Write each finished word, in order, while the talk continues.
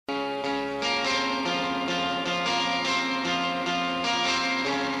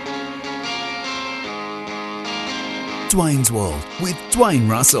Dwayne's World with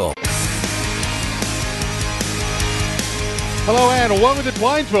Dwayne Russell. Hello and welcome to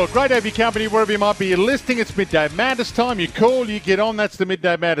Dwayne's World. Great to have your company wherever you might be listening. It's Midday Madness time. You call, you get on. That's the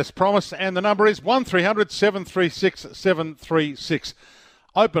Midday Madness promise. And the number is 1300 736 736.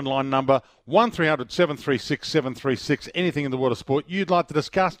 Open line number 1300 736 736. Anything in the world of sport you'd like to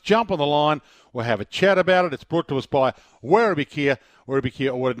discuss, jump on the line. We'll have a chat about it. It's brought to us by Werribee Kia. Werribee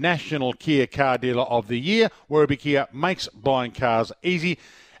Kia awarded National Kia Car Dealer of the Year. Werribee Kia makes buying cars easy.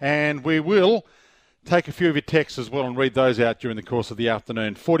 And we will take a few of your texts as well and read those out during the course of the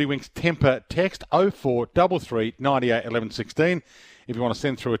afternoon. 40 Winks Temper text 0433 98 11 16. If you want to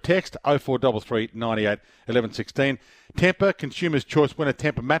send through a text, 0433 98 11 16. Temper, Consumer's Choice winner.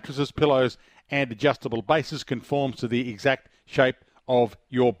 Temper mattresses, pillows and adjustable bases, conforms to the exact shape of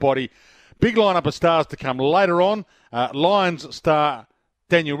your body. Big lineup of stars to come later on. Lions star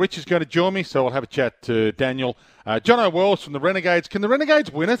Daniel Rich is going to join me, so I'll have a chat to Daniel. John O'Wells from the Renegades. Can the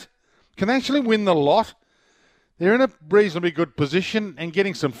Renegades win it? Can they actually win the lot? They're in a reasonably good position and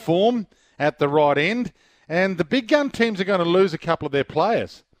getting some form at the right end. And the big gun teams are going to lose a couple of their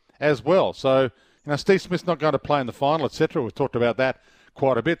players as well. So, Steve Smith's not going to play in the final, etc. We've talked about that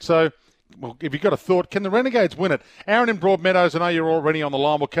quite a bit. So, if you've got a thought, can the Renegades win it? Aaron in Broadmeadows, I know you're already on the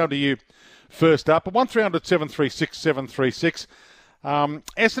line. We'll come to you first up. 1300 736 736.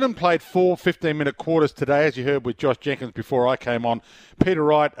 Essendon played 4 15-minute quarters today, as you heard with Josh Jenkins before I came on. Peter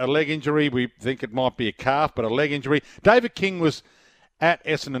Wright, a leg injury. We think it might be a calf, but a leg injury. David King was at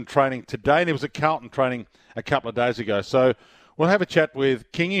Essendon training today, and he was at Carlton training a couple of days ago. So we'll have a chat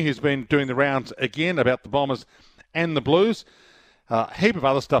with Kingy, who's been doing the rounds again about the Bombers and the Blues. A heap of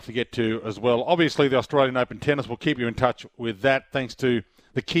other stuff to get to as well. Obviously, the Australian Open Tennis, we'll keep you in touch with that, thanks to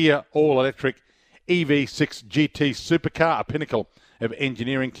the Kia all-electric EV6 GT supercar, a pinnacle of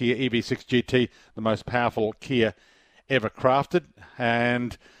engineering. Kia EV6 GT, the most powerful Kia ever crafted.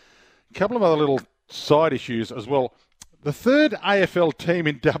 And a couple of other little side issues as well. The third AFL team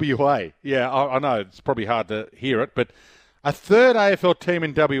in WA. Yeah, I know it's probably hard to hear it, but a third AFL team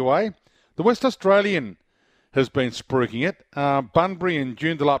in WA. The West Australian has been spruiking it. Bunbury and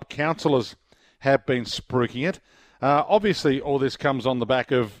Joondalup councillors have been spruiking it. Obviously, all this comes on the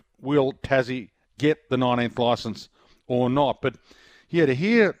back of will Tassie get the 19th licence or not. But yeah, to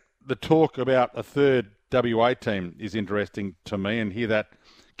hear the talk about a third WA team is interesting to me, and hear that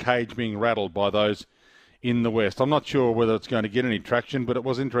cage being rattled by those in the West. I'm not sure whether it's going to get any traction, but it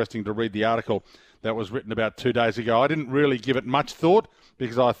was interesting to read the article that was written about 2 days ago. I didn't really give it much thought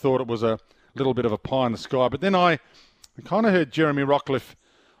because I thought it was a little bit of a pie in the sky. But then I kind of heard Jeremy Rockcliffe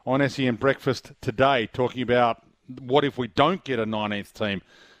on SEN Breakfast today talking about what if we don't get a 19th team.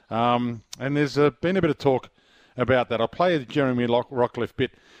 And there's been a bit of talk about that. I'll play the Jeremy Rockcliffe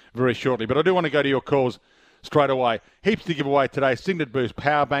bit very shortly, but I do want to go to your calls straight away. Heaps to give away today. Signet Boost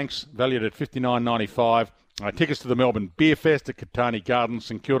power banks valued at $59.95. Tickets to the Melbourne Beer Fest at Catani Gardens,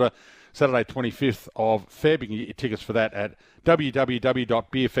 St Kilda, Saturday 25th of Feb. You can get your tickets for that at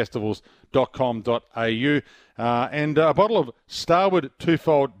www.beerfestivals.com.au. And a bottle of Starwood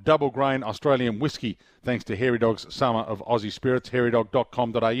Twofold Double Grain Australian Whiskey, thanks to Hairy Dog's Summer of Aussie Spirits,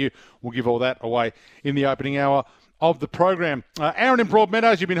 hairydog.com.au. We'll give all that away in the opening hour of the program. Aaron in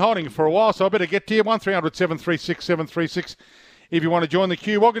Broadmeadows, you've been holding for a while, so I better get to you. 1300 736 736 if you want to join the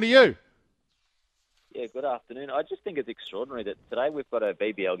queue. Welcome to you. Yeah, good afternoon. I just think it's extraordinary that today we've got a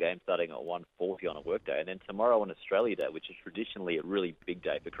BBL game starting at 1:40 on a workday, and then tomorrow on Australia Day, which is traditionally a really big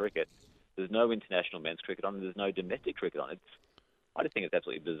day for cricket, there's no international men's cricket on, and there's no domestic cricket on. I just think it's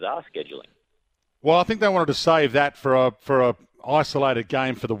absolutely bizarre scheduling. Well, I think they wanted to save that for a isolated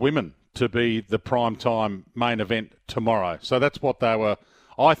game for the women to be the prime time main event tomorrow. So that's what they were,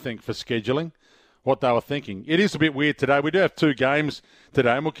 I think, for scheduling, what they were thinking. It is a bit weird today. We do have two games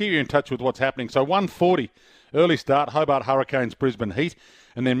today, and we'll keep you in touch with what's happening. So 1:40, early start, Hobart Hurricanes, Brisbane Heat,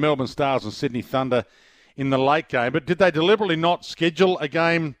 and then Melbourne Stars and Sydney Thunder in the late game. But did they deliberately not schedule a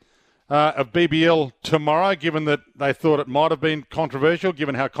game of BBL tomorrow, given that they thought it might have been controversial,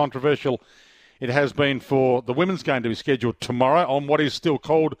 given how controversial it has been for the women's game to be scheduled tomorrow on what is still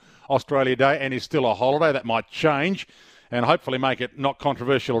called Australia Day and is still a holiday? That might change and hopefully make it not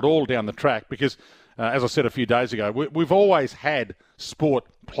controversial at all down the track because, as I said a few days ago, we've always had sport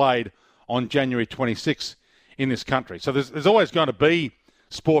played on January 26th in this country. So there's always going to be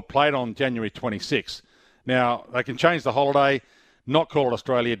sport played on January 26th. Now, they can change the holiday, not call it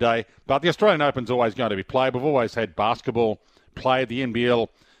Australia Day, but the Australian Open's always going to be played. We've always had basketball played. The NBL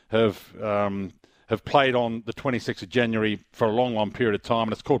have played on the 26th of January for a long, long period of time,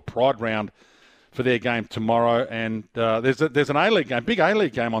 and it's called Pride Round for their game tomorrow. And there's an A-League game, big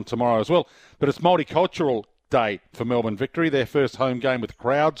A-League game on tomorrow as well, but it's multicultural day for Melbourne Victory, their first home game with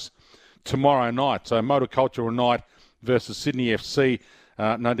crowds tomorrow night. So Motorcultural Night versus Sydney FC.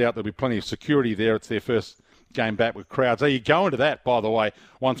 No doubt there'll be plenty of security there. It's their first game back with crowds. Are you going to that, by the way?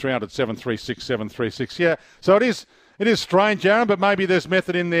 1300 736 736. Yeah, so it is strange, Aaron, but maybe there's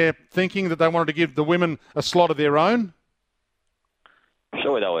method in their thinking that they wanted to give the women a slot of their own.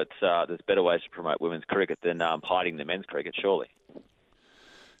 Surely, though, there's better ways to promote women's cricket than hiding the men's cricket, surely.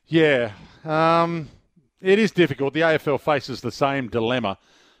 Yeah, it is difficult. The AFL faces the same dilemma.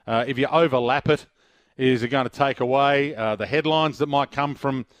 If you overlap it, is it going to take away the headlines that might come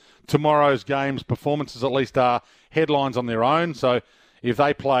from tomorrow's games? Performances at least are headlines on their own. So if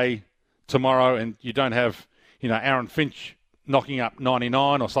they play tomorrow and you don't have, Aaron Finch knocking up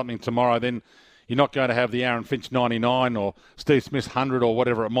 99 or something tomorrow, then you're not going to have the Aaron Finch 99 or Steve Smith's 100 or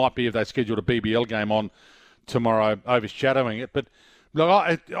whatever it might be if they scheduled a BBL game on tomorrow overshadowing it. But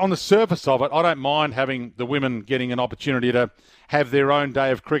look, on the surface of it, I don't mind having the women getting an opportunity to have their own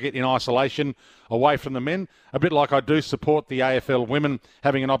day of cricket in isolation away from the men, a bit like I do support the AFL women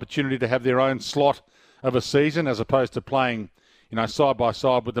having an opportunity to have their own slot of a season as opposed to playing, side by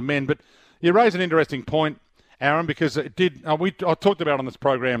side with the men. But you raise an interesting point, Aaron, because it did. I talked about on this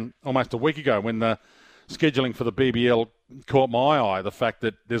program almost a week ago when the scheduling for the BBL caught my eye, the fact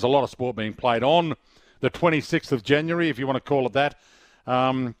that there's a lot of sport being played on the 26th of January, if you want to call it that,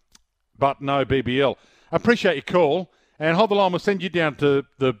 but no BBL. I appreciate your call. And hold the line, we'll send you down to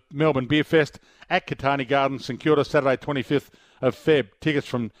the Melbourne Beer Fest at Catani Gardens, St Kilda, Saturday 25th of Feb. Tickets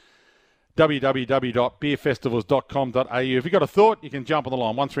from www.beerfestivals.com.au. If you've got a thought, you can jump on the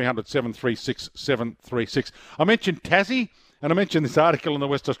line, 1300 736 736. I mentioned Tassie, and I mentioned this article in the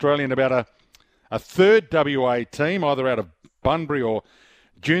West Australian about a third WA team, either out of Bunbury or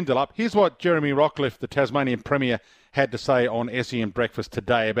Joondalup. Here's what Jeremy Rockliff, the Tasmanian Premier, had to say on SEN Breakfast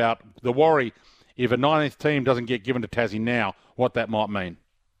today about the worry if a 19th team doesn't get given to Tassie now, what that might mean.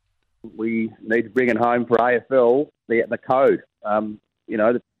 We need to bring it home for AFL, the code.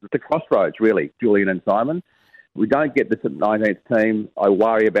 The crossroads, really, Julian and Simon. We don't get this at 19th team. I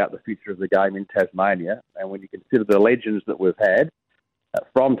worry about the future of the game in Tasmania. And when you consider the legends that we've had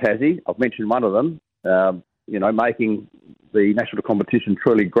from Tassie, I've mentioned one of them, making the national competition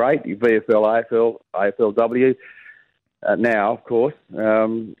truly great, VFL, AFL, AFLW. Now, of course,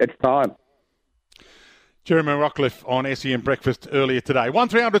 it's time. Jeremy Rockliff on SEN Breakfast earlier today.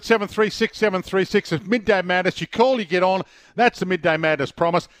 1300 736 736. It's Midday Madness. You call, you get on. That's the Midday Madness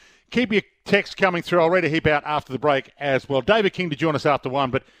promise. Keep your text coming through. I'll read a heap out after the break as well. David King to join us after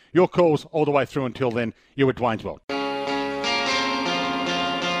 1, but your calls all the way through until then. You're at Dwayne's World.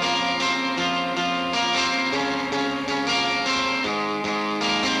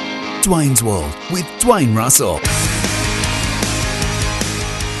 Dwayne's World with Dwayne Russell.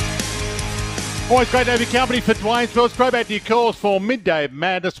 Always great to have your company for Dwayne's World. Straight back to your calls for Midday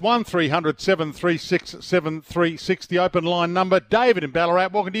Madness. 1300 736 736, the open line number. David in Ballarat.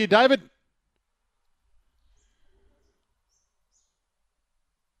 Welcome to you, David.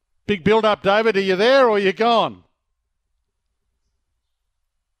 Big build-up, David. Are you there or are you gone?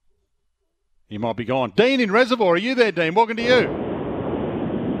 You might be gone. Dean in Reservoir. Are you there, Dean? Welcome to you.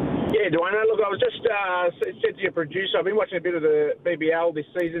 Yeah, Dwayne. Look, I was just said to your producer, I've been watching a bit of the BBL this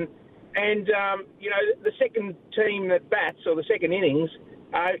season. And, the second team that bats, or the second innings,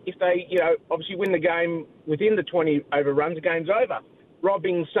 if they, obviously win the game within the 20 over runs, the game's over,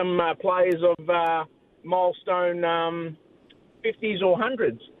 robbing some players of milestone 50s or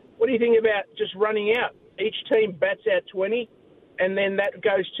 100s. What do you think about just running out? Each team bats out 20, and then that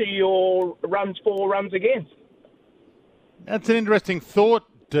goes to your runs for, runs against. That's an interesting thought,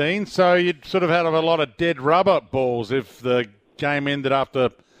 Dean. So you'd sort of have a lot of dead rubber balls if the game ended after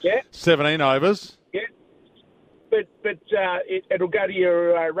 17 overs. Yeah, but it'll go to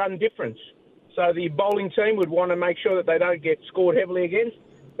your run difference. So the bowling team would want to make sure that they don't get scored heavily against.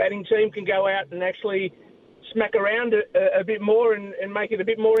 Batting team can go out and actually smack around a bit more and make it a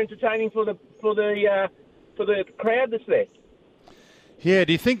bit more entertaining for the crowd that's there. Yeah,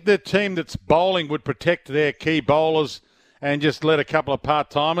 do you think the team that's bowling would protect their key bowlers and just let a couple of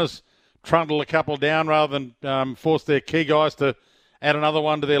part-timers trundle a couple down rather than force their key guys to add another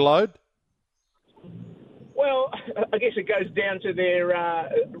one to their load? Well, I guess it goes down to their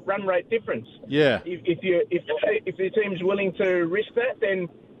run rate difference. Yeah. If the team's willing to risk that, then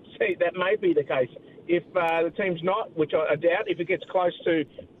that may be the case. If the team's not, which I doubt, if it gets close to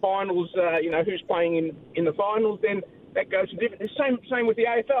finals, who's playing in the finals, then that goes to different. The same with the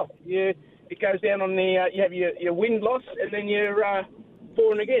AFL. It goes down on the you have your win-loss and then your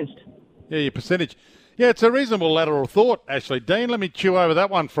for and against. Yeah, your percentage. Yeah, it's a reasonable lateral thought, actually, Dean. Let me chew over that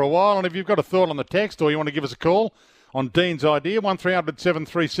one for a while. And if you've got a thought on the text or you want to give us a call on Dean's idea, 1300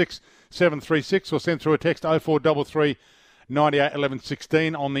 736 736, or send through a text 0433 98 11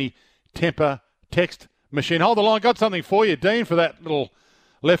 16 on the Temper text machine. Hold the line. Got something for you, Dean, for that little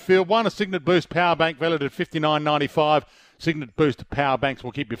left field one. A Signet Boost power bank valued at $59.95. Signet Boost power banks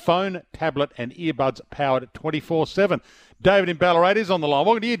will keep your phone, tablet and earbuds powered 24/7. David in Ballarat is on the line.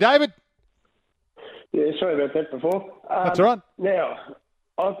 Welcome to you, David. Yeah, sorry about that before. That's all right. Now,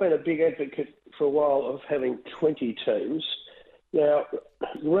 I've been a big advocate for a while of having 20 teams. Now,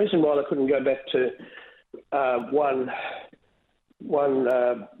 the reason why I couldn't go back to one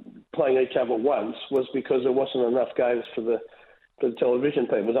playing each other once was because there wasn't enough games for the television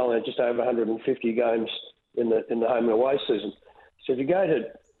people. It was only just over 150 games in the home and away season. So if you go to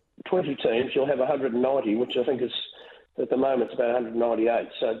 20 teams, you'll have 190, which I think is at the moment it's about 198.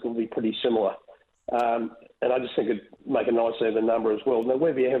 So it will be pretty similar. And I just think it'd make a nice even number as well. Now,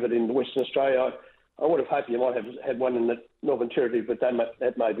 whether you have it in Western Australia, I would have hoped you might have had one in the Northern Territory, but that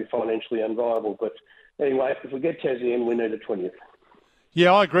may be financially unviable. But anyway, if we get Tassie in, we need a 20th.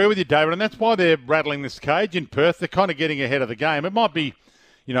 Yeah, I agree with you, David, and that's why they're rattling this cage in Perth. They're kind of getting ahead of the game. It might be,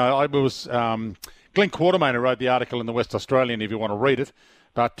 it was Glenn Quartermain who wrote the article in the West Australian, if you want to read it.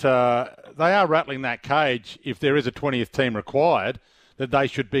 But they are rattling that cage. If there is a 20th team required, that they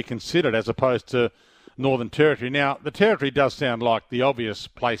should be considered as opposed to Northern Territory. Now, the Territory does sound like the obvious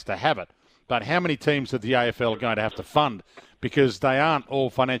place to have it, but how many teams are the AFL going to have to fund? Because they aren't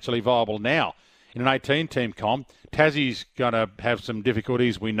all financially viable now. In an 18-team comp, Tassie's going to have some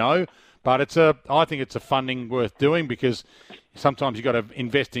difficulties, we know, but I think it's a funding worth doing because sometimes you've got to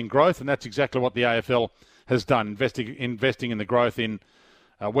invest in growth, and that's exactly what the AFL has done, investing in the growth in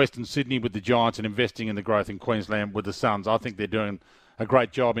Western Sydney with the Giants and investing in the growth in Queensland with the Suns. I think they're doing a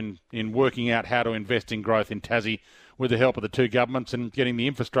great job in working out how to invest in growth in Tassie with the help of the two governments and getting the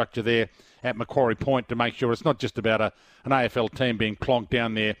infrastructure there at Macquarie Point to make sure it's not just about an AFL team being plonked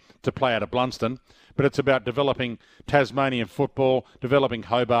down there to play out of Blunston, but it's about developing Tasmanian football, developing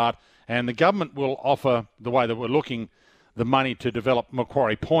Hobart, and the government will offer, the way that we're looking, the money to develop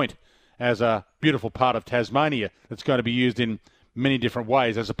Macquarie Point as a beautiful part of Tasmania that's going to be used in many different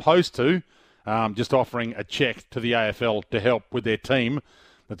ways, as opposed to just offering a cheque to the AFL to help with their team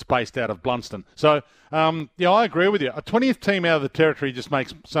that's based out of Blunston. So, I agree with you. A 20th team out of the Territory just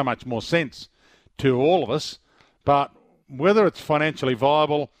makes so much more sense to all of us. But whether it's financially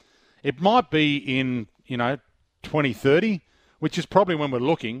viable, it might be in, 2030, which is probably when we're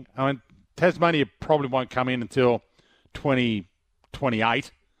looking. I mean, Tasmania probably won't come in until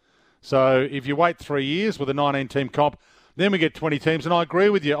 2028. So if you wait 3 years with a 19-team comp, then we get 20 teams. And I agree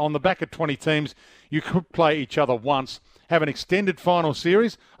with you, on the back of 20 teams, you could play each other once, have an extended final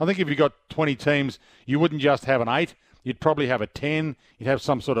series. I think if you got 20 teams, you wouldn't just have an 8. You'd probably have a 10. You'd have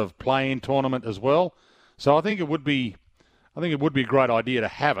some sort of play-in tournament as well. So I think it would be a great idea to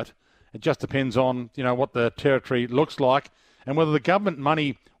have it. It just depends on, what the Territory looks like and whether the government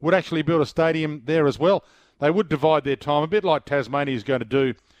money would actually build a stadium there as well. They would divide their time, a bit like Tasmania is going to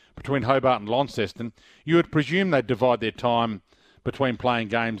do between Hobart and Launceston. You would presume they'd divide their time between playing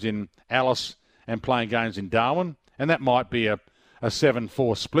games in Alice and playing games in Darwin, and that might be a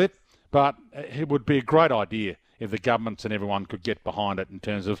 7-4 split, but it would be a great idea if the governments and everyone could get behind it in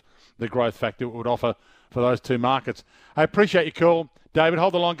terms of the growth factor it would offer for those two markets. I appreciate your call, David.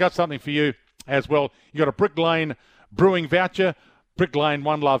 Hold the line. Got something for you as well. You got a Brick Lane brewing voucher. Brick Lane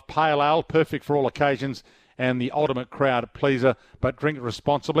One Love Pale Ale, perfect for all occasions and the ultimate crowd pleaser, but drink it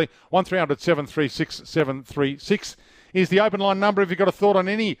responsibly. 1300 736 736 is the open line number if you've got a thought on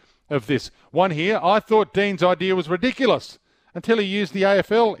any of this. One here, I thought Dean's idea was ridiculous until he used the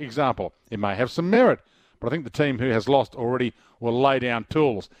AFL example. It may have some merit, but I think the team who has lost already will lay down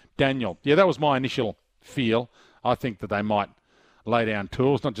tools. Daniel, yeah, that was my initial feel. I think that they might lay down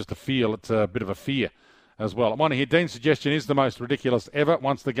tools, not just a feel, it's a bit of a fear as well. I want to hear Dean's suggestion is the most ridiculous ever.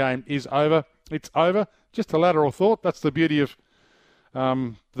 Once the game is over, it's over. Just a lateral thought. That's the beauty of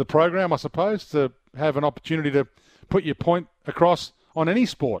the program, I suppose, to have an opportunity to put your point across on any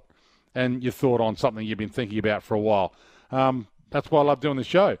sport and your thought on something you've been thinking about for a while. That's why I love doing the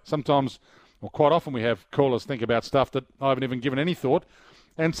show. Sometimes, or quite often, we have callers think about stuff that I haven't even given any thought,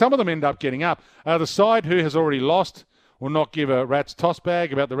 and some of them end up getting up. The side who has already lost will not give a rat's toss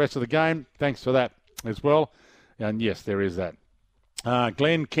bag about the rest of the game. Thanks for that as well. And yes, there is that.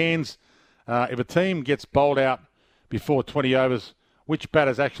 Glenn Cairns, if a team gets bowled out before 20 overs, which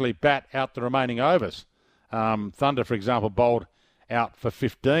batters actually bat out the remaining overs? Thunder, for example, bowled out for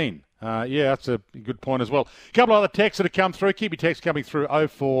 15. Yeah, that's a good point as well. A couple of other texts that have come through. Keep your texts coming through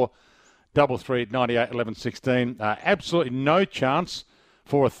 04 33 98 11 16. Absolutely no chance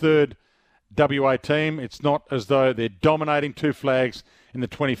for a third WA team. It's not as though they're dominating two flags in the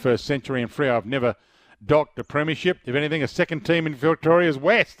 21st century, and Freo have never docked a premiership. If anything, a second team in Victoria's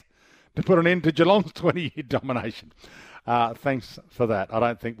West to put an end to Geelong's 20-year domination. Thanks for that. I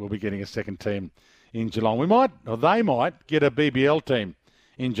don't think we'll be getting a second team in Geelong. They might get a BBL team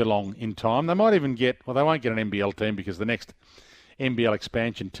in Geelong in time. They might even they won't get an NBL team because the next NBL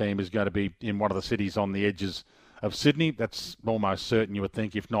expansion team is going to be in one of the cities on the edges of Sydney. That's almost certain, you would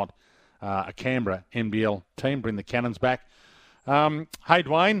think, if not a Canberra NBL team. Bring the Cannons back. Hey,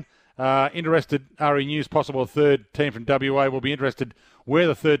 Dwayne, interested, RE News, possible third team from WA. Will be interested where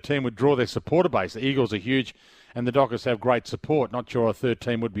the third team would draw their supporter base. The Eagles are huge and the Dockers have great support. Not sure a third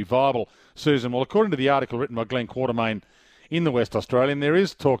team would be viable. Susan, well, according to the article written by Glenn Quartermain in the West Australian, there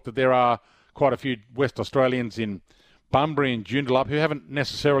is talk that there are quite a few West Australians in Bunbury and Joondalup who haven't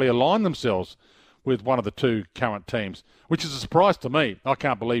necessarily aligned themselves with one of the two current teams, which is a surprise to me. I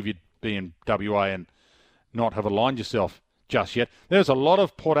can't believe you'd be in WA and not have aligned yourself just yet. There's a lot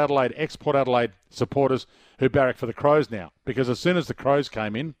of Port Adelaide, ex-Port Adelaide supporters who barrack for the Crows now, because as soon as the Crows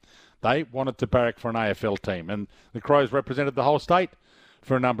came in, they wanted to barrack for an AFL team, and the Crows represented the whole state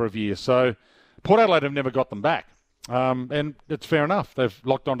for a number of years. So Port Adelaide have never got them back. And it's fair enough. They've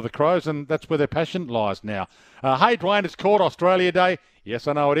locked onto the Crows, and that's where their passion lies now. Hey, Dwayne, it's called Australia Day. Yes,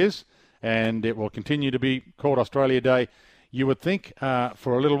 I know it is, and it will continue to be called Australia Day, you would think,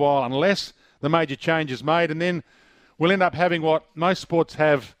 for a little while, unless the major change is made, and then we'll end up having what most sports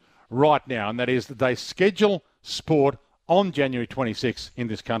have right now, and that is that they schedule sport on January 26th in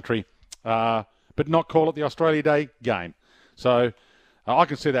this country, but not call it the Australia Day game. So I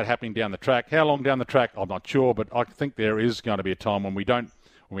can see that happening down the track. How long down the track, I'm not sure, but I think there is going to be a time when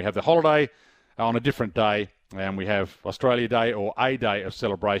we have the holiday on a different day, and we have Australia Day or a day of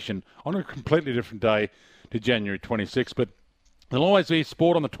celebration on a completely different day to January 26th. But there'll always be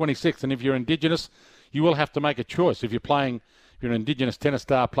sport on the 26th, and if you're Indigenous, you will have to make a choice. If you're an Indigenous tennis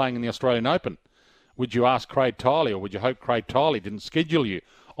star playing in the Australian Open, would you ask Craig Tiley, or would you hope Craig Tiley didn't schedule you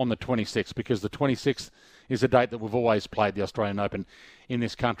on the 26th? Because the 26th is a date that we've always played the Australian Open in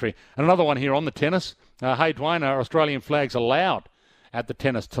this country. And another one here on the tennis. Hey, Dwayne, are Australian flags allowed at the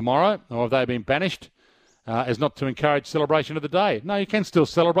tennis tomorrow, or have they been banished as not to encourage celebration of the day? No, you can still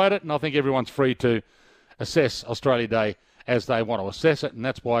celebrate it, and I think everyone's free to assess Australia Day as they want to assess it, and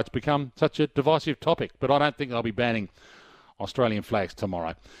that's why it's become such a divisive topic. But I don't think they'll be banning Australian flags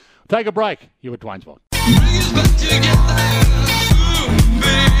tomorrow. Take a break. You're at Dwayne's World.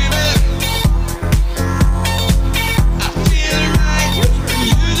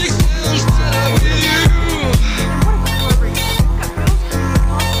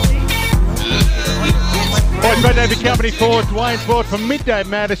 Great day for company for Dwayne's World for Midday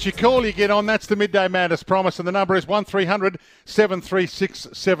Madness. You call, you get on. That's the Midday Madness promise, and the number is 1300 736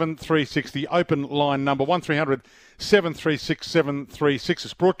 736. The open line number 1300 736 736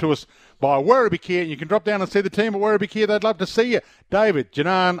 is brought to us by Werribee Kia. You can drop down and see the team at Werribee Kia. They'd love to see you. David,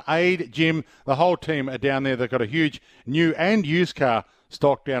 Janan, Aid, Jim, the whole team are down there. They've got a huge new and used car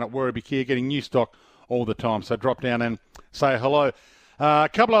stock down at Werribee Kia, getting new stock all the time. So drop down and say hello. A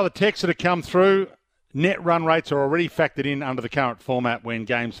couple other texts that have come through. Net run rates are already factored in under the current format when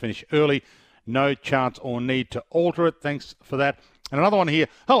games finish early. No chance or need to alter it. Thanks for that. And another one here.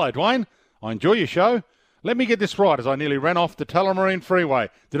 Hello, Dwayne. I enjoy your show. Let me get this right as I nearly ran off the Tullamarine Freeway.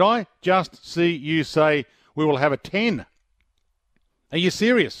 Did I just see you say we will have a 10? Are you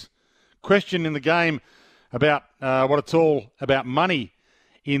serious? Question in the game about what it's all about money.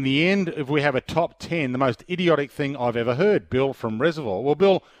 In the end, if we have a top 10, the most idiotic thing I've ever heard. Bill from Reservoir. Well,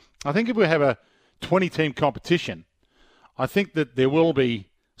 Bill, I think if we have a 20-team competition, I think that there will be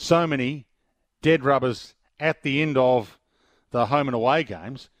so many dead rubbers at the end of the home and away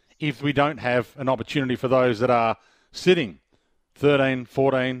games if we don't have an opportunity for those that are sitting 13,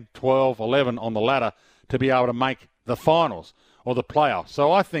 14, 12, 11 on the ladder to be able to make the finals or the playoffs.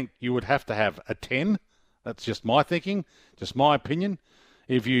 So I think you would have to have a 10. That's just my thinking, just my opinion,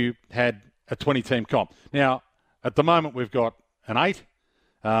 if you had a 20-team comp. Now, at the moment, we've got an 8.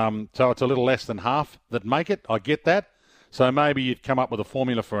 So it's a little less than half that make it. I get that. So maybe you'd come up with a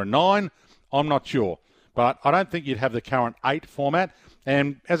formula for a 9. I'm not sure. But I don't think you'd have the current 8 format.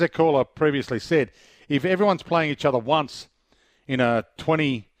 And as a caller previously said, if everyone's playing each other once in a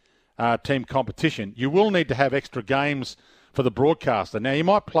 20-team competition, you will need to have extra games for the broadcaster. Now, you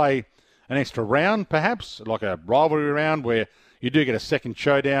might play an extra round, perhaps, like a rivalry round where you do get a second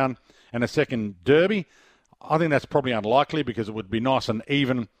showdown and a second derby. I think that's probably unlikely because it would be nice and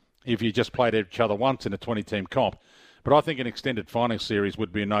even if you just played each other once in a 20-team comp. But I think an extended final series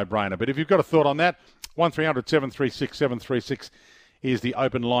would be a no-brainer. But if you've got a thought on that, 1300 736 736 is the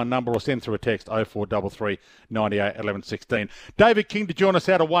open line number, or send through a text 0433 98 11 16. David King to join us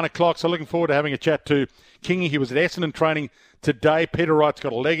out at 1 o'clock, so looking forward to having a chat to Kingy. He was at Essendon training today. Peter Wright's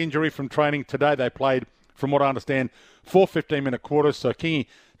got a leg injury from training today. They played, from what I understand, 4 15-minute quarters, so Kingy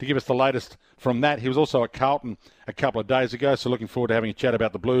to give us the latest from that. He was also at Carlton a couple of days ago, so looking forward to having a chat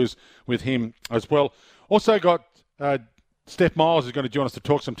about the Blues with him as well. Also got Steph Miles is going to join us to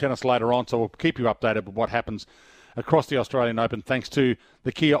talk some tennis later on, so we'll keep you updated with what happens across the Australian Open, thanks to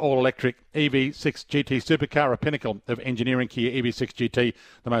the Kia all-electric EV6 GT supercar, a pinnacle of engineering. Kia EV6 GT,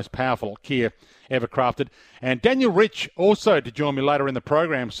 the most powerful Kia ever crafted. And Daniel Rich also to join me later in the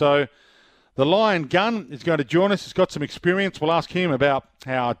program. So the Lion Gun is going to join us. He's got some experience. We'll ask him about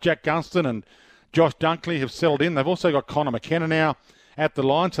how Jack Gunston and Josh Dunkley have settled in. They've also got Connor McKenna now at the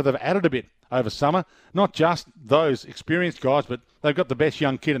line, so they've added a bit over summer. Not just those experienced guys, but they've got the best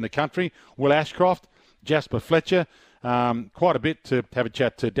young kid in the country, Will Ashcroft, Jasper Fletcher, quite a bit to have a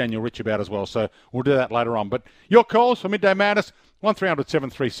chat to Daniel Rich about as well. So we'll do that later on. But your calls for Midday Madness, 1300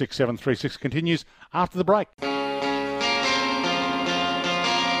 736 736 continues after the break.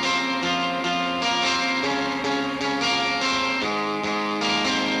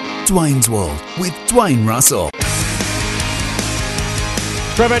 Dwayne's World with Dwayne Russell.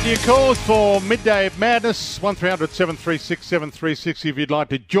 Straight back to your calls for Midday Madness, 1300 736 736 if you'd like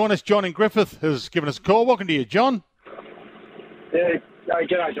to join us. John in Griffith has given us a call. Welcome to you, John. Yeah,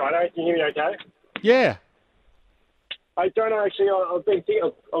 g'day, John. Can you hear me okay? Yeah. I don't know, actually. I've been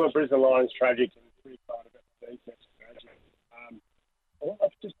thinking, I'm a Brisbane Lions tragic and pretty excited about the defense strategy.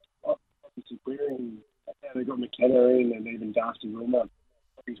 I've been querying how they got McKenna in and even Darcy Wilmot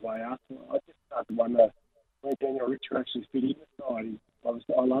on his way up. I just start to wonder where Daniel Richer actually fit in the side.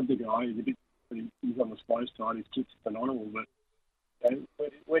 I love the guy. He's on the slow side. His kick's phenomenal. But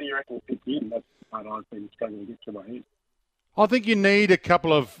where do you reckon he fits in? That's the part I've been struggling to get to my head. I think you need a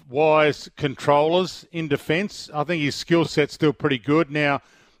couple of wise controllers in defence. I think his skill set's still pretty good. Now,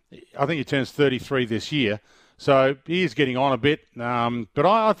 I think he turns 33 this year, so he is getting on a bit. But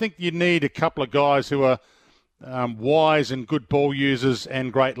I think you need a couple of guys who are wise and good ball users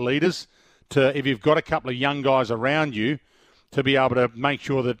and great leaders. If you've got a couple of young guys around you, to be able to make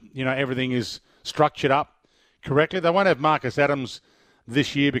sure that everything is structured up correctly. They won't have Marcus Adams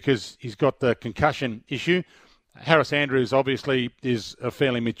this year because he's got the concussion issue. Harris Andrews obviously is a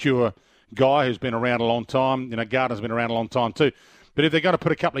fairly mature guy who's been around a long time. Gardner's been around a long time too. But if they're going to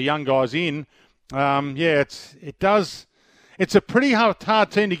put a couple of young guys in, it's a pretty hard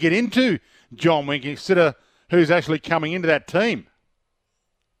team to get into, John, when you consider who's actually coming into that team.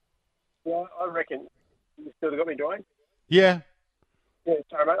 Yeah, I reckon. You still got me, Dwayne? Yeah. Yeah,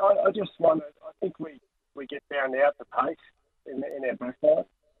 sorry, mate. I just wonder, I think we get found out the pace in our backline.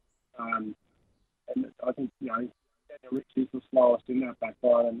 And I think, Daniel Rich is the slowest in that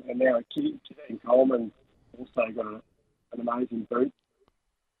backline. And now Kitty and Coleman also got an amazing boot.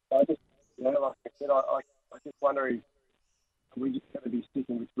 So I just, like I said, I just wonder if we just going to be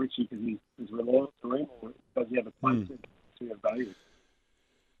sticking with Richie because we're loyal to him, or does he have a place to have value?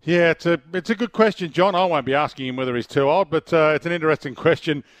 Yeah, it's a good question, John. I won't be asking him whether he's too old, but it's an interesting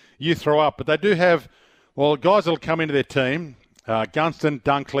question you throw up. But they do have, guys that will come into their team, Gunston,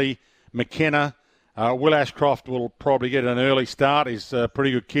 Dunkley, McKenna, Will Ashcroft will probably get an early start. He's a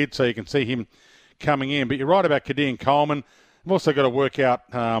pretty good kid, so you can see him coming in. But you're right about Kadeem Coleman. We've also got to work out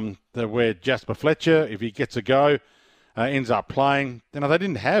where Jasper Fletcher, if he gets a go, ends up playing. They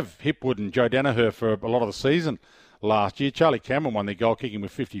didn't have Hipwood and Joe Danaher for a lot of the season last year. Charlie Cameron won the goal kicking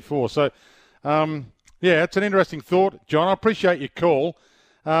with 54. So, it's an interesting thought, John. I appreciate your call.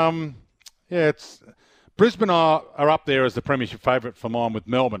 Brisbane are up there as the premiership favourite for mine with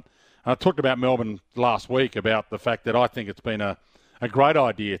Melbourne. I talked about Melbourne last week about the fact that I think it's been a great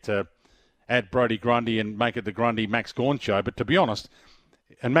idea to add Brodie Grundy and make it the Grundy-Max Gawn show. But to be honest,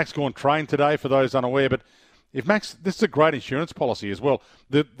 and Max Gawn trained today for those unaware, but this is a great insurance policy as well.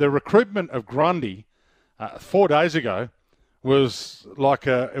 The recruitment of Grundy 4 days ago was what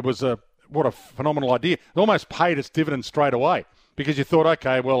a phenomenal idea. It almost paid its dividends straight away because you thought,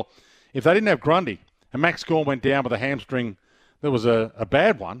 okay, well, if they didn't have Grundy and Max Gawn went down with a hamstring that was a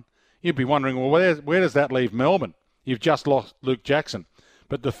bad one, you'd be wondering, well, where does that leave Melbourne? You've just lost Luke Jackson.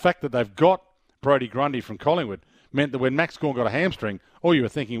 But the fact that they've got Brodie Grundy from Collingwood meant that when Max Gawn got a hamstring, all you were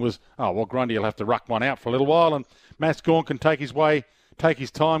thinking was, Grundy will have to ruck one out for a little while and Max Gawn can take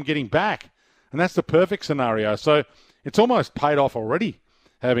his time getting back. And that's the perfect scenario. So it's almost paid off already,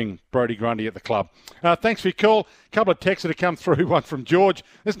 having Brodie Grundy at the club. Thanks for your call. A couple of texts that have come through, one from George.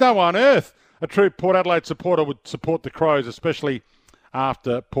 There's no way on earth a true Port Adelaide supporter would support the Crows, especially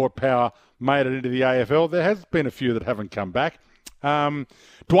after Port Power made it into the AFL. There has been a few that haven't come back. Dwayne,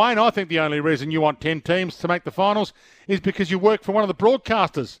 I think the only reason you want 10 teams to make the finals is because you work for one of the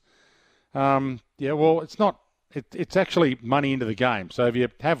broadcasters. Well, it's not. It's actually money into the game. So if you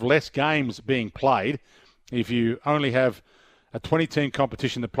have less games being played, if you only have a 20-team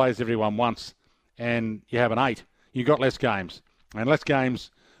competition that plays everyone once and you have an 8, you've got less games. And less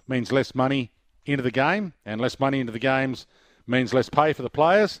games means less money into the game, and less money into the games means less pay for the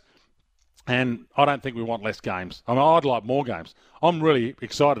players. And I don't think we want less games. I mean, I'd like more games. I'm really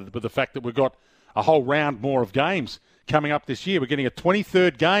excited with the fact that we've got a whole round more of games coming up this year. We're getting a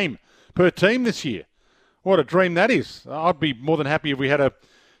 23rd game per team this year. What a dream that is. I'd be more than happy if we had a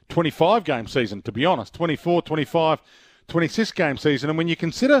 25-game season, to be honest. 24, 25, 26-game season. And when you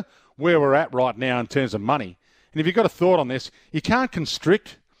consider where we're at right now in terms of money, and if you've got a thought on this, you can't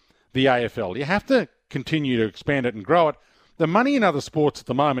constrict the AFL. You have to continue to expand it and grow it. The money in other sports at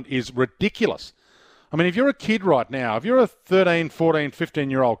the moment is ridiculous. I mean, if you're a kid right now, if you're a 13, 14,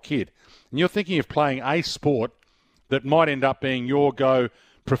 15-year-old kid, and you're thinking of playing a sport that might end up being your go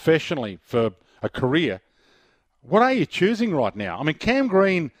professionally for a career, what are you choosing right now? I mean, Cam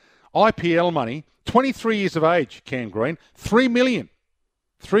Green, IPL money, 23 years of age, Cam Green, $3 million.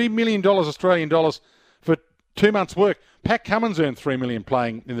 $3 million Australian dollars for 2 months' work. Pat Cummins earned $3 million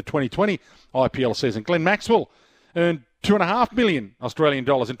playing in the 2020 IPL season. Glenn Maxwell earned $2.5 million Australian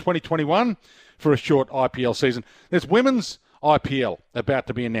dollars in 2021 for a short IPL season. There's women's IPL about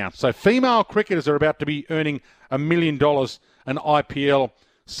to be announced. So female cricketers are about to be earning $1 million an IPL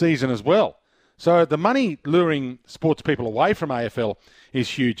season as well. So the money luring sports people away from AFL is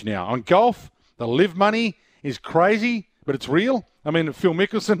huge now. On golf, the live money is crazy, but it's real. I mean, Phil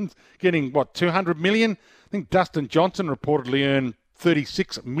Mickelson's getting, $200 million? I think Dustin Johnson reportedly earned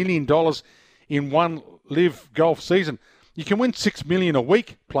 $36 million in one live golf season. You can win $6 million a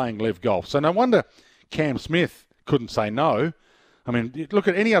week playing live golf. So no wonder Cam Smith couldn't say no. I mean, look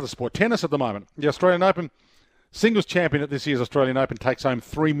at any other sport. Tennis at the moment. The Australian Open singles champion at this year's Australian Open takes home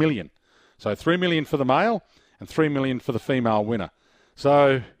 $3 million. So $3 million for the male and $3 million for the female winner.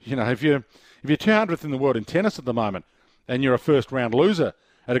 So, if you're 200th in the world in tennis at the moment and you're a first-round loser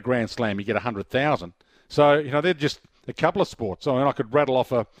at a Grand Slam, you get $100,000. So, they're just a couple of sports. I mean, I could rattle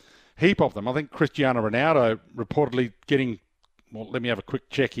off a heap of them. I think Cristiano Ronaldo reportedly getting, let me have a quick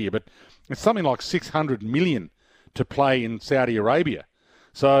check here, but it's something like $600 million to play in Saudi Arabia.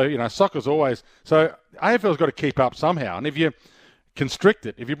 So, soccer's always... So, AFL's got to keep up somehow. And if you constrict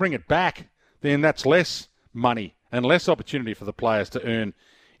it, if you bring it back, then that's less money and less opportunity for the players to earn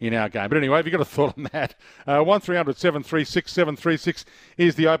in our game. But anyway, if you've got a thought on that, 1300 736 736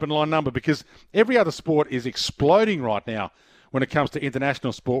 is the open line number, because every other sport is exploding right now when it comes to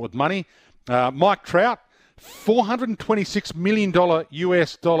international sport with money. Mike Trout, $426 million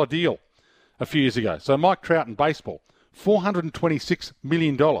US dollar deal a few years ago. So Mike Trout in baseball, $426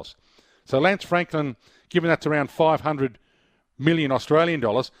 million. So Lance Franklin, given that's around 500 million Australian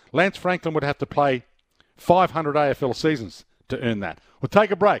dollars, Lance Franklin would have to play 500 AFL seasons to earn that. We'll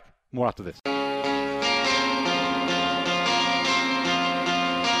take a break. More after this.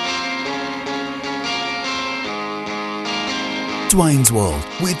 Dwayne's World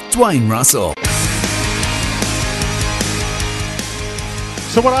with Dwayne Russell.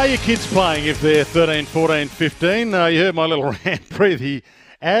 So what are your kids playing if they're 13, 14, 15? You heard my little rant pre the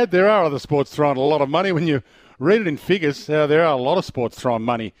ad. There are other sports throwing a lot of money. When you read it in figures, there are a lot of sports throwing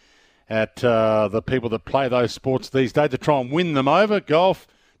money at the people that play those sports these days to try and win them over. Golf,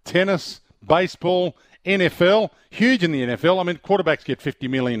 tennis, baseball, NFL. Huge in the NFL. I mean, quarterbacks get $50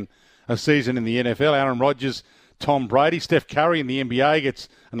 million a season in the NFL. Aaron Rodgers, Tom Brady, Steph Curry in the NBA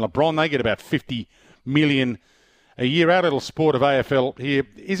and LeBron, they get about $50 million a year. Our little sport of AFL here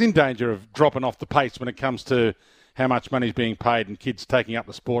is in danger of dropping off the pace when it comes to how much money is being paid and kids taking up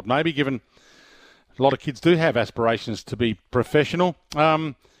the sport. Maybe given a lot of kids do have aspirations to be professional.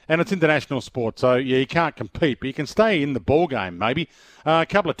 And it's international sport, so yeah, you can't compete, but you can stay in the ball game maybe. A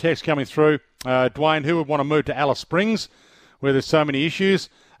couple of texts coming through. Dwayne, who would want to move to Alice Springs where there's so many issues?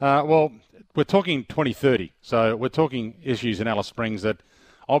 Well, we're talking 2030, so we're talking issues in Alice Springs that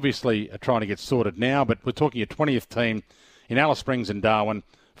obviously are trying to get sorted now, but we're talking a 20th team in Alice Springs and Darwin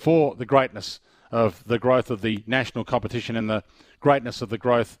for the greatness of the growth of the national competition and the greatness of the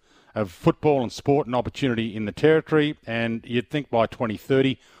growth of football and sport and opportunity in the territory. And you'd think by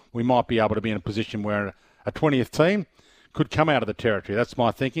 2030 we might be able to be in a position where a 20th team could come out of the territory. That's my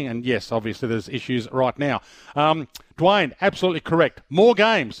thinking. And yes, obviously there's issues right now. Dwayne, absolutely correct. More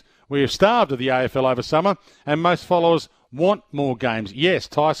games. We have starved of the AFL over summer, and most followers want more games. Yes,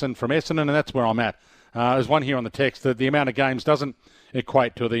 Tyson from Essendon, and that's where I'm at. There's one here on the text that the amount of games doesn't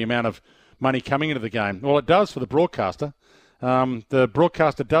equate to the amount of money coming into the game. Well, it does for the broadcaster. The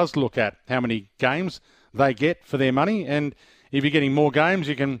broadcaster does look at how many games they get for their money, and if you're getting more games,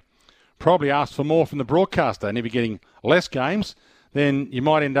 you can probably ask for more from the broadcaster, and if you're getting less games, then you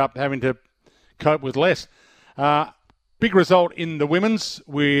might end up having to cope with less. Big result in the women's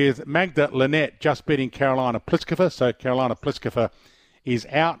with Magda Linette just beating Carolina Pliskova. So Carolina Pliskova is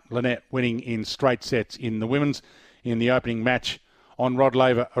out. Linette winning in straight sets in the women's in the opening match on Rod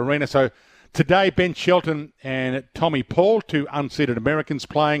Laver Arena. So today, Ben Shelton and Tommy Paul, two unseeded Americans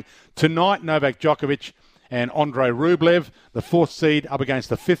playing. Tonight, Novak Djokovic and Andrei Rublev, the fourth seed up against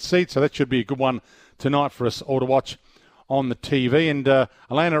the fifth seed. So that should be a good one tonight for us all to watch on the TV. And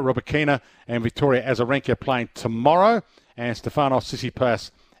Elena Rybakina and Victoria Azarenka playing tomorrow. And Stefanos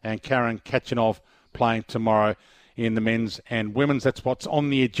Tsitsipas and Karen Khachanov playing tomorrow in the men's and women's. That's what's on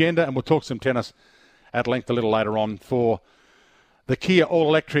the agenda. And we'll talk some tennis at length a little later on for the Kia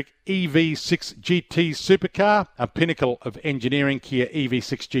all-electric EV6 GT supercar, a pinnacle of engineering. Kia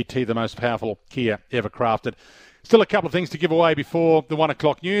EV6 GT, the most powerful Kia ever crafted. Still a couple of things to give away before the 1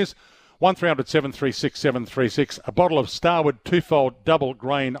 o'clock news. 1300 736 736, a bottle of Starwood twofold double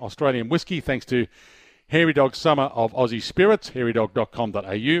grain Australian whiskey, thanks to Hairy Dog Summer of Aussie Spirits,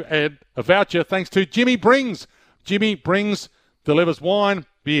 hairydog.com.au, and a voucher thanks to Jimmy Brings. Jimmy Brings delivers wine,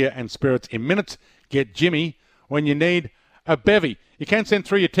 beer and spirits in minutes. Get Jimmy when you need a bevy. You can send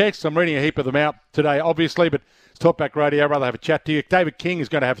through your texts. I'm reading a heap of them out today, obviously, but it's Talkback Radio. I'd rather have a chat to you. David King is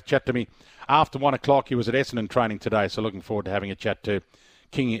going to have a chat to me after 1 o'clock. He was at Essendon training today, so looking forward to having a chat to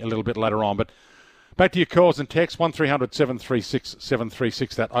Kingy a little bit later on. But back to your calls and texts, 1300 736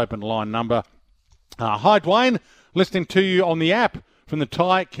 736, that open line number. Hi, Dwayne. Listening to you on the app from the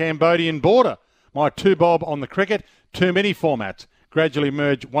Thai-Cambodian border. My two bob on the cricket, too many formats. Gradually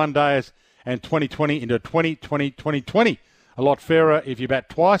merge one days and 2020 into 2020. A lot fairer if you bat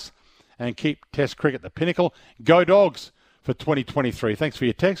twice and keep Test cricket the pinnacle. Go Dogs for 2023. Thanks for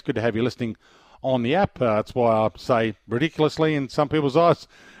your text. Good to have you listening on the app. That's why I say ridiculously in some people's eyes.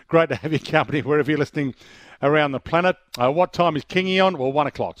 Great to have your company wherever you're listening around the planet. What time is Kingy on? Well, 1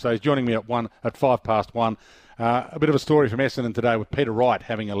 o'clock. So he's joining me at 1:05 A bit of a story from Essendon today with Peter Wright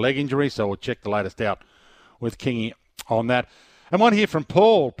having a leg injury, so we'll check the latest out with Kingy on that. And one here from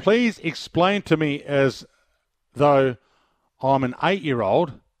Paul. Please explain to me as though I'm an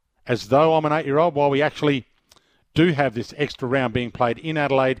 8-year-old, while we actually do have this extra round being played in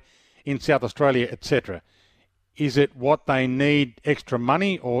Adelaide, in South Australia, etc. Is it what they need extra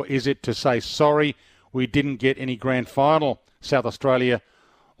money, or is it to say, sorry, we didn't get any grand final, South Australia,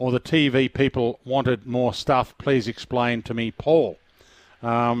 or the TV people wanted more stuff? Please explain to me, Paul.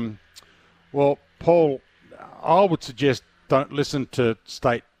 Well, Paul, I would suggest don't listen to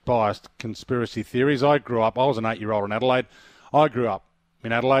state-biased conspiracy theories. I was an 8-year-old in Adelaide. I grew up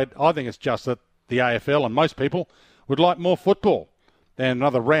in Adelaide. I think it's just that the AFL and most people would like more football. And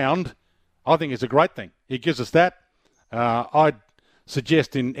another round, I think, is a great thing. It gives us that. I'd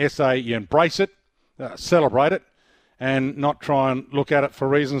suggest in SA you embrace it, celebrate it, and not try and look at it for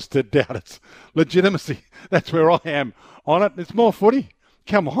reasons to doubt its legitimacy. That's where I am on it. It's more footy.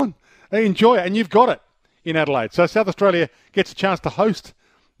 Come on. Enjoy it. And you've got it in Adelaide. So South Australia gets a chance to host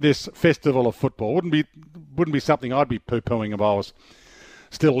this festival of football. Wouldn't be something I'd be poo-pooing if I was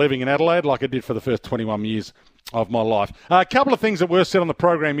still living in Adelaide like I did for the first 21 years of my life. A couple of things that were said on the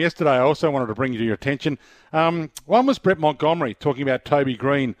program yesterday I also wanted to bring to your attention. One was Brett Montgomery talking about Toby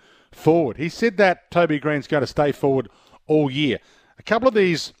Green forward. He said that Toby Green's going to stay forward all year. A couple of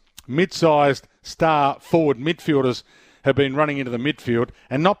these mid-sized star forward midfielders have been running into the midfield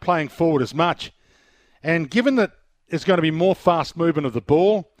and not playing forward as much. And given that there's going to be more fast movement of the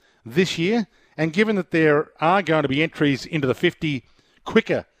ball this year, and given that there are going to be entries into the 50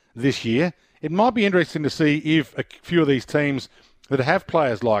 quicker this year, it might be interesting to see if a few of these teams that have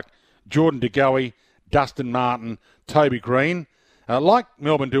players like Jordan De Goey, Dustin Martin, Toby Green, like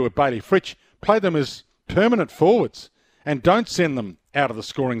Melbourne do with Bailey Fritsch, play them as permanent forwards and don't send them out of the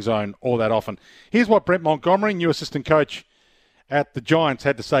scoring zone all that often. Here's what Brett Montgomery, new assistant coach at the Giants,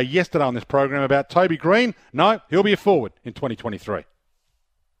 had to say yesterday on this program about Toby Green. No, he'll be a forward in 2023.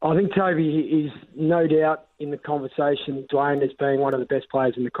 I think Toby is no doubt in the conversation, Dwayne, as being one of the best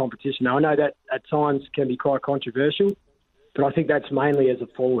players in the competition. Now, I know that at times can be quite controversial, but I think that's mainly as a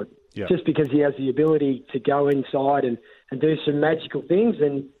forward. Yeah. Just because he has the ability to go inside and do some magical things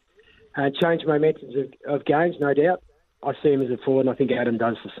and change momentum of games, no doubt. I see him as a forward, and I think Adam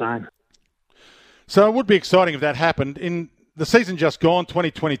does the same. So it would be exciting if that happened. In the season just gone,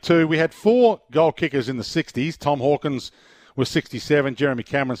 2022, we had 4 goal kickers in the 60s. Tom Hawkins was 67, Jeremy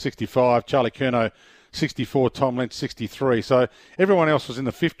Cameron 65, Charlie Curnow 64, Tom Lynch 63. So everyone else was in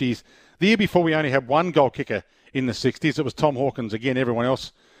the 50s. The year before, we only had 1 goal kicker in the 60s. It was Tom Hawkins. Again, everyone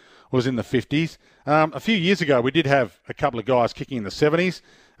else was in the 50s. A few years ago, we did have a couple of guys kicking in the 70s.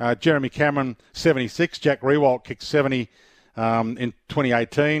 Jeremy Cameron, 76. Jack Rewalt kicked 70 in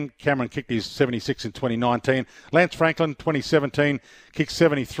 2018. Cameron kicked his 76 in 2019. Lance Franklin, 2017, kicked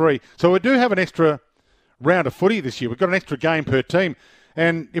 73. So we do have an extra round of footy this year. We've got an extra game per team.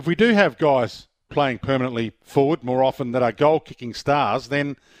 And if we do have guys playing permanently forward more often that are goal-kicking stars,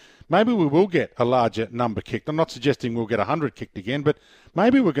 then maybe we will get a larger number kicked. I'm not suggesting we'll get 100 kicked again, but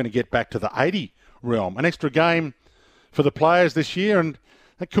maybe we're going to get back to the 80 realm. An extra game for the players this year, and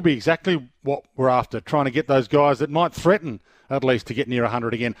that could be exactly what we're after, trying to get those guys that might threaten at least to get near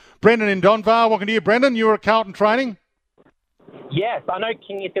 100 again. Brendan in Donvar, welcome to you. Brendan, you were at Carlton training? Yes, I know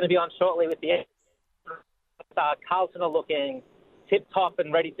King is going to be on shortly with the Carlton are looking tip-top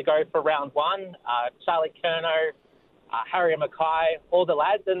and ready to go for round 1. Charlie Curnow, Harry Mackay, all the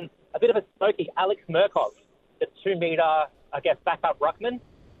lads, and a bit of a smoky Alex Murkov, the 2-metre, I guess, backup ruckman.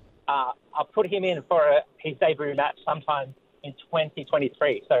 I'll put him in for his debut match sometime in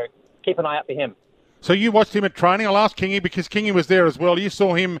 2023, so keep an eye out for him. So you watched him at training? I'll ask Kingy because Kingy was there as well. You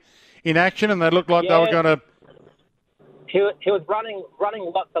saw him in action and they looked like they were going to... He was running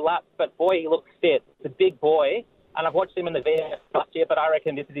lots of laps, but boy, he looked fit. He's a big boy, and I've watched him in the VS last year, but I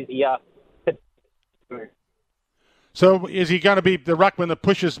reckon this is his year. So is he going to be the ruckman that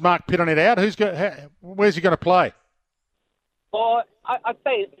pushes Mark Pittonet out? Where's he going to play? Well, I'd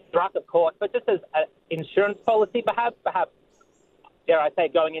say ruck, of course, but just as an insurance policy, perhaps, dare I say,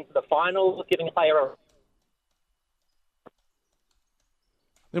 going into the finals, giving a player a...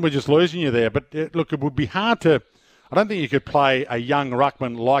 Then we're just losing you there. But look, it would be hard to... I don't think you could play a young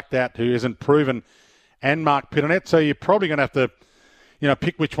ruckman like that who isn't proven and Mark Pittonet, so you're probably going to have to,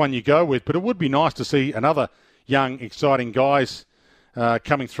 pick which one you go with. But it would be nice to see another young, exciting guys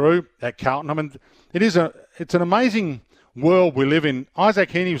coming through at Carlton. I mean, it's an amazing world we live in. Isaac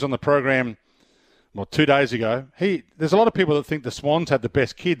Heaney was on the program, 2 days ago. There's a lot of people that think the Swans have the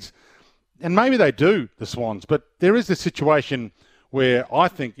best kids, and maybe they do, the Swans, but there is this situation where I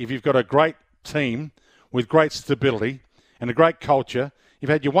think if you've got a great team with great stability and a great culture,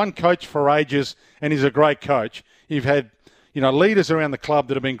 you've had your one coach for ages and he's a great coach. You've had, leaders around the club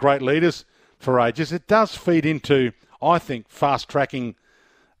that have been great leaders for ages. It does feed into, I think, fast-tracking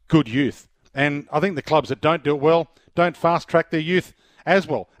good youth. And I think the clubs that don't do it well don't fast-track their youth as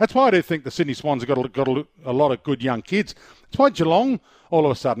well. That's why I do think the Sydney Swans have got a lot of good young kids. That's why Geelong, all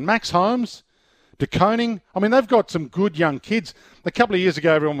of a sudden, Max Holmes, De Koning, they've got some good young kids. A couple of years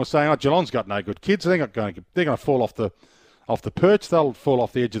ago, everyone was saying, Geelong's got no good kids. They're going to fall off the perch. They'll fall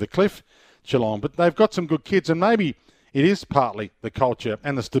off the edge of the cliff, Geelong. But they've got some good kids, and maybe it is partly the culture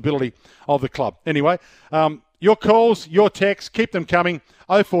and the stability of the club. Anyway, your calls, your texts, keep them coming.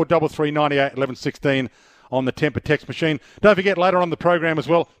 0433 98 11 16 on the Temper text machine. Don't forget, later on the program as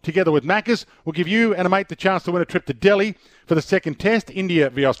well, together with Maccas, we'll give you and a mate the chance to win a trip to Delhi for the second test, India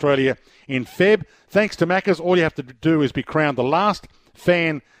v Australia in Feb. Thanks to Maccas, all you have to do is be crowned the last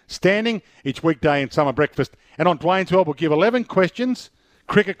fan standing each weekday in summer breakfast. And on Dwayne's World, we'll give 11 questions,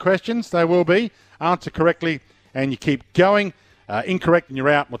 cricket questions they will be. Answer correctly and you keep going. Incorrect and you're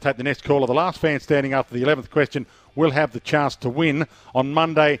out. We'll take the next caller. The last fan standing after the 11th question will have the chance to win on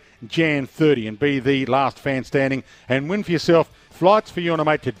Monday, Jan 30, and be the last fan standing and win for yourself flights for you and a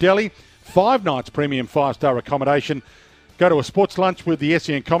mate to Delhi, 5 nights premium 5-star accommodation. Go to a sports lunch with the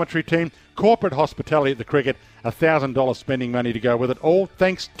SEN commentary team, corporate hospitality at the cricket, $1,000 spending money to go with it. All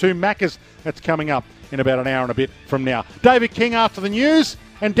thanks to Maccas. That's coming up in about an hour and a bit from now. David King after the news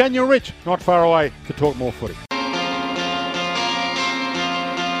and Daniel Rich not far away to talk more footy.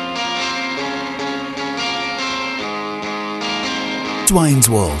 Dwayne's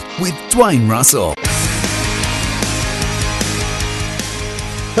World with Dwayne Russell.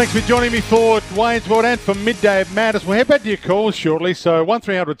 Thanks for joining me for Dwayne's World and for Midday Madness. We'll head back to your calls shortly. So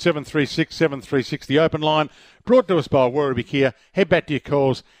 1300 736 736, the open line, brought to us by Werribee Kia. Head back to your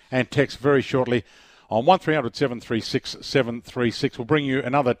calls and text very shortly on 1300 736 736. We'll bring you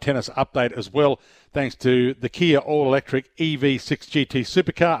another tennis update as well, thanks to the Kia all-electric EV6 GT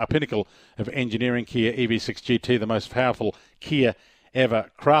supercar, a pinnacle of engineering. Kia EV6 GT, the most powerful Kia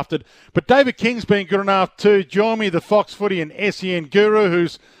ever crafted. But David King's been good enough to join me, the Fox Footy and SEN guru,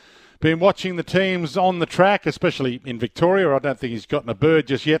 who's been watching the teams on the track, especially in Victoria. I don't think he's gotten a bird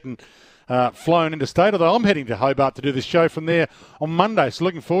just yet and flown interstate, although I'm heading to Hobart to do this show from there on Monday. So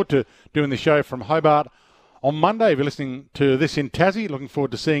looking forward to doing the show from Hobart on Monday. If you're listening to this in Tassie, looking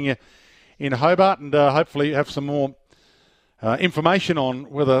forward to seeing you in Hobart, and hopefully have some more information on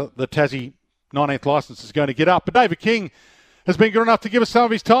whether the Tassie 19th licence is going to get up. But David King has been good enough to give us some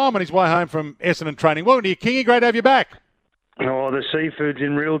of his time on his way home from Essendon training. Welcome to you, Kingy. Great to have you back. Oh, the seafood's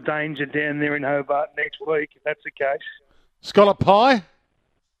in real danger down there in Hobart next week, if that's the case. Scallop pie?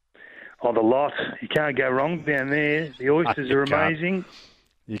 Oh, the lot. You can't go wrong down there. The oysters are amazing.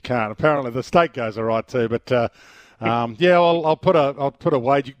 You can't. Apparently the steak goes all right too. But I'll put a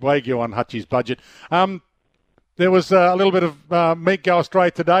wagyu on Hutchie's budget. There was a little bit of meat go astray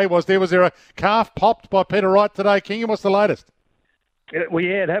today. Was there a calf popped by Peter Wright today, King? What's the latest? Well,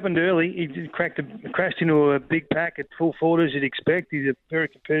 yeah, it happened early. He just crashed into a big pack at full forward, as you'd expect. He's a very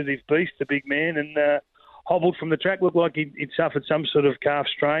competitive beast, a big man, and hobbled from the track. Looked like he'd suffered some sort of calf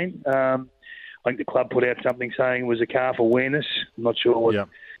strain. I think the club put out something saying it was a calf awareness. I'm not sure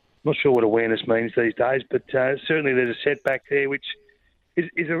what awareness means these days, but certainly there's a setback there, which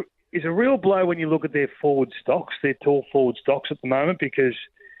is a real blow when you look at their forward stocks, their tall forward stocks at the moment, because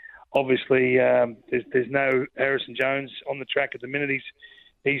obviously there's no Harrison Jones on the track at the minute.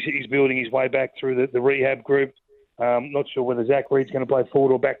 He's building his way back through the rehab group. Not sure whether Zach Reed's going to play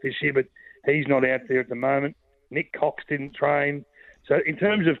forward or back this year, but he's not out there at the moment. Nick Cox didn't train. So in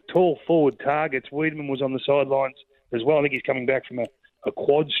terms of tall forward targets, Wiedemann was on the sidelines as well. I think he's coming back from a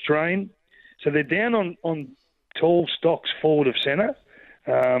quad strain. So they're down on tall stocks forward of centre.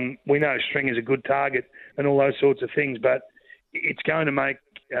 We know Stringer's a good target and all those sorts of things, but it's going to make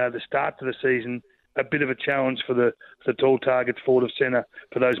the start to the season a bit of a challenge for the tall targets forward of centre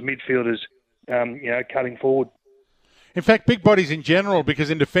for those midfielders, cutting forward. In fact, big bodies in general,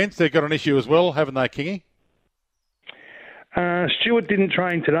 because in defence they've got an issue as well, haven't they, Kingy? Stewart didn't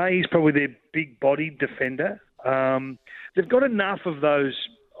train today. He's probably their big-bodied defender. They've got enough of those.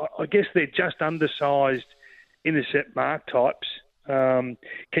 I guess they're just undersized intercept mark types. Can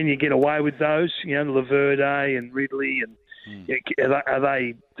you get away with those? You know, Laverde and Ridley, and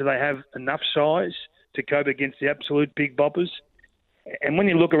do they have enough size to cope against the absolute big boppers? And when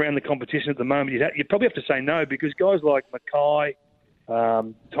you look around the competition at the moment, you probably have to say no, because guys like Mackay,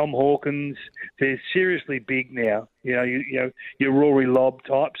 Tom Hawkins, they're seriously big now. Your Rory Lobb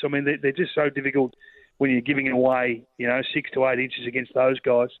types. I mean, they're just so difficult when you're giving away, 6 to 8 inches against those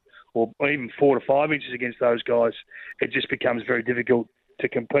guys, or even 4 to 5 inches against those guys. It just becomes very difficult to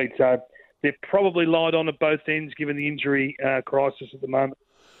compete. So they're probably light on at both ends, given the injury crisis at the moment.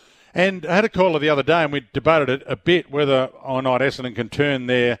 And I had a caller the other day, and we debated it a bit, whether or not Essendon can turn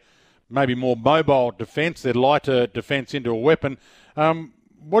their maybe more mobile defence, their lighter defence, into a weapon.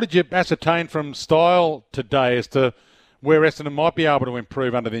 What did you ascertain from style today as to where Essendon might be able to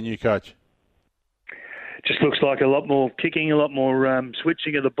improve under their new coach? Just looks like a lot more kicking, a lot more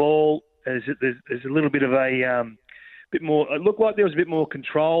switching of the ball. There's a little bit of bit more. It looked like there was a bit more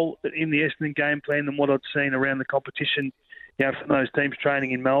control in the Essendon game plan than what I'd seen around the competition, from those teams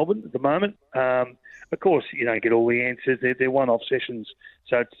training in Melbourne at the moment. Of course, you don't get all the answers. They're one-off sessions,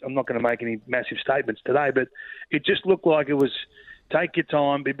 so I'm not going to make any massive statements today, but it just looked like it was take your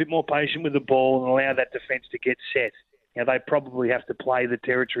time, be a bit more patient with the ball, and allow that defence to get set. They probably have to play the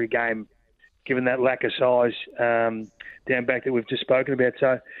territory game, given that lack of size down back that we've just spoken about.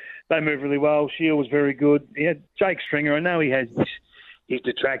 So they move really well. Shield was very good. Jake Stringer, I know he has his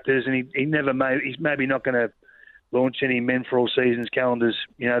detractors, and he's maybe not going to launch any men for all seasons calendars,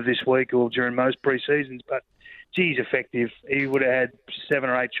 this week or during most pre-seasons, but he's effective. He would have had 7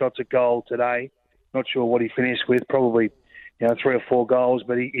 or 8 shots at goal today. Not sure what he finished with, probably 3 or 4 goals,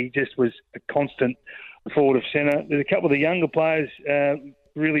 but he just was a constant forward of centre. There's a couple of the younger players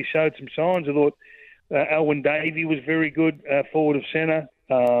really showed some signs. I thought Alwyn Davey was very good forward of centre.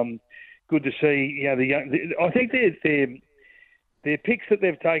 Good to see. I think their picks that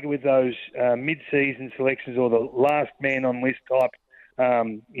they've taken with those mid-season selections, or the last man on list type,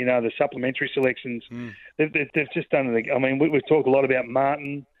 the supplementary selections, they've just done it. I mean, we've talked a lot about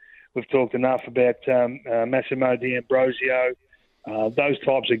Martin. We've talked enough about Massimo D'Ambrosio. Those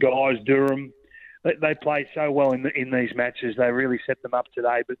types of guys, Durham. They play so well in these matches. They really set them up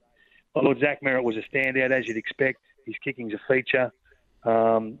today. But I thought Zach Merritt was a standout, as you'd expect. His kicking's a feature.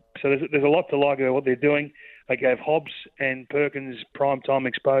 So there's a lot to like about what they're doing. They gave Hobbs and Perkins prime-time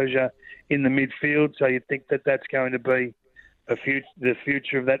exposure in the midfield, so you'd think that that's going to be the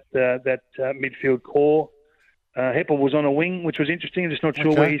future of that midfield core. Heppel was on a wing, which was interesting. I'm just not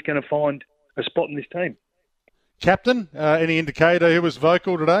sure where he's going to find a spot in this team. Captain, any indicator who was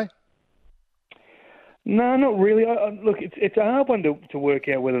vocal today? No, not really. Look, it's a hard one to work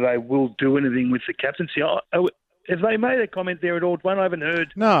out whether they will do anything with the captaincy. Have they made a comment there at all, Dwayne? I haven't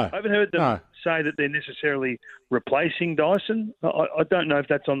heard. No. I haven't heard them say that they're necessarily replacing Dyson. I don't know if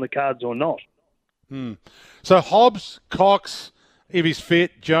that's on the cards or not. So Hobbs, Cox, if he's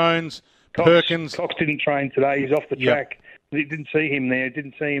fit, Jones, Perkins. Cox didn't train today. He's off the track. We didn't see him there.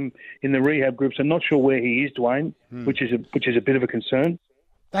 Didn't see him in the rehab groups. I'm not sure where he is, Dwayne, which is a bit of a concern.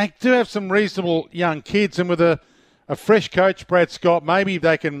 They do have some reasonable young kids, and with a fresh coach, Brad Scott, maybe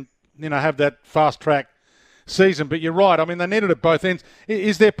they can have that fast track season. But you're right. I mean, they need it at both ends.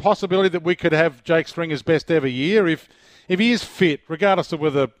 Is there possibility that we could have Jake Stringer's best ever year if he is fit, regardless of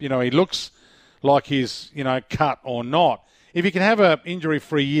whether he looks like he's cut or not? If he can have an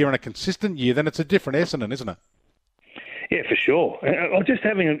injury-free year and a consistent year, then it's a different Essendon, isn't it? Yeah, for sure. I was just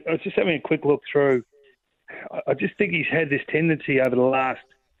having a quick look through. I just think he's had this tendency over the last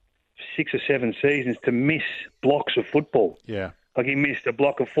 6 or 7 seasons to miss blocks of football. Yeah. Like he missed a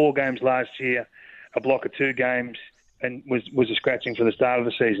block of 4 games last year, a block of 2 games, and was a scratching for the start of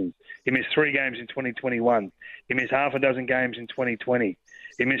the season. He missed 3 games in 2021. He missed half a dozen games in 2020.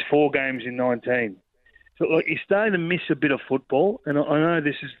 He missed 4 games in 19. So he's starting to miss a bit of football, and I know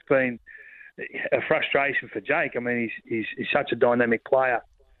this has been a frustration for Jake. I mean, he's such a dynamic player,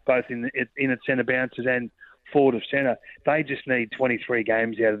 both in at centre bounces and forward of centre. They just need 23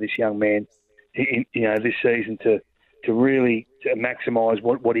 games out of this young man, this season to really maximise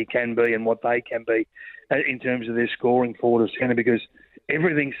what he can be and what they can be in terms of their scoring forward of centre, because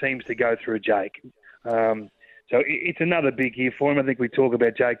everything seems to go through Jake. So it's another big year for him. I think we talk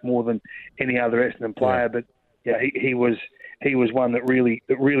about Jake more than any other Essendon player, but yeah, he was one that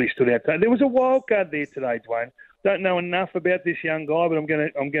really stood out. There was a wild card there today, Dwayne. Don't know enough about this young guy, but I'm going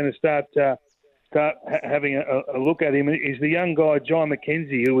to start having a look at him. Is the young guy Jai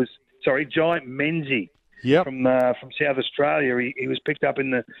Menzie, from South Australia. He was picked up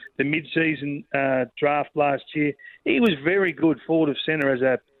in the mid-season draft last year. He was very good forward of centre as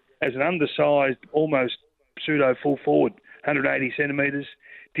an undersized, almost pseudo full forward, 180 centimetres.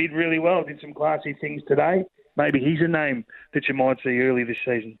 Did really well. Did some classy things today. Maybe he's a name that you might see early this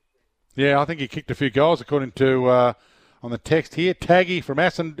season. Yeah, I think he kicked a few goals, according to on the text here. Taggy from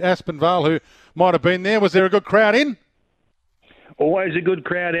Aspenvale, who might have been there. Was there a good crowd in? Always a good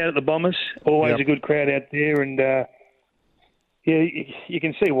crowd out at the Bombers. Always a good crowd out there, and you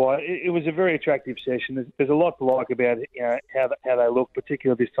can see why. It was a very attractive session. There's a lot to like about it, how they look,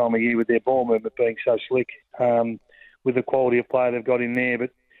 particularly this time of year with their ball movement being so slick, with the quality of player they've got in there.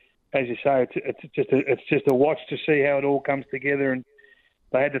 But as you say, it's just a watch to see how it all comes together. And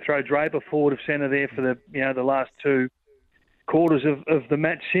they had to throw Draper forward of centre there for the last 2 quarters of the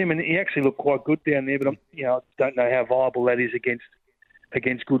match sim, and he actually looked quite good down there. But I don't know how viable that is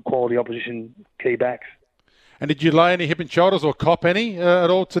against good quality opposition key backs. And did you lay any hip and shoulders or cop any at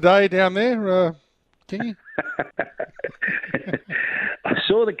all today down there, Kingy? I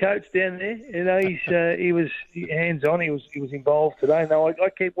saw the coach down there. He was hands on. He was involved today. No, I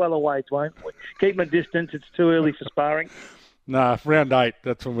keep well away, Dwayne. Keep my distance. It's too early for sparring. No, round 8.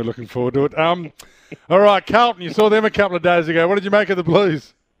 That's when we're looking forward to it. All right, Carlton. You saw them a couple of days ago. What did you make of the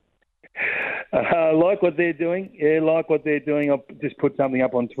Blues? Like what they're doing. Yeah, like what they're doing. I'll just put something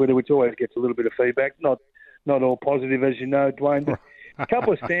up on Twitter, which always gets a little bit of feedback. Not all positive, as you know, Dwayne. But a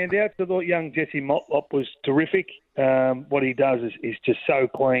couple of standouts. I thought young Jesse Motlop was terrific. What he does is just so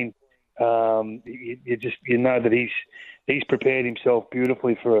clean. You know that he's prepared himself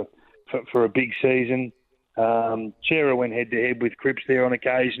beautifully for a big season. Chera went head to head with Cripps there on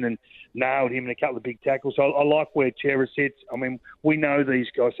occasion and nailed him in a couple of big tackles. So I like where Chera sits. I mean, we know these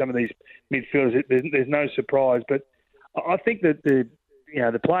guys, some of these midfielders. There's no surprise, but I think that the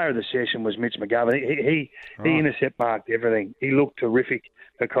player of the session was Mitch McGovern. He intercept marked everything. He looked terrific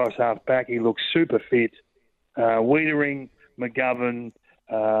across half back. He looked super fit. Wiedering, McGovern,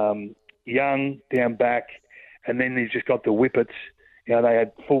 Young down back, and then he's just got the Whippets. They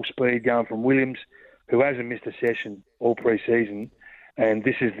had full speed going from Williams, who hasn't missed a session all pre-season, and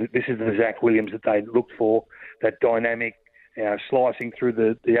this is the Zach Williams that they looked for, that dynamic, slicing through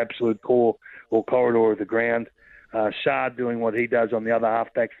the absolute core or corridor of the ground. Shard doing what he does on the other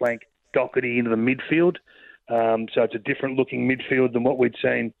half-back flank, Doherty into the midfield. So it's a different looking midfield than what we'd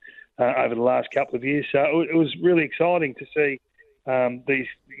seen over the last couple of years. So it was really exciting to see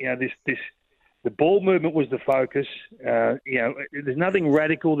the ball movement was the focus. There's nothing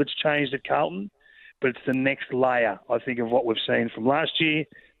radical that's changed at Carlton, but it's the next layer, I think, of what we've seen from last year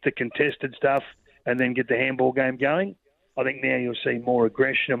to contested stuff and then get the handball game going. I think now you'll see more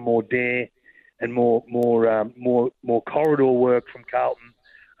aggression and more dare and more corridor work from Carlton,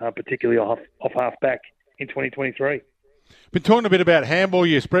 particularly off half back in 2023. Been talking a bit about handball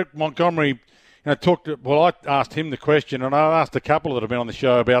use. Brett Montgomery I asked him the question, and I asked a couple that have been on the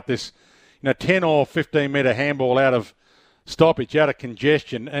show about this, 10 or 15 metre handball out of stoppage, out of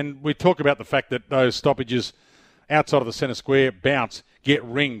congestion, and we talk about the fact that those stoppages outside of the centre square bounce, get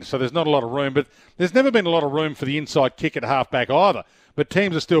ringed, so there's not a lot of room, but there's never been a lot of room for the inside kick at half-back either, but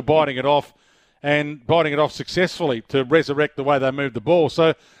teams are still biting it off and biting it off successfully to resurrect the way they move the ball.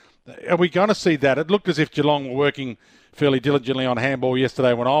 So are we going to see that? It looked as if Geelong were working fairly diligently on handball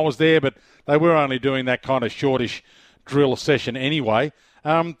yesterday when I was there, but they were only doing that kind of shortish drill session anyway.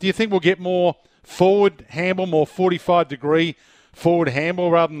 Do you think we'll get more forward handball, more 45-degree forward handball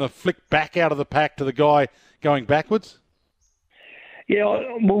rather than the flick back out of the pack to the guy going backwards? Yeah,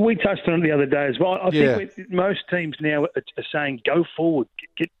 well, we touched on it the other day as well. I think most teams now are saying go forward,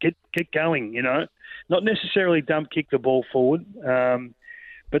 get going, Not necessarily dump kick the ball forward.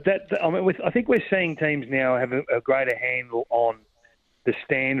 But I think we're seeing teams now have a greater handle on the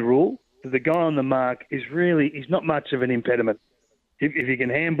stand rule. The guy on the mark he's not much of an impediment. If you can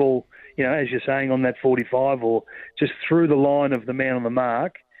handball, as you're saying, on that 45 or just through the line of the man on the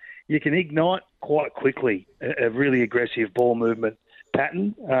mark, you can ignite quite quickly a really aggressive ball movement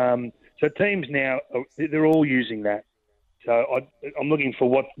pattern. So teams now, they're all using that. So I'm looking for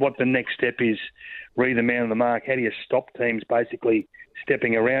what the next step is. Read the man on the mark. How do you stop teams basically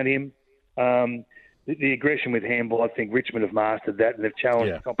stepping around him? The aggression with handball, I think Richmond have mastered that and they've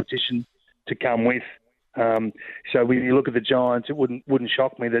challenged the competition to come with. So when you look at the Giants, it wouldn't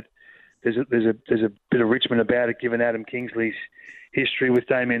shock me that there's a bit of Richmond about it, given Adam Kingsley's history with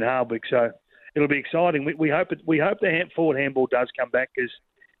Damien Hardwick. So it'll be exciting. We hope the forward handball does come back because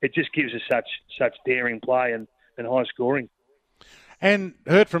it just gives us such daring play and high scoring. And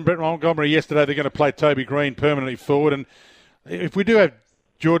heard from Brett Montgomery yesterday they're going to play Toby Green permanently forward. And if we do have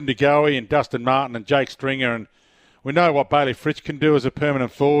Jordan De Goey and Dustin Martin and Jake Stringer, and we know what Bailey Fritsch can do as a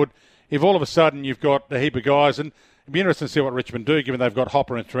permanent forward, if all of a sudden you've got a heap of guys, and it'd be interesting to see what Richmond do, given they've got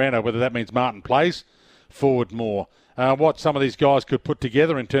Hopper and Taranto, whether that means Martin plays forward more, what some of these guys could put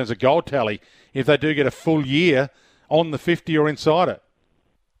together in terms of goal tally if they do get a full year on the 50 or inside it.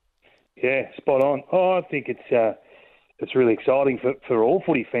 Yeah, spot on. Oh, I think it's really exciting for all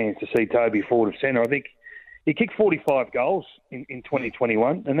footy fans to see Toby forward of centre. I think he kicked 45 goals in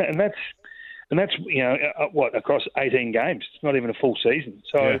 2021, and that's across 18 games. It's not even a full season.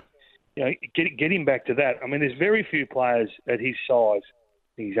 So get him back to that. I mean, there's very few players at his size.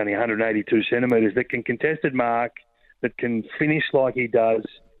 I think he's only 182 centimetres that can contested mark, that can finish like he does.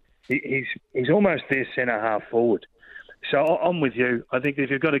 He's almost their centre half forward. So I'm with you. I think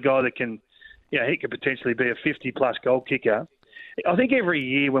if you've got a guy that can, he could potentially be a 50-plus goal kicker. I think every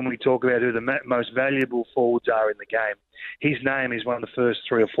year when we talk about who the most valuable forwards are in the game, his name is one of the first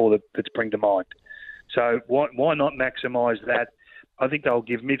 3 or 4 that spring to mind. So why not maximise that? I think they'll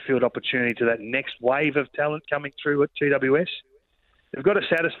give midfield opportunity to that next wave of talent coming through at GWS. They've got to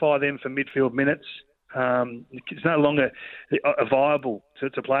satisfy them for midfield minutes. It's no longer viable to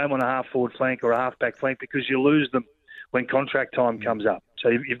play them on a half-forward flank or a half-back flank because you lose them when contract time comes up. So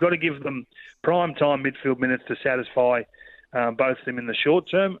you've got to give them prime time midfield minutes to satisfy both of them in the short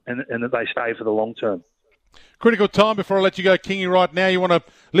term and that they stay for the long term. Critical time before I let you go, Kingy, right now. You want to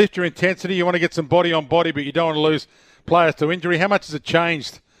lift your intensity, you want to get some body on body, but you don't want to lose players to injury. How much has it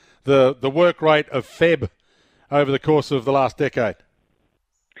changed the work rate of Feb over the course of the last decade?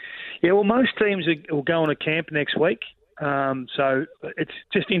 Yeah, well, most teams will go on a camp next week. So it's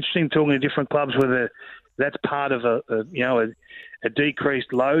just interesting talking to different clubs whether that's part of a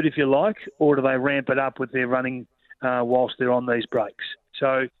decreased load, if you like, or do they ramp it up with their running whilst they're on these breaks?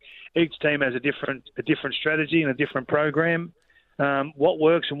 So each team has a different strategy and a different program. What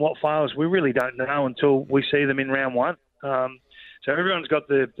works and what fails, we really don't know until we see them in round one. So everyone's got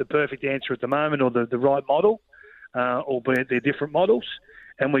the perfect answer at the moment, or the right model, albeit they're different models.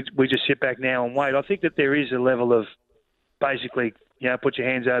 And we just sit back now and wait. I think that there is a level of basically, put your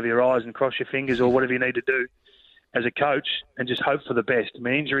hands over your eyes and cross your fingers or whatever you need to do as a coach and just hope for the best. I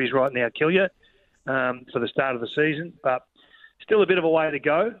mean, injuries right now kill you for the start of the season, but still a bit of a way to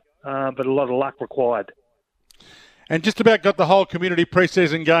go, but a lot of luck required. And just about got the whole community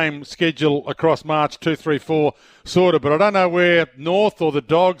pre-season game schedule across March 2, 3, 4 sorted, but I don't know where North or the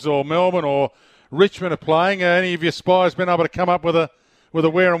Dogs or Melbourne or Richmond are playing. Any of your spies been able to come up with a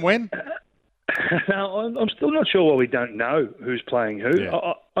where and when? No, I'm still not sure. Well, we don't know who's playing who.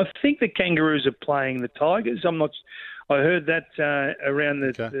 Yeah. I think the Kangaroos are playing the Tigers. I'm not. I heard that around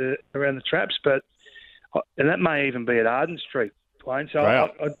the traps, and that may even be at Arden Street, Dwayne. So I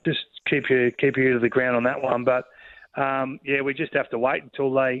just keep your ear to the ground on that one. But we just have to wait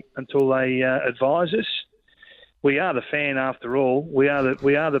until they advise us. We are the fan, after all. We are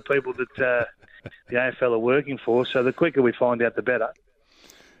the people that the AFL are working for. So the quicker we find out, the better.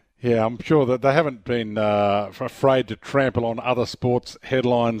 Yeah, I'm sure that they haven't been afraid to trample on other sports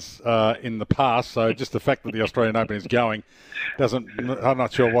headlines in the past. So just the fact that the Australian Open is going I'm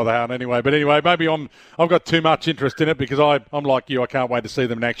not sure why they aren't anyway. But anyway, maybe I've got too much interest in it because I'm like you. I can't wait to see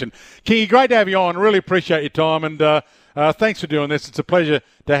them in action. Kingy, great to have you on. Really appreciate your time. And thanks for doing this. It's a pleasure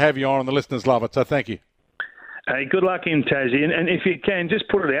to have you on, and the listeners love it. So thank you. Hey, good luck in Tassie. And if you can, just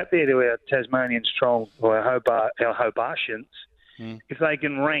put it out there to our Tasmanian strong, or our Hobartians. If they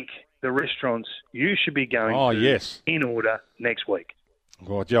can rank the restaurants you should be going to in order next week.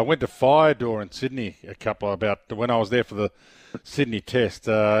 Right, yeah, I went to Fire Door in Sydney when I was there for the Sydney test.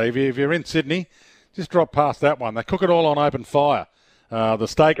 If you're in Sydney, just drop past that one. They cook it all on open fire. The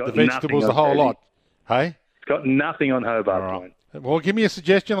steak, the vegetables, the whole lot. Hey? It's got nothing on Hobart. Right. Well, give me a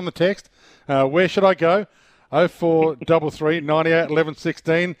suggestion on the text. Where should I go? 0433 98 11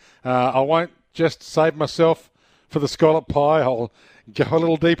 16. I won't just save myself for the scallop pie. I'll go a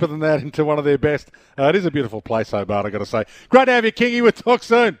little deeper than that into one of their best. It is a beautiful place, Hobart, I've got to say. Great to have you, Kingy. We'll talk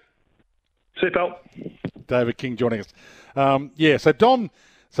soon. See you, pal. David King joining us. So Dom,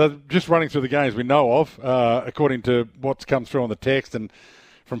 just running through the games we know of, according to what's come through on the text and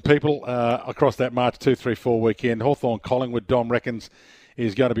from people across that March 2-3-4 weekend, Hawthorn-Collingwood, Dom reckons,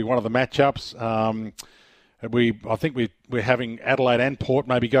 is going to be one of the matchups. I think we're having Adelaide and Port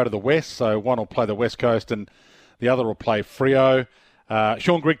maybe go to the west, so one will play the West Coast and the other will play Freo.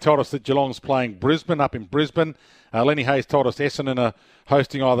 Sean Grigg told us that Geelong's playing Brisbane up in Brisbane. Lenny Hayes told us Essendon are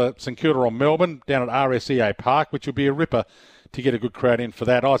hosting either St Kilda or Melbourne down at RSEA Park, which will be a ripper to get a good crowd in for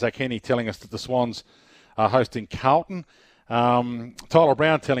that. Isaac Henny telling us that the Swans are hosting Carlton. Tyler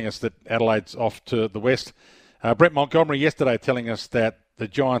Brown telling us that Adelaide's off to the west. Brett Montgomery yesterday telling us that the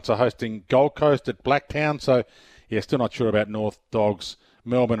Giants are hosting Gold Coast at Blacktown. So, still not sure about North, Dogs,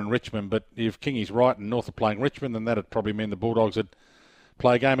 Melbourne and Richmond. But if Kingy's right and North are playing Richmond, then that'd probably mean the Bulldogs would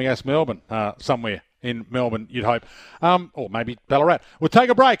play a game against Melbourne somewhere in Melbourne, you'd hope. Or maybe Ballarat. We'll take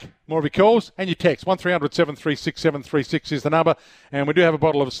a break. More of your calls and your texts. 1300 736 736 is the number. And we do have a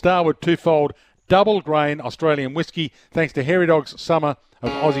bottle of Starwood Twofold Double Grain Australian Whiskey, thanks to Hairy Dog's Summer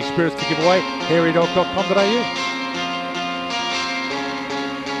of Aussie Spirits to give away. hairydog.com.au.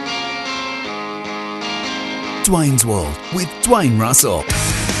 Dwayne's World with Dwayne Russell.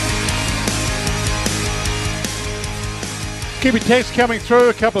 Keep your texts coming through.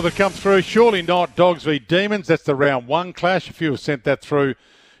 A couple that come through. Surely not Dogs v Demons. That's the round one clash. A few have sent that through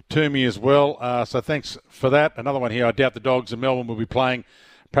to me as well. So thanks for that. Another one here. I doubt the Dogs and Melbourne will be playing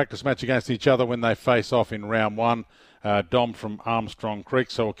a practice match against each other when they face off in round one. Dom from Armstrong Creek.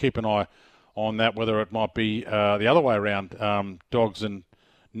 So we'll keep an eye on that, whether it might be the other way around. Dogs and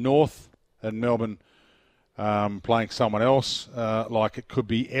North and Melbourne playing someone else, like it could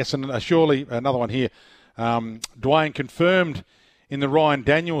be Essendon. Surely, another one here. Dwayne confirmed in the Ryan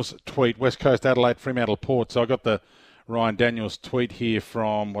Daniels tweet, West Coast Adelaide, Fremantle Port. So I got the Ryan Daniels tweet here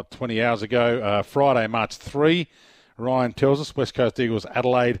from, 20 hours ago, Friday, March 3. Ryan tells us West Coast Eagles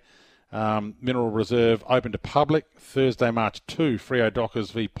Adelaide, Mineral Reserve open to public. Thursday, March 2, Freo Dockers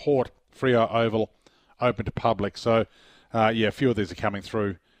v Port, Freo Oval open to public. So, a few of these are coming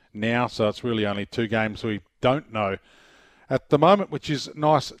through now. So it's really only two games we don't know at the moment, which is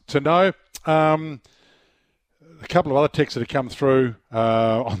nice to know. A couple of other texts that have come through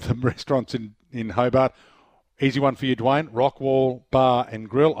on the restaurants in Hobart. Easy one for you, Dwayne. Rockwall Bar and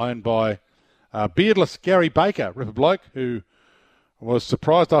Grill, owned by beardless Gary Baker, Ripper bloke, who was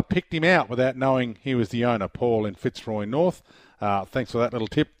surprised I picked him out without knowing he was the owner, Paul in Fitzroy North. Thanks for that little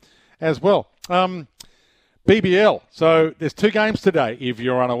tip as well. BBL. So there's two games today, if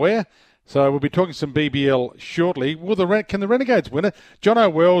you're unaware. So we'll be talking some BBL shortly. Can the Renegades win it?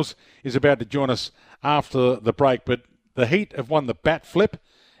 Jono Wells is about to join us after the break, but the Heat have won the bat flip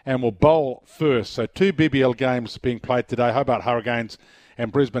and will bowl first. So two BBL games being played today, Hobart Hurricanes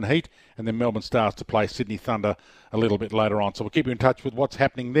and Brisbane Heat, and then Melbourne Stars to play Sydney Thunder a little bit later on. So we'll keep you in touch with what's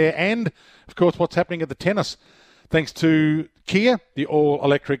happening there and, of course, what's happening at the tennis. Thanks to Kia, the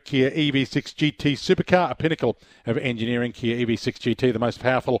all-electric Kia EV6 GT supercar, a pinnacle of engineering. Kia EV6 GT, the most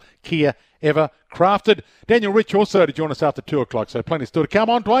powerful Kia ever crafted. Daniel Rich also to join us after 2 o'clock, so plenty still to come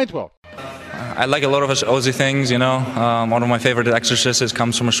on Dwayne's World. I like a lot of Aussie things, One of my favorite actresses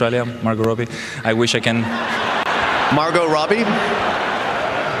comes from Australia, Margot Robbie. I wish I can... Margot Robbie?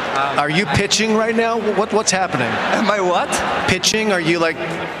 Are you pitching right now? What's happening? Am I what? Pitching? Are you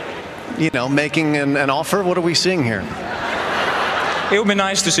making an offer? What are we seeing here? It would be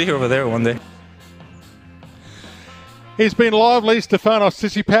nice to see her over there one day. He's been lively, Stefanos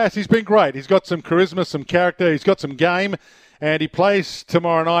Tsitsipas. He's been great. He's got some charisma, some character. He's got some game. And he plays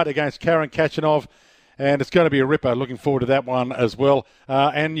tomorrow night against Karen Khachanov. And it's going to be a ripper. Looking forward to that one as well.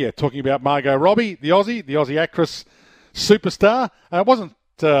 Talking about Margot Robbie, the Aussie actress superstar. It wasn't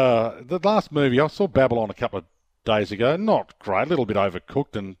the last movie. I saw Babylon a couple of days ago. Not great. A little bit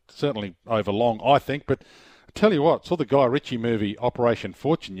overcooked and certainly overlong, I think. But I tell you what, saw the Guy Ritchie movie Operation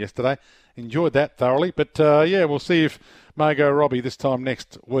Fortune yesterday. Enjoyed that thoroughly. But, we'll see if Margot Robbie this time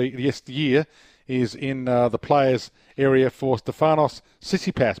next year is in the players' area for Stefanos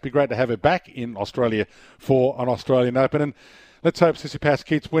Tsitsipas. Be great to have her back in Australia for an Australian Open. And let's hope Tsitsipas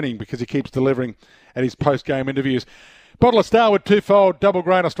keeps winning because he keeps delivering at his post-game interviews. Bottle of Starwood two-fold double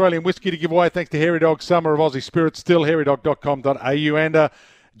grain Australian whiskey to give away thanks to Hairy Dog Summer of Aussie Spirits, still hairydog.com.au. And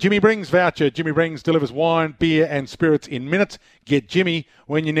Jimmy Brings voucher. Jimmy Brings delivers wine, beer and spirits in minutes. Get Jimmy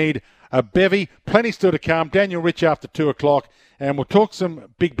when you need a bevy. Plenty still to come. Daniel Rich after 2 o'clock. And we'll talk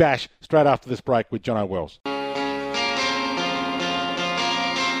some Big Bash straight after this break with Jono Wells.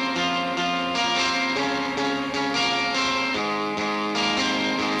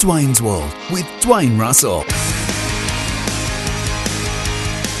 Dwayne's World with Dwayne Russell.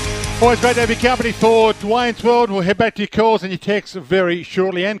 Always great to have your company for Dwayne's World. We'll head back to your calls and your texts very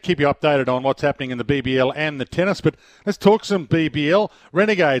shortly and keep you updated on what's happening in the BBL and the tennis. But let's talk some BBL.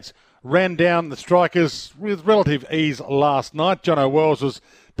 Renegades ran down the Strikers with relative ease last night. Jono Wells was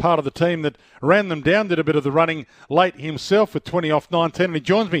part of the team that ran them down, did a bit of the running late himself with 20 off 19, and he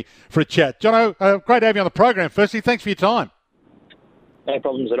joins me for a chat. Jono, great to have you on the program. Firstly, thanks for your time. No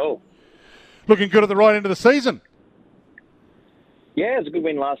problems at all. Looking good at the right end of the season. Yeah, it was a good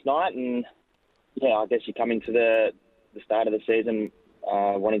win last night, and I guess you come into the start of the season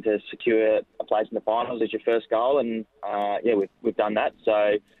wanting to secure a place in the finals as your first goal, and we've done that.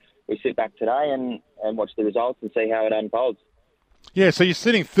 So we sit back today and watch the results and see how it unfolds. Yeah, so you're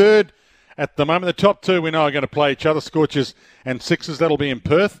sitting third at the moment. The top two we know are going to play each other, Scorchers and Sixers. That'll be in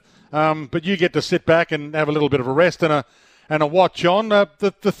Perth. But you get to sit back and have a little bit of a rest and a watch on.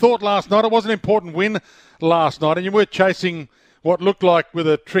 The thought last night, it was an important win last night, and you were chasing what looked like with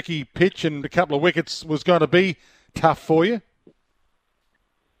a tricky pitch and a couple of wickets was going to be tough for you.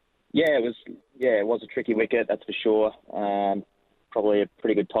 Yeah, it was a tricky wicket, that's for sure. Probably a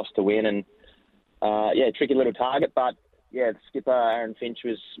pretty good toss to win, and tricky little target. But the skipper Aaron Finch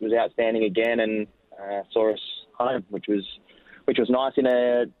was outstanding again and saw us home, which was nice in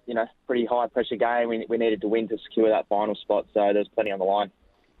a pretty high pressure game. We needed to win to secure that final spot, so there's plenty on the line.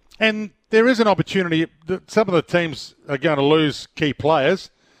 And there is an opportunity that some of the teams are going to lose key players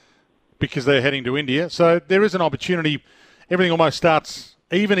because they're heading to India. So there is an opportunity. Everything almost starts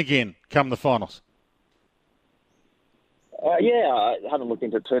even again come the finals. I haven't looked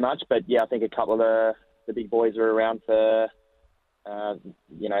into it too much, but I think a couple of the big boys are around for,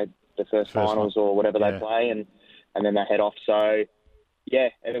 the first finals or whatever they play, and then they head off. So,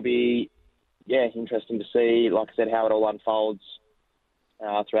 it'll be, interesting to see, like I said, how it all unfolds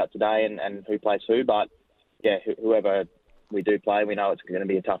throughout today and who plays who. But, whoever we do play, we know it's going to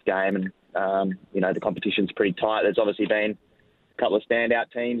be a tough game. And, the competition's pretty tight. There's obviously been a couple of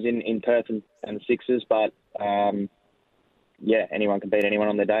standout teams in Perth and the Sixers, but, anyone can beat anyone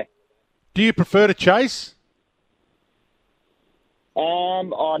on their day. Do you prefer to chase?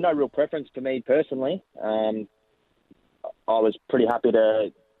 No real preference for me personally. I was pretty happy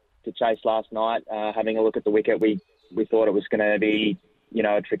to chase last night. Having a look at the wicket, we thought it was going to be,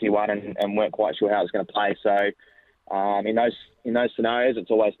 a tricky one and weren't quite sure how it was going to play. So in those scenarios,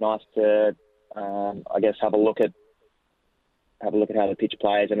 it's always nice to, have a look at how the pitch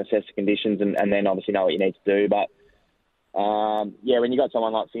plays and assess the conditions and then obviously know what you need to do. But when you got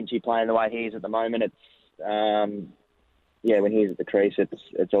someone like Finchie playing the way he is at the moment, it's when he's at the crease,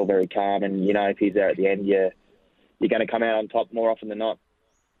 it's all very calm, and if he's there at the end, you're going to come out on top more often than not.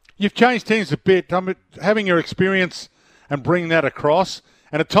 You've changed teams a bit. Having your experience and bring that across,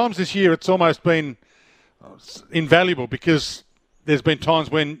 and at times this year it's almost been invaluable because there's been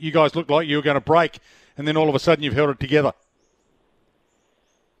times when you guys looked like you were going to break, and then all of a sudden you've held it together.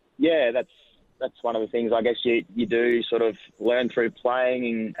 Yeah, that's one of the things I guess you do sort of learn through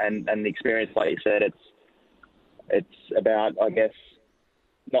playing and the experience, like you said. It's about, I guess,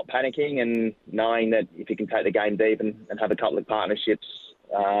 not panicking and knowing that if you can take the game deep and have a couple of partnerships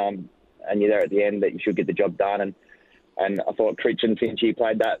and you're there at the end, that you should get the job done. And I thought Critch and Finchie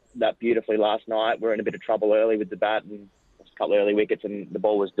played that beautifully last night. We're in a bit of trouble early with the bat and a couple of early wickets and the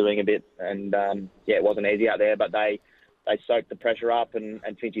ball was doing a bit. And, it wasn't easy out there, but they soaked the pressure up and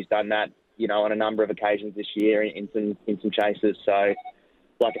Finchie's done that, on a number of occasions this year in some chases. So,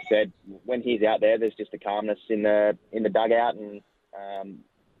 like I said, when he's out there, there's just a calmness in the dugout, and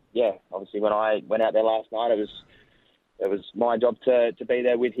obviously when I went out there last night, it was my job to be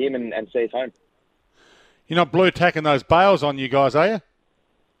there with him and see us home. You're not blue tacking those bails on you guys, are you?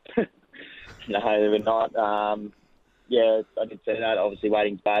 No, we're not. I did say that. Obviously,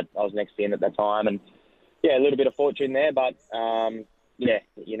 waiting to bat. I was next to him at that time, and a little bit of fortune there, but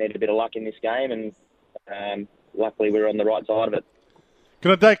you need a bit of luck in this game, and luckily we're on the right side of it.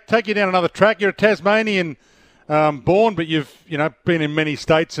 Can I take you down another track? You're a Tasmanian born, but you've been in many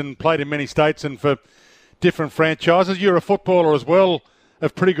states and played in many states and for different franchises. You're a footballer as well,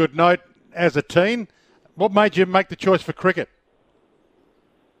 of pretty good note as a teen. What made you make the choice for cricket?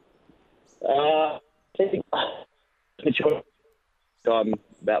 I think I'm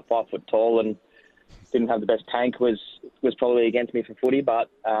about 5 foot tall and didn't have the best tank was probably against me for footy, but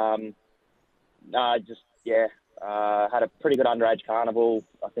had a pretty good underage carnival,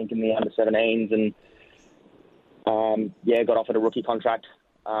 I think, in the under-17s, and got offered a rookie contract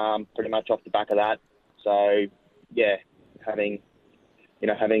pretty much off the back of that. So having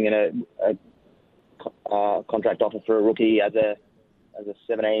a contract offer for a rookie as a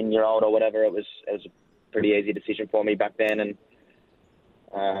 17-year-old or whatever, it was a pretty easy decision for me back then, and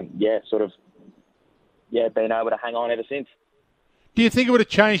been able to hang on ever since. Do you think it would have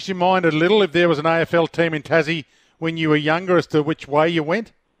changed your mind a little if there was an AFL team in Tassie when you were younger as to which way you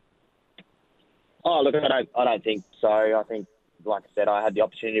went? Oh, look, I don't think so. I think, like I said, I had the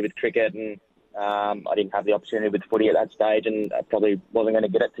opportunity with cricket, and I didn't have the opportunity with footy at that stage, and I probably wasn't going to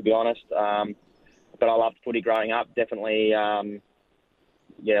get it, to be honest. But I loved footy growing up. Definitely,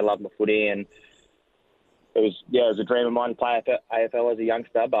 loved my footy, and it was a dream of mine to play AFL as a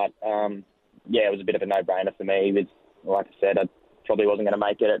youngster. But it was a bit of a no-brainer for me. With, like I said, I probably wasn't going to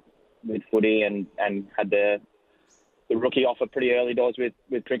make it with footy, and had the rookie offer pretty early doors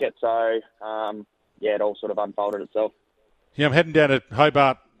with cricket. So it all sort of unfolded itself. Yeah, I'm heading down to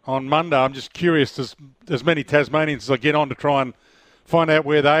Hobart on Monday. I'm just curious, as many Tasmanians as I get on, to try and find out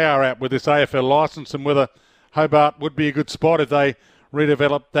where they are at with this AFL licence and whether Hobart would be a good spot if they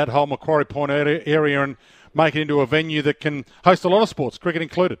redevelop that whole Macquarie Point area and make it into a venue that can host a lot of sports, cricket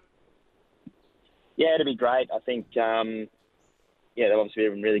included. Yeah, it'd be great. I think, they've obviously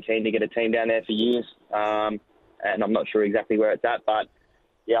been really keen to get a team down there for years, and I'm not sure exactly where it's at, but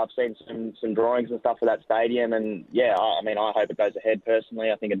I've seen some drawings and stuff for that stadium, and I hope it goes ahead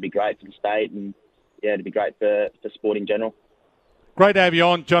personally. I think it'd be great for the state, and it'd be great for sport in general. Great to have you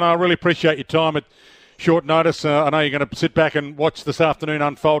on, John. I really appreciate your time at short notice. I know you're going to sit back and watch this afternoon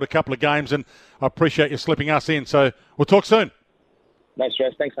unfold a couple of games, and I appreciate you slipping us in. So we'll talk soon. No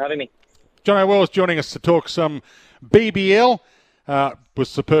stress. Thanks for having me. John O'Wells joining us to talk some BBL. Was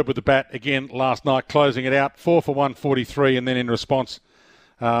superb with the bat again last night, closing it out 4 for 143, and then in response,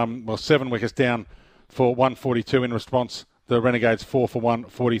 7 wickets down for 142 in response. The Renegades 4 for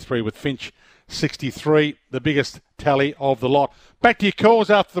 143 with Finch 63, the biggest tally of the lot. Back to your calls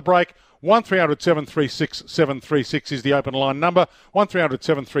after the break. 1300 736 736 is the open line number. 1300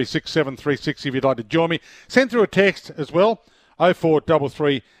 736 736 if you'd like to join me. Send through a text as well.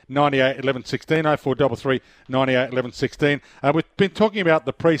 0433 98 11 16. 0433 98 11 16. We've been talking about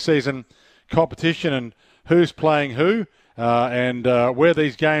the pre-season competition and who's playing who and where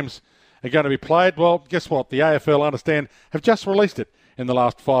these games are going to be played. Well, guess what? The AFL, I understand, have just released it in the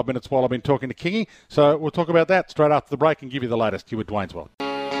last 5 minutes while I've been talking to Kingy. So we'll talk about that straight after the break and give you the latest. You with Dwayne's World.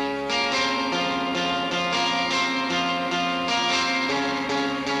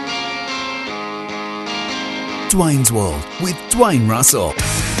 Dwayne's World with Dwayne Russell.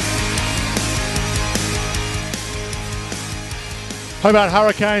 Hobart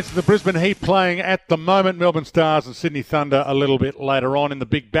Hurricanes, the Brisbane Heat playing at the moment. Melbourne Stars and Sydney Thunder a little bit later on in the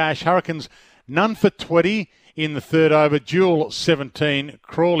Big Bash. Hurricanes none for 20 in the third over. Jewell 17.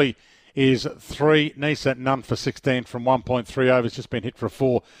 Crawley is 3. Nisa none for 16 from 1.3 overs. Just been hit for a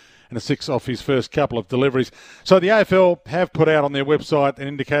 4 and a 6 off his first couple of deliveries. So the AFL have put out on their website an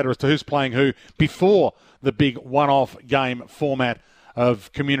indicator as to who's playing who before the big one-off game format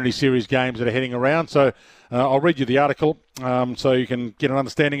of community series games that are heading around. So I'll read you the article so you can get an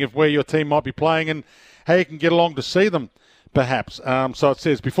understanding of where your team might be playing and how you can get along to see them, perhaps. So it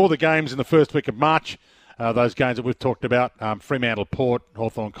says, before the games in the first week of March, those games that we've talked about, Fremantle, Port,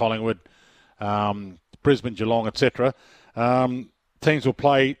 Hawthorn, Collingwood, Brisbane, Geelong, etc., teams will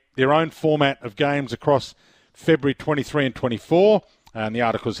play their own format of games across February 23 and 24. And the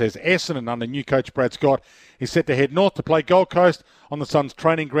article says Essendon, under new coach Brad Scott, is set to head north to play Gold Coast on the Suns'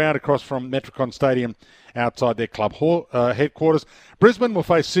 training ground across from Metricon Stadium outside their club headquarters. Brisbane will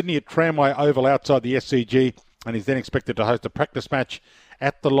face Sydney at Tramway Oval outside the SCG and is then expected to host a practice match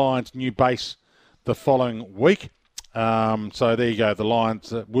at the Lions' new base the following week. So there you go. The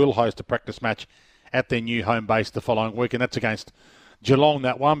Lions will host a practice match at their new home base the following week, and that's against Geelong,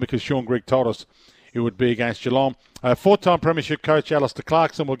 that one, because Sean Grigg told us it would be against Geelong. Four-time premiership coach Alistair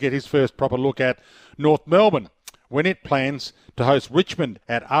Clarkson will get his first proper look at North Melbourne when it plans to host Richmond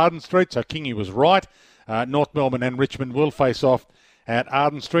at Arden Street. So Kingy was right. North Melbourne and Richmond will face off at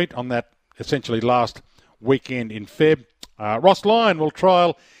Arden Street on that essentially last weekend in Feb. Ross Lyon will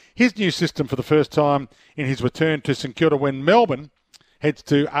trial his new system for the first time in his return to St Kilda when Melbourne heads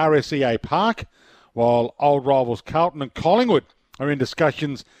to RSEA Park, while old rivals Carlton and Collingwood are in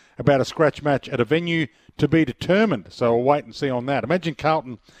discussions about a scratch match at a venue to be determined. So we'll wait and see on that. Imagine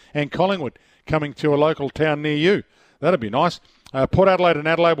Carlton and Collingwood coming to a local town near you. That'd be nice. Port Adelaide and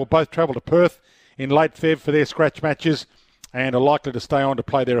Adelaide will both travel to Perth in late Feb for their scratch matches and are likely to stay on to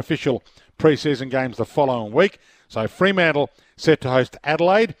play their official pre-season games the following week. So Fremantle set to host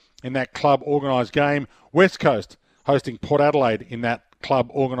Adelaide in that club organised game. West Coast hosting Port Adelaide in that club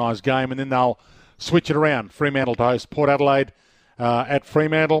organised game, and then they'll switch it around. Fremantle to host Port Adelaide at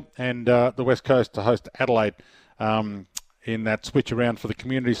Fremantle, and the West Coast to host Adelaide in that switch around for the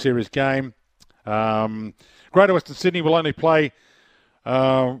Community Series game. Greater Western Sydney will only play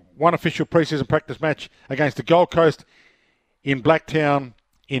one official pre-season practice match against the Gold Coast in Blacktown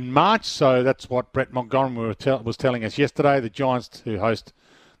in March. So that's what Brett Montgomery was telling us yesterday. The Giants to host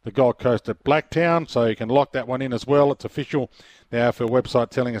the Gold Coast at Blacktown. So you can lock that one in as well. It's official. The AFL website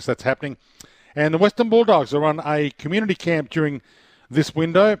telling us that's happening. And the Western Bulldogs are on a community camp during this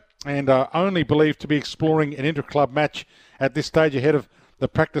window and are only believed to be exploring an inter-club match at this stage ahead of the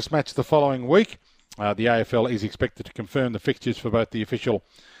practice match the following week. The AFL is expected to confirm the fixtures for both the official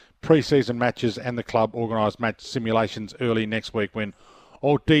pre-season matches and the club organised match simulations early next week when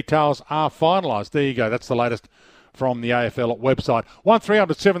all details are finalised. There you go. That's the latest from the AFL website.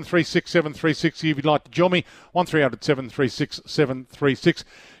 1300 736 736 if you'd like to join me. 1300 736 736.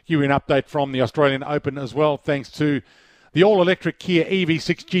 Give you an update from the Australian Open as well, thanks to the all-electric Kia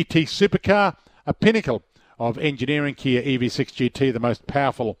EV6 GT supercar, a pinnacle of engineering. Kia EV6 GT, the most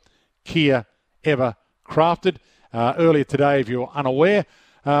powerful Kia ever crafted. Earlier today, if you're unaware,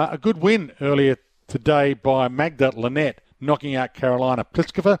 a good win earlier today by Magda Linette, knocking out Carolina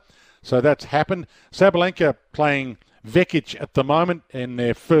Pliskova. So that's happened. Sabalenka playing Vekic at the moment in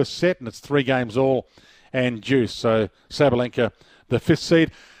their first set, and it's 3 games all and deuce. So Sabalenka, the 5th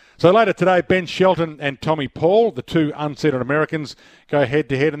seed. So later today, Ben Shelton and Tommy Paul, the 2 unseeded Americans, go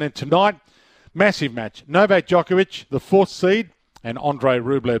head-to-head. And then tonight, massive match. Novak Djokovic, the 4th seed, and Andrei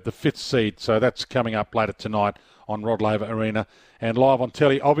Rublev, the 5th seed. So that's coming up later tonight on Rod Laver Arena and live on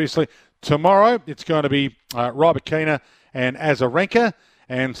telly. Obviously, tomorrow it's going to be Rybakina and Azarenka,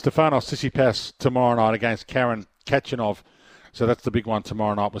 and Stefanos Tsitsipas tomorrow night against Karen Khachanov. So that's the big one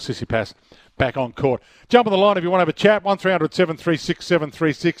tomorrow night with Tsitsipas back on court. Jump on the line if you want to have a chat. 1300 736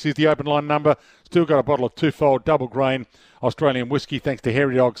 736 is the open line number. Still got a bottle of twofold double grain Australian whiskey thanks to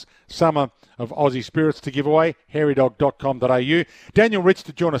Hairy Dog's Summer of Aussie Spirits to give away. hairydog.com.au. Daniel Rich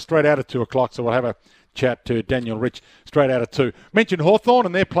to join us straight out at 2 o'clock, so we'll have a chat to Daniel Rich straight out at 2. Mentioned Hawthorn,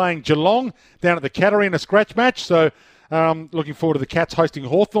 and they're playing Geelong down at the Cattery in a scratch match, so looking forward to the Cats hosting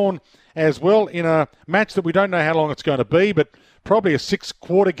Hawthorn as well in a match that we don't know how long it's going to be, but probably a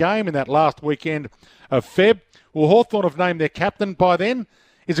 6-quarter game in that last weekend of Feb. Will Hawthorn have named their captain by then?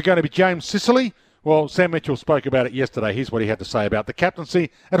 Is it going to be James Sicily? Well, Sam Mitchell spoke about it yesterday. Here's what he had to say about the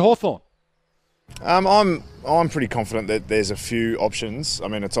captaincy at Hawthorn. I'm pretty confident that there's a few options. I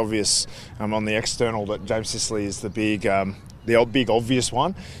mean, it's obvious on the external that James Sicily is the big obvious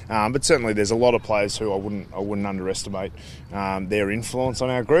one, but certainly there's a lot of players who I wouldn't underestimate their influence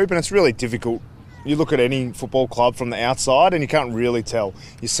on our group, and it's really difficult. You look at any football club from the outside and you can't really tell.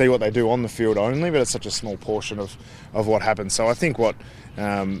 You see what they do on the field only, but it's such a small portion of what happens. So I think what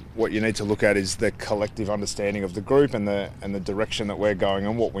you need to look at is the collective understanding of the group and the direction that we're going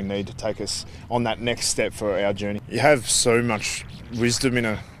and what we need to take us on that next step for our journey. You have so much wisdom in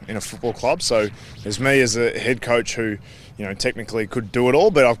a football club. So there's me as a head coach who, technically could do it all,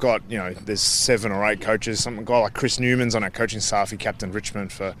 but I've got, there's 7 or 8 coaches. Some guy like Chris Newman's on our coaching staff. He captained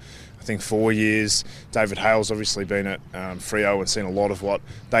Richmond for, I think, 4 years. David Hale's obviously been at Freo and seen a lot of what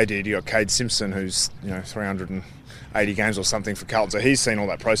they did. You got Cade Simpson, who's 380 games or something for Carlton, so he's seen all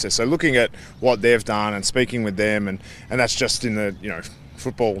that process. So looking at what they've done and speaking with them, and that's just in the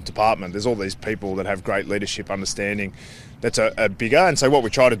football department. There's all these people that have great leadership understanding. That's a bigger, and so what we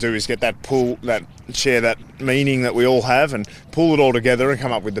try to do is get share that meaning that we all have and pull it all together and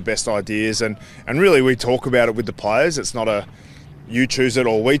come up with the best ideas, and really we talk about it with the players. It's not you choose it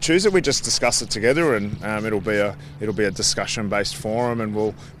or we choose it. We just discuss it together, and it'll be a discussion-based forum, and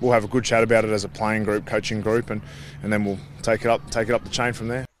we'll have a good chat about it as a playing group, coaching group, and then we'll take it up the chain from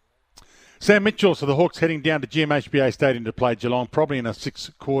there. Sam Mitchell, so the Hawks heading down to GMHBA Stadium to play Geelong, probably in a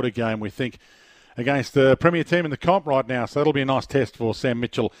 6-quarter game, we think, against the premier team in the comp right now. So that'll be a nice test for Sam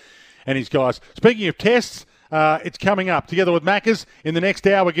Mitchell and his guys. Speaking of tests, it's coming up. Together with Maccas, in the next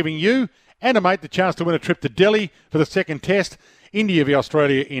hour, we're giving you and a mate the chance to win a trip to Delhi for the second test. India v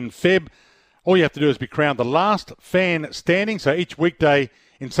Australia in Feb. All you have to do is be crowned the last fan standing. So each weekday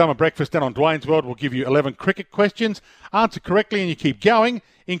in Summer Breakfast and on Dwayne's World, we'll give you 11 cricket questions. Answer correctly and you keep going.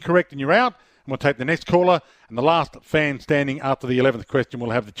 Incorrect and you're out. And we'll take the next caller. And the last fan standing after the 11th question will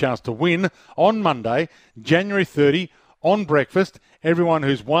have the chance to win on Monday, January 30, on Breakfast. Everyone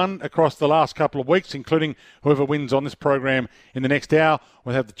who's won across the last couple of weeks, including whoever wins on this program in the next hour,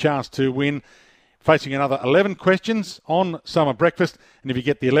 will have the chance to win, facing another 11 questions on Summer Breakfast. And if you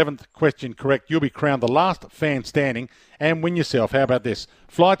get the 11th question correct, you'll be crowned the last fan standing and win yourself, how about this,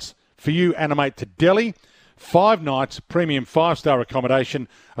 flights for you and a mate to Delhi, 5 nights, premium 5-star accommodation,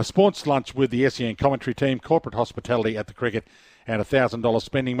 a sports lunch with the SEN commentary team, corporate hospitality at the cricket, and $1,000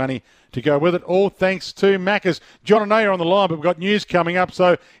 spending money to go with it. All thanks to Maccas. John, I know you're on the line, but we've got news coming up,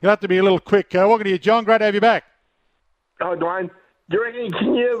 so you'll have to be a little quick. Welcome to you, John. Great to have you back. Oh, Dwayne. Do you reckon,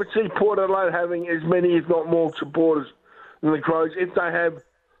 can you ever see Port Adelaide having as many, if not more, supporters than the Crows if they have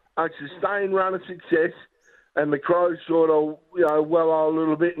a sustained run of success and the Crows sort of, well a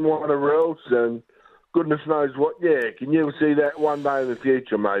little bit and whatever else and goodness knows what? Yeah, can you ever see that one day in the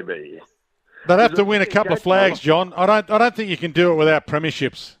future, maybe? They'd have to win a couple of flags, John. I don't think you can do it without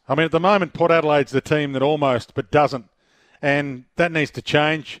premierships. I mean, at the moment, Port Adelaide's the team that almost but doesn't, and that needs to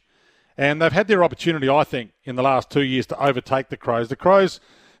change. And they've had their opportunity, I think, in the last 2 years to overtake the Crows. The Crows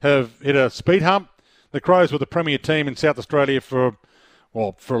have hit a speed hump. The Crows were the premier team in South Australia for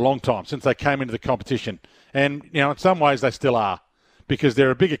a long time, since they came into the competition. And, in some ways they still are, because they're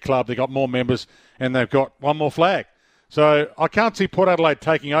a bigger club, they've got more members, and they've got one more flag. So I can't see Port Adelaide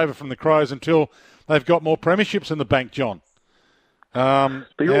taking over from the Crows until they've got more premierships in the bank, John. But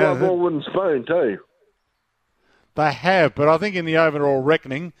you all have all wooden spoon too. They have, but I think in the overall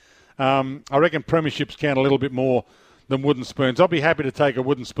reckoning, I reckon premierships count a little bit more than wooden spoons. I'd be happy to take a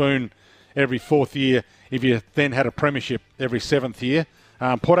wooden spoon every 4th year if you then had a premiership every 7th year.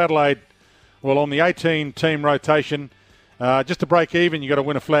 Port Adelaide, well, on the 18-team rotation, just to break even, you've got to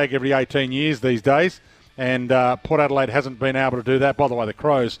win a flag every 18 years these days. And Port Adelaide hasn't been able to do that. By the way, the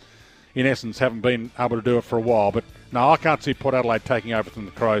Crows, in essence, haven't been able to do it for a while. But no, I can't see Port Adelaide taking over from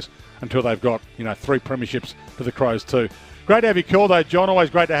the Crows until they've got, 3 premierships to the Crows too. Great to have you call, though, John. Always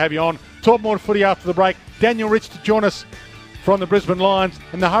great to have you on. Talk more footy after the break. Daniel Rich to join us from the Brisbane Lions.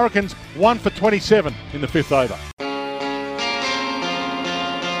 And the Hurricanes 1 for 27 in the 5th over.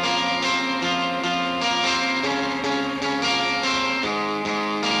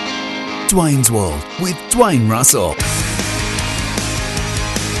 Dwayne's World with Dwayne Russell.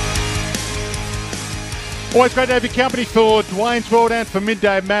 Always great to have your company for Dwayne's World and for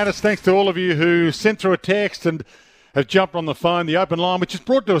Midday Madness. Thanks to all of you who sent through a text and have jumped on the phone, the open line, which is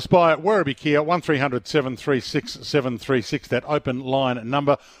brought to us by Werribee Kia, 1300 736 736, that open line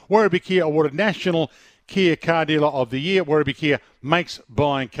number. Werribee Kia awarded National Kia Car Dealer of the Year. Werribee Kia makes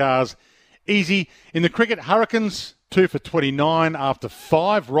buying cars easy. In the cricket, Hurricanes 2 for 29 after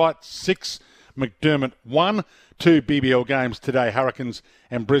 5, Wright 6, McDermott 1. 2 BBL games today, Hurricanes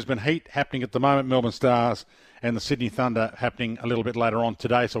and Brisbane Heat happening at the moment, Melbourne Stars and the Sydney Thunder happening a little bit later on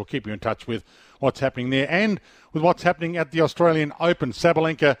today, so we'll keep you in touch with what's happening there and with what's happening at the Australian Open.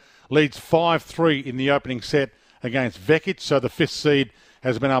 Sabalenka leads 5-3 in the opening set against Vekic, so the 5th seed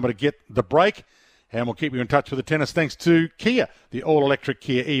has been able to get the break. And we'll keep you in touch with the tennis thanks to Kia, the all-electric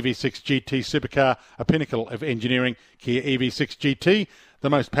Kia EV6 GT supercar, a pinnacle of engineering. Kia EV6 GT, the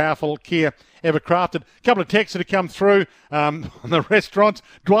most powerful Kia ever crafted. A couple of texts that have come through on the restaurants.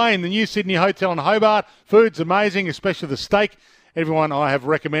 Dwayne, the new Sydney Hotel in Hobart, food's amazing, especially the steak. Everyone I have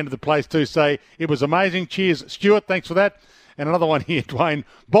recommended the place to say it was amazing. Cheers, Stuart, thanks for that. And another one here, Dwayne,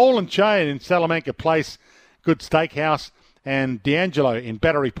 Ball and Chain in Salamanca Place, good steakhouse. And D'Angelo in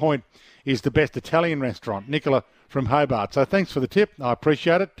Battery Point is the best Italian restaurant. Nicola from Hobart. So thanks for the tip. I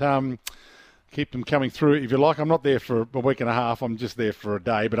appreciate it. Keep them coming through if you like. I'm not there for a week and a half. I'm just there for a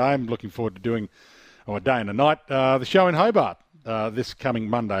day. But I am looking forward to doing a day and a night. The show in Hobart this coming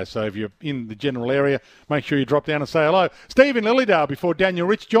Monday. So if you're in the general area, make sure you drop down and say hello. Steve in Lilydale before Daniel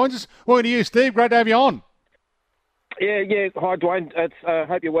Rich joins us. Welcome to you, Steve. Great to have you on. Yeah. Hi, Dwayne.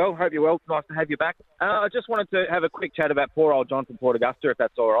 Hope you're well. It's nice to have you back. I just wanted to have a quick chat about poor old John from Port Augusta, if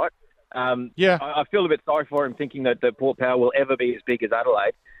that's all right. I feel a bit sorry for him thinking that Port Power will ever be as big as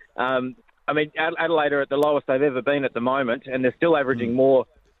Adelaide. Adelaide are at the lowest they've ever been at the moment, and they're still averaging more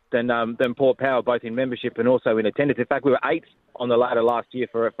than Port Power, both in membership and also in attendance. In fact, we were 8th on the ladder last year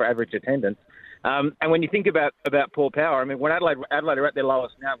for average attendance. And when you think about Port Power, when Adelaide are at their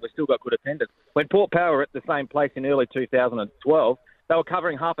lowest now, we've still got good attendance. When Port Power were at the same place in early 2012, they were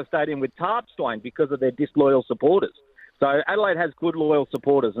covering half a stadium with tarps, Dwayne, because of their disloyal supporters. So Adelaide has good, loyal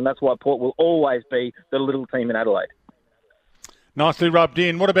supporters, and that's why Port will always be the little team in Adelaide. Nicely rubbed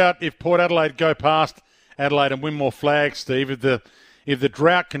in. What about if Port Adelaide go past Adelaide and win more flags, Steve? If the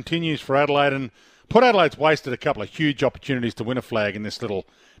drought continues for Adelaide, and Port Adelaide's wasted a couple of huge opportunities to win a flag in this little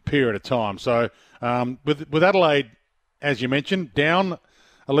period of time. So with Adelaide, as you mentioned, down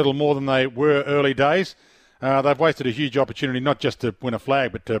a little more than they were early days, they've wasted a huge opportunity not just to win a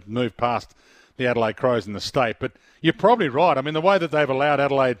flag but to move past the Adelaide Crows in the state. But you're probably right. The way that they've allowed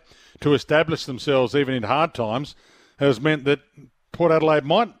Adelaide to establish themselves even in hard times has meant that Port Adelaide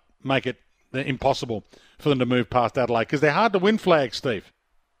might make it impossible for them to move past Adelaide because they're hard to win flags, Steve.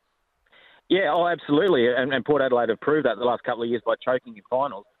 Yeah, absolutely. And Port Adelaide have proved that the last couple of years by choking in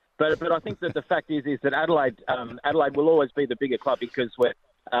finals. But I think that the fact is that Adelaide will always be the bigger club because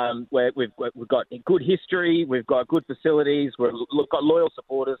we've got good history, we've got good facilities, we've got loyal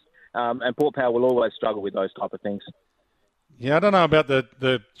supporters, and Port Power will always struggle with those type of things. Yeah, I don't know about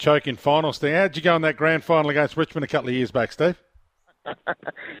the choke in finals thing. How'd you go in that grand final against Richmond a couple of years back, Steve?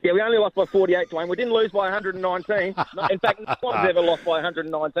 Yeah, we only lost by 48, Dwayne. We didn't lose by 119. In fact, no one's ever lost by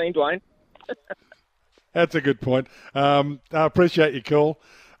 119, Dwayne. That's a good point. I appreciate your call.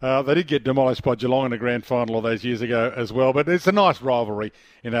 They did get demolished by Geelong in the grand final all those years ago as well, but it's a nice rivalry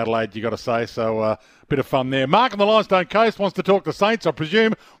in Adelaide, you got to say, so a bit of fun there. Mark on the Limestone Coast wants to talk to Saints, I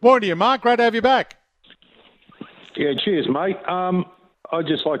presume. Morning to you, Mark. Great to have you back. Yeah, cheers, mate. I'd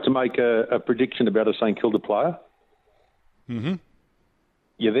just like to make a prediction about a St Kilda player. Mm-hmm.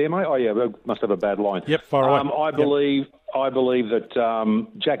 You there, mate? Oh, yeah, we must have a bad line. Yep, far away. I believe that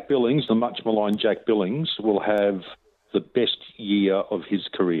Jack Billings, the much maligned Jack Billings, will have the best year of his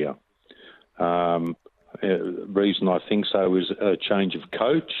career. Reason I think so is a change of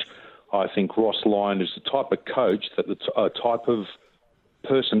coach. I think Ross Lyon is the type of coach that a type of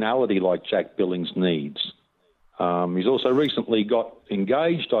personality like Jack Billings needs. He's also recently got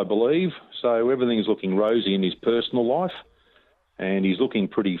engaged, I believe, so everything's looking rosy in his personal life, and he's looking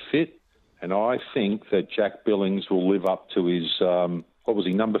pretty fit. And I think that Jack Billings will live up to his, what was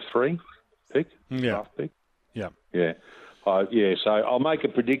he, number 3 pick? Yeah. Draft pick? Yeah. Yeah. So I'll make a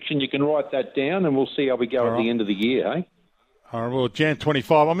prediction. You can write that down, and we'll see how we go at the end of the year, eh? All right, well, Jan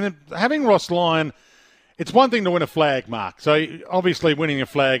 25. Having Ross Lyon, it's one thing to win a flag, Mark. So obviously winning a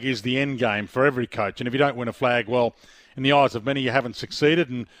flag is the end game for every coach. And if you don't win a flag, well, in the eyes of many, you haven't succeeded.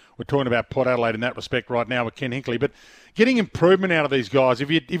 And we're talking about Port Adelaide in that respect right now with Ken Hinkley. But getting improvement out of these guys,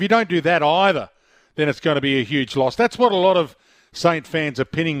 if you don't do that either, then it's going to be a huge loss. That's what a lot of Saint fans are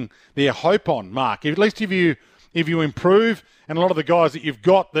pinning their hope on, Mark. At least if you improve, and a lot of the guys that you've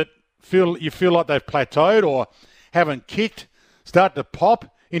got that feel like they've plateaued or haven't kicked start to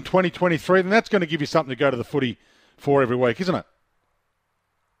pop in 2023, then that's going to give you something to go to the footy for every week, isn't it?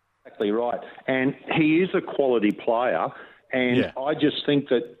 Exactly right. And he is a quality player, and I just think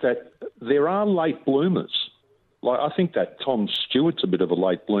that there are late bloomers. Like, I think that Tom Stewart's a bit of a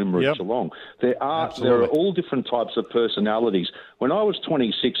late bloomer at Geelong. There are all different types of personalities. When I was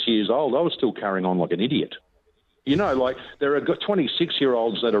 26 years old, I was still carrying on like an idiot. You know, like, there are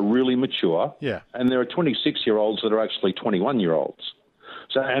 26-year-olds that are really mature, and there are 26-year-olds that are actually 21-year-olds.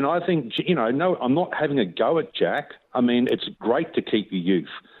 So, and I think, no, I'm not having a go at Jack. I mean, it's great to keep your youth,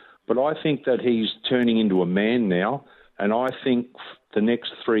 but I think that he's turning into a man now, and I think the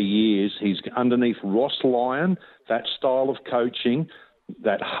next 3 years he's underneath Ross Lyon, that style of coaching,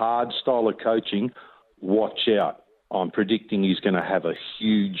 that hard style of coaching. Watch out. I'm predicting he's going to have a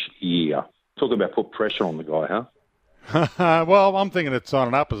huge year. Talk about put pressure on the guy, huh? Well, I'm thinking of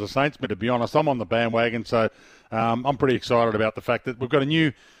signing up as a Saintsman, to be honest. I'm on the bandwagon, so I'm pretty excited about the fact that we've got a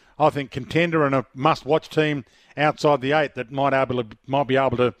new, I think, contender and a must-watch team outside the 8 that might be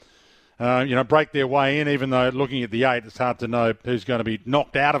able to break their way in, even though looking at the 8, it's hard to know who's going to be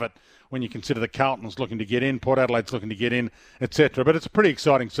knocked out of it when you consider the Carlton's looking to get in, Port Adelaide's looking to get in, etc. But it's a pretty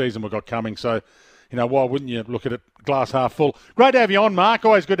exciting season we've got coming, so why wouldn't you look at it glass half full? Great to have you on, Mark.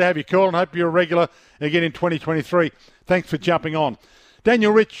 Always good to have you call, and hope you're a regular again in 2023. Thanks for jumping on.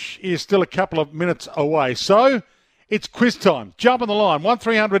 Daniel Rich is still a couple of minutes away, so it's quiz time. Jump on the line,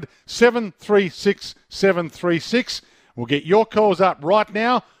 1300 736 736. We'll get your calls up right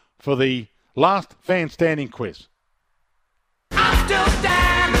now for the last fan standing quiz. I'm still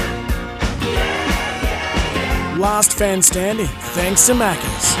standing. last fan standing, thanks to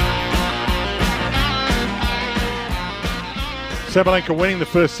Macca's. Sabalenka winning the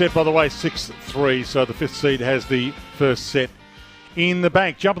first set, by the way, 6-3. So the fifth seed has the first set in the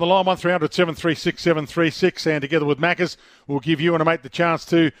bank. Jump on the line, 1300 736 736. And together with Macca's, we'll give you and a mate the chance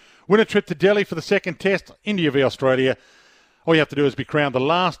to win a trip to Delhi for the second test, India v Australia. All you have to do is be crowned the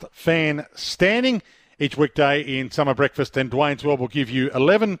last fan standing each weekday in Summer Breakfast. And Dwayne's World will give you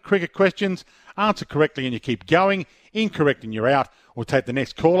 11 cricket questions. Answer correctly and you keep going. Incorrect and you're out. We'll take the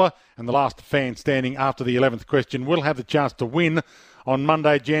next caller, and the last fan standing after the 11th question will have the chance to win on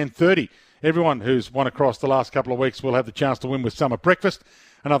Monday, Jan 30. Everyone who's won across the last couple of weeks will have the chance to win with Summer Breakfast.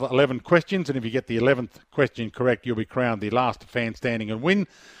 Another 11 questions, and if you get the 11th question correct, you'll be crowned the last fan standing and win.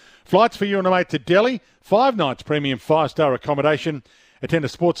 Flights for you and a mate to Delhi, 5 nights premium 5-star accommodation, attend a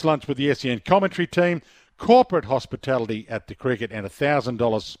sports lunch with the SEN commentary team, corporate hospitality at the cricket, and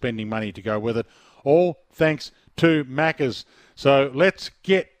 $1,000 spending money to go with it. All thanks to Macca's. So let's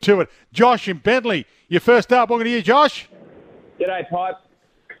get to it. Josh in Bentley, you're first up. Welcome to you, Josh. G'day, Pipe.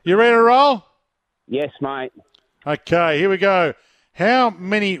 You ready to roll? Yes, mate. Okay, here we go. How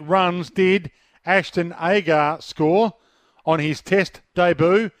many runs did Ashton Agar score on his test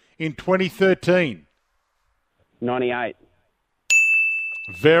debut in 2013? 98.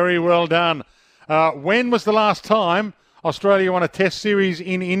 Very well done. When was the last time Australia won a test series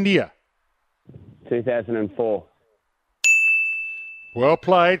in India? 2004. Well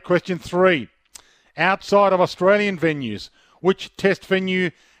played. Question 3. Outside of Australian venues, which test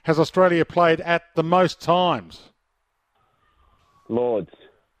venue has Australia played at the most times? Lords.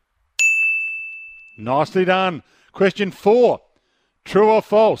 Nicely done. Question 4. True or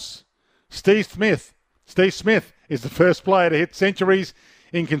false? Steve Smith is the first player to hit centuries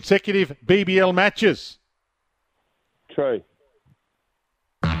in consecutive BBL matches. True.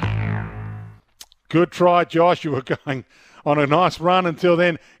 Good try, Josh. You were going on a nice run until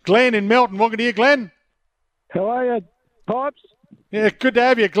then. Glenn in Melton. Welcome to you, Glenn. How are you, Pipes? Yeah, good to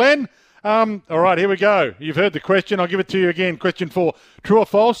have you, Glenn. All right, here we go. You've heard the question. I'll give it to you again. Question 4. True or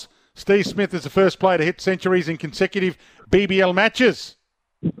false? Steve Smith is the first player to hit centuries in consecutive BBL matches.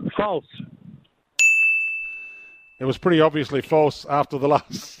 False. It was pretty obviously false after the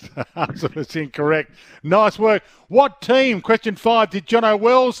last answer was incorrect. Nice work. What team, question 5, did Jono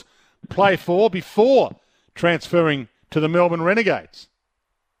Wells play for before transferring to the Melbourne Renegades?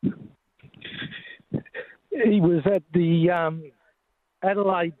 He was at the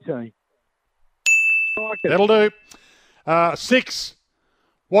Adelaide team. That'll do. 6.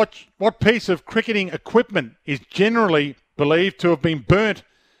 What piece of cricketing equipment is generally believed to have been burnt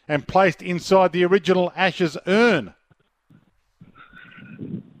and placed inside the original Ashes urn?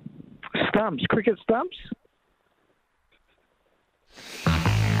 Stumps, cricket stumps?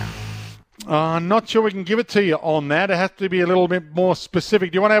 I'm not sure we can give it to you on that. It has to be a little bit more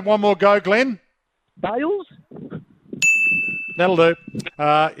specific. Do you want to have one more go, Glenn? Bales? That'll do.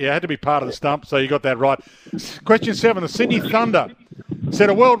 It had to be part of the stump, so you got that right. Question 7. The Sydney Thunder set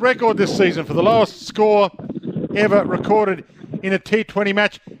a world record this season for the lowest score ever recorded in a T20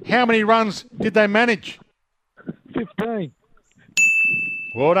 match. How many runs did they manage? 15.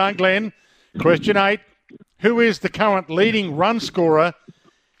 Well done, Glenn. Question 8. Who is the current leading run scorer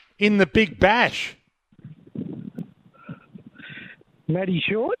in the Big Bash? Matty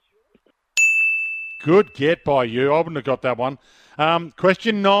Short? Good get by you. I wouldn't have got that one.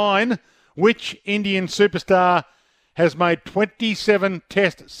 Question 9. Which Indian superstar has made 27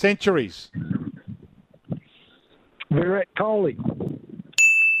 test centuries? Virat Kohli.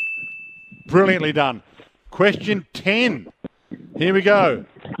 Brilliantly done. Question 10. Here we go.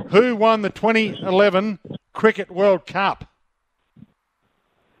 Who won the 2011 Cricket World Cup?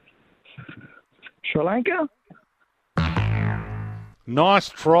 Sri Lanka? Nice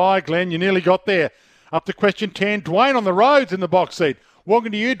try, Glenn. You nearly got there. Up to question 10. Dwayne on the roads in the box seat.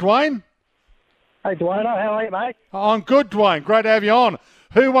 Welcome to you, Dwayne. Hey, Dwayne. How are you, mate? I'm good, Dwayne. Great to have you on.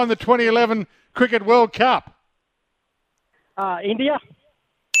 Who won the 2011 Cricket World Cup? India.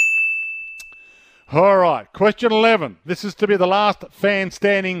 All right. Question 11. This is to be the last fan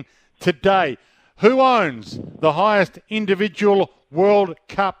standing today. Who owns the highest individual World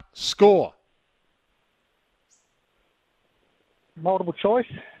Cup score? Multiple choice.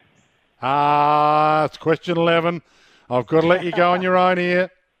 It's question 11. I've got to let you go on your own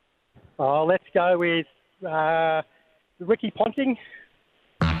here. Oh, let's go with Ricky Ponting.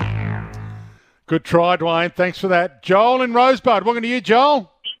 Good try, Dwayne. Thanks for that. Joel in Rosebud. Welcome to you, Joel.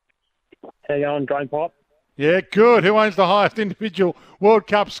 How you going, Drain Pop? Yeah, good. Who owns the highest individual World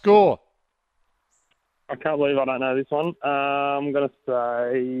Cup score? I can't believe I don't know this one. I'm going to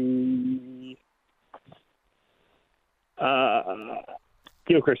say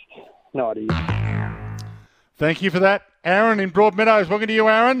Gilchrist. No idea. Thank you for that. Aaron in Broadmeadows. Welcome to you,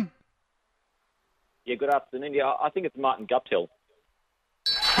 Aaron. Yeah, good afternoon. Yeah, I think it's Martin Guptill.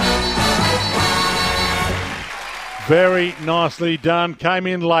 Very nicely done. Came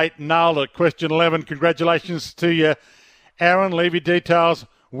in late, nailed it. Question 11. Congratulations to you, Aaron. Leave your details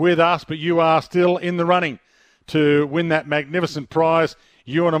with us, but you are still in the running to win that magnificent prize.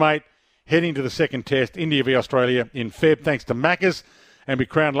 You and a mate heading to the second test, India v Australia in Feb, thanks to Macca's, and be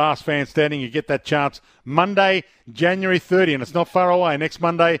crowned last fan standing. You get that chance Monday, January 30, and it's not far away. Next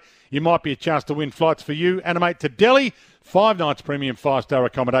Monday, you might be a chance to win flights for you and a mate to Delhi, 5 nights premium 5-star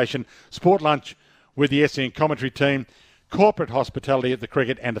accommodation, sport lunch with the SEN commentary team, corporate hospitality at the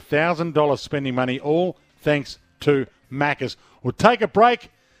cricket, and $1,000 spending money, all thanks to Macca's. We'll take a break.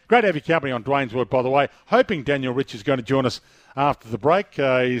 Great to have your company on Dwayne's World, by the way. Hoping Daniel Rich is going to join us after the break.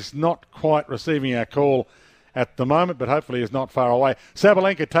 He's not quite receiving our call at the moment, but hopefully he's not far away.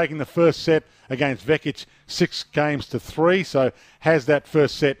 Sabalenka taking the first set against Vekic, 6-3, so has that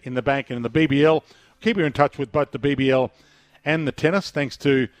first set in the bank. And in the BBL, keep you in touch with both the BBL and the tennis, thanks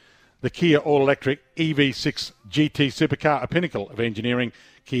to the Kia all-electric EV6 GT supercar, a pinnacle of engineering.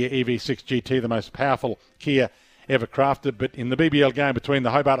 Kia EV6 GT, the most powerful Kia ever crafted. But in the BBL game between the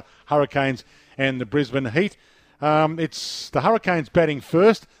Hobart Hurricanes and the Brisbane Heat, it's the Hurricanes batting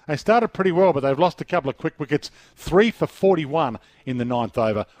first. They started pretty well, but they've lost a couple of quick wickets. 3 for 41 in the 9th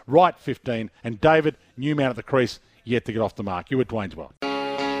over. Wright 15, and David Newman at the crease, yet to get off the mark. You at Dwayne's World.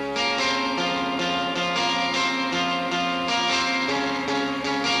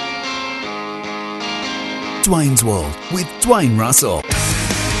 Dwayne's World with Dwayne Russell.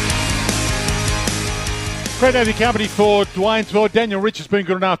 Great to have your company for Dwayne's World. Daniel Rich has been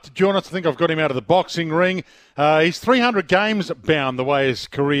good enough to join us. I think I've got him out of the boxing ring. He's 300 games bound the way his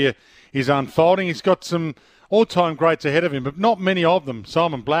career is unfolding. He's got some all-time greats ahead of him, but not many of them.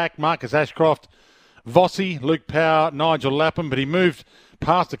 Simon Black, Marcus Ashcroft, Vossi, Luke Power, Nigel Lapham, but he moved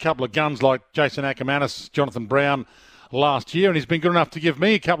past a couple of guns like Jason Ackermanis, Jonathan Brown last year, and he's been good enough to give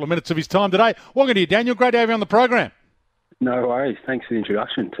me a couple of minutes of his time today. Welcome to you, Daniel. Great to have you on the program. No worries. Thanks for the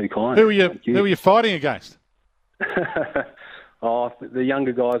introduction. Too kind. Who are you fighting against? The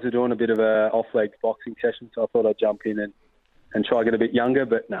younger guys are doing a bit of a off-legs boxing session, so I thought I'd jump in and try to get a bit younger.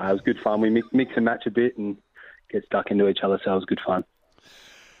 But no, it was good fun. We mix and match a bit and get stuck into each other, so it was good fun.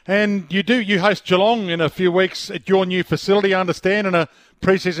 And you host Geelong in a few weeks at your new facility, I understand, in a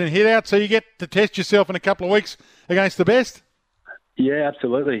pre-season hit-out, so you get to test yourself in a couple of weeks against the best? Yeah,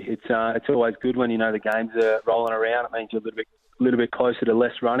 absolutely. It's always good when you know the games are rolling around. It means you're a little bit closer to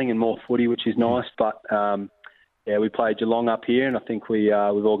less running and more footy, which is nice. But we played Geelong up here, and I think we've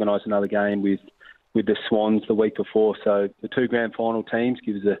organised another game with the Swans the week before. So the 2 grand final teams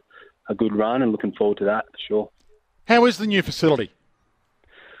gives a good run, and looking forward to that for sure. How is the new facility?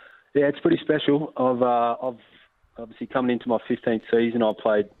 Yeah, it's pretty special. I've obviously coming into my 15th season. I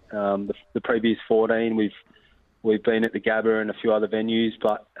played the previous 14. We've been at the Gabba and a few other venues,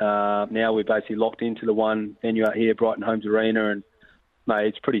 but now we're basically locked into the one venue out here, Brighton Homes Arena, and mate,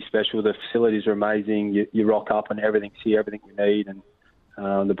 it's pretty special. The facilities are amazing. You rock up and everything's here, everything we need,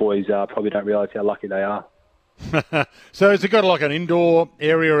 and the boys probably don't realise how lucky they are. So has it got like an indoor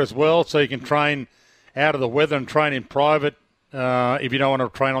area as well, so you can train out of the weather and train in private if you don't want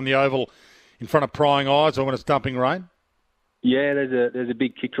to train on the oval in front of prying eyes or when it's dumping rain? Yeah, there's a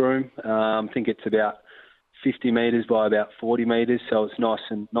big kick room. I think it's about 50 metres by about 40 metres, so it's nice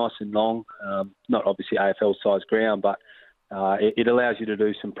and long. Not obviously AFL size ground, but it allows you to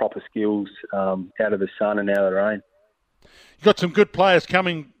do some proper skills out of the sun and out of the rain. You've got some good players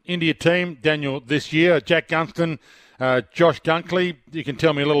coming into your team, Daniel, this year. Jack Gunston, Josh Dunkley. You can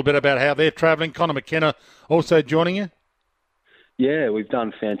tell me a little bit about how they're travelling. Connor McKenna also joining you? Yeah, we've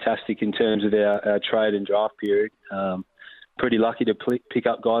done fantastic in terms of our trade and draft period. Pretty lucky to pick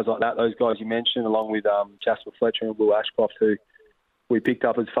up guys like that. Those guys you mentioned, along with Jasper Fletcher and Will Ashcroft, who we picked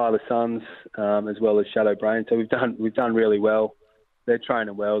up as father-sons, as well as Shadow Brain. So we've done really well. They're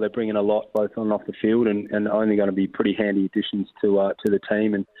training well. They're bringing a lot both on and off the field, and only going to be pretty handy additions to the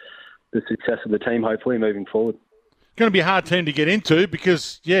team and the success of the team, hopefully, moving forward. It's going to be a hard team to get into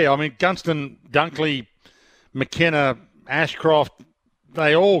because, Gunston, Dunkley, McKenna, Ashcroft,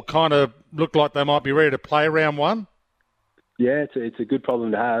 they all kind of look like they might be ready to play round one. Yeah, it's a good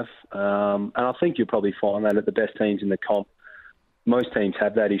problem to have. And I think you'll probably find that at the best teams in the comp, most teams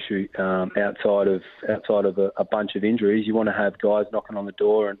have that issue outside of a bunch of injuries. You want to have guys knocking on the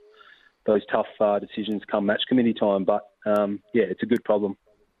door and those tough decisions come match committee time. But, it's a good problem.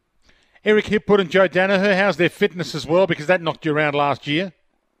 Eric Hipwood and Joe Danaher, how's their fitness as well? Because that knocked you around last year.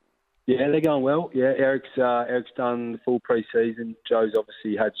 Yeah, they're going well. Yeah, Eric's done the full pre-season. Joe's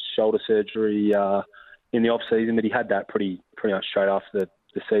obviously had shoulder surgery in the off-season, but he had that pretty much straight after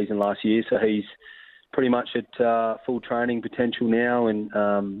the season last year. So he's pretty much at full training potential now. And,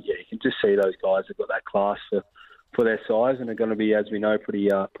 you can just see those guys have got that class for their size and are going to be, as we know, pretty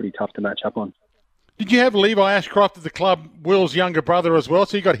tough to match up on. Did you have Levi Ashcroft at the club, Will's younger brother as well?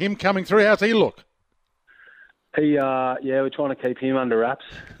 So you got him coming through. How's he look? We're trying to keep him under wraps.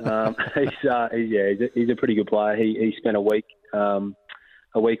 He's a pretty good player. He spent a week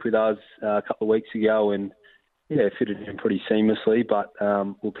with us a couple of weeks ago and fitted in pretty seamlessly. But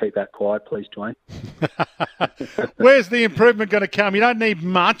we'll keep that quiet, please, Dwayne. Where's the improvement going to come? You don't need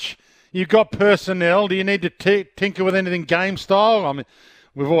much. You've got personnel. Do you need to tinker with anything game style? I mean,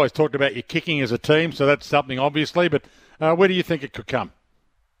 we've always talked about your kicking as a team, so that's something obviously. But where do you think it could come?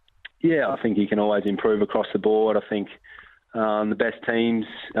 Yeah, I think you can always improve across the board. I think the best teams,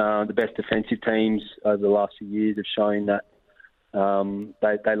 the best defensive teams over the last few years have shown that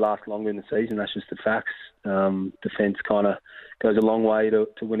they last longer in the season. That's just the facts. Defence kind of goes a long way to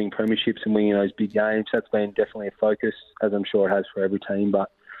winning premierships and winning those big games. That's been definitely a focus, as I'm sure it has for every team. But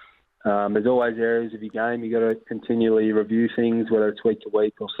there's always areas of your game. You've got to continually review things, whether it's week to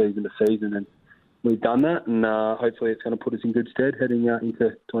week or season to season. And we've done that, and hopefully it's going to put us in good stead heading into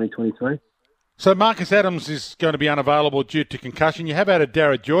 2023. So Marcus Adams is going to be unavailable due to concussion. You have added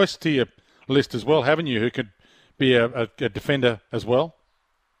Darragh Joyce to your list as well, haven't you, who could be a defender as well?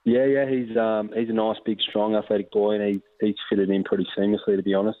 Yeah, he's a nice, big, strong, athletic boy, and he's fitted in pretty seamlessly, to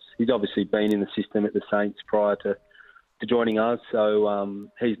be honest. He's obviously been in the system at the Saints prior to joining us, so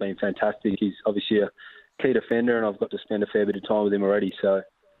he's been fantastic. He's obviously a key defender, and I've got to spend a fair bit of time with him already, so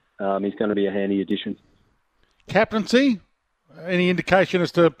he's going to be a handy addition. Captaincy? Any indication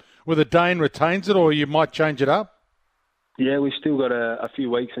as to whether Dane retains it or you might change it up? Yeah, we've still got a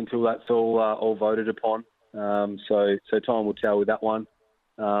few weeks until that's all voted upon. So time will tell with that one.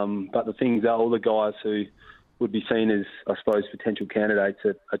 But the things are, all the guys who would be seen as, I suppose, potential candidates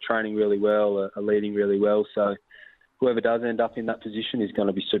are training really well, are leading really well. So whoever does end up in that position is going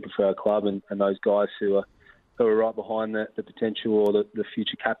to be super for our club, and those guys who are right behind the potential or the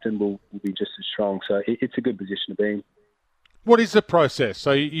future captain will be just as strong. So it's a good position to be in. What is the process?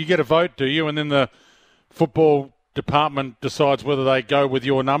 So you get a vote, do you? And then the football department decides whether they go with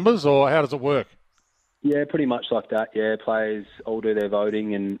your numbers, or how does it work? Yeah, pretty much like that. Yeah, players all do their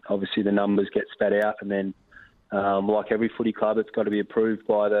voting, and obviously the numbers get spat out, and then like every footy club, it's got to be approved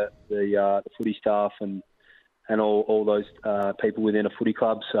by the footy staff and all those people within a footy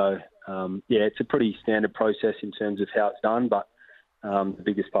club. So it's a pretty standard process in terms of how it's done, but the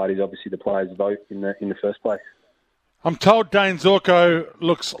biggest part is obviously the players vote in the first place. I'm told Dane Zorko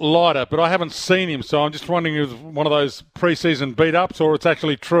looks lighter, but I haven't seen him, so I'm just wondering if it's one of those pre-season beat-ups or it's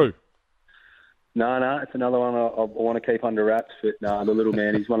actually true. No, it's another one I want to keep under wraps. But no, the little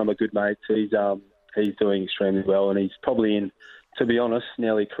man, he's one of my good mates. He's doing extremely well, and he's probably in, to be honest,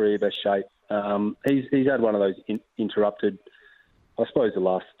 nearly career best shape. He's had one of those interrupted, I suppose the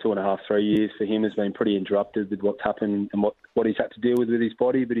last 2.5, 3 years for him has been pretty interrupted with what's happened and what he's had to deal with his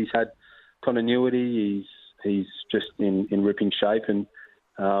body, but he's had continuity. He's just in ripping shape, and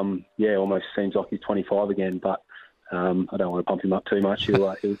almost seems like he's 25 again. But I don't want to pump him up too much.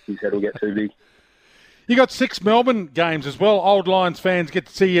 His head will get too big. You got 6 Melbourne games as well. Old Lions fans get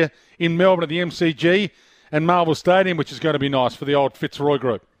to see you in Melbourne at the MCG and Marvel Stadium, which is going to be nice for the old Fitzroy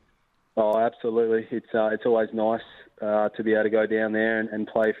group. Oh, absolutely. It's always nice to be able to go down there and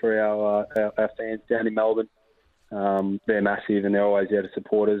play for our fans down in Melbourne. They're massive, and they're always there to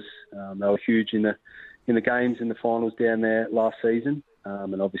support us. They were huge in the games and the finals down there last season,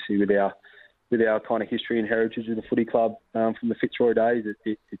 and obviously with our kind of history and heritage of the footy club from the Fitzroy days,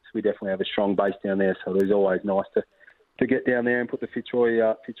 we definitely have a strong base down there. So it's always nice to get down there and put the Fitzroy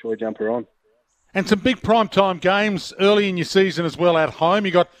jumper on. And some big primetime games early in your season as well at home.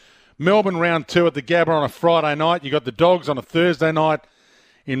 You got Melbourne round 2 at the Gabba on a Friday night. You got the Dogs on a Thursday night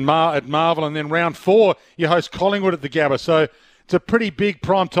at Marvel, and then round 4 you host Collingwood at the Gabba. So it's a pretty big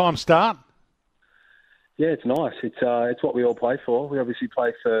primetime start. Yeah, it's nice. It's what we all play for. We obviously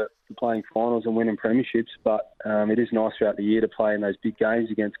play for playing finals and winning premierships, but it is nice throughout the year to play in those big games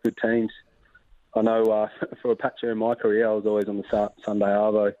against good teams. I know for a patch in my career, I was always on the Sunday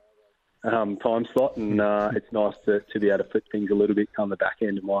Arvo time slot, and it's nice to be able to flip things a little bit come the back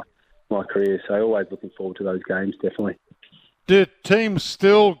end of my career. So always looking forward to those games, definitely. Do teams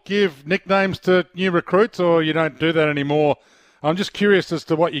still give nicknames to new recruits, or you don't do that anymore? I'm just curious as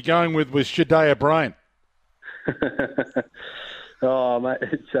to what you're going with Shadea Brain. Oh, mate,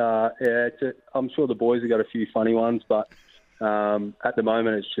 I'm sure the boys have got a few funny ones, but At the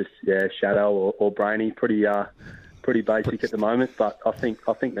moment, it's just Shadow or Brainy, pretty basic at the moment. But I think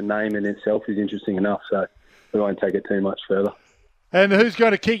the name in itself is interesting enough, so we won't take it too much further. And who's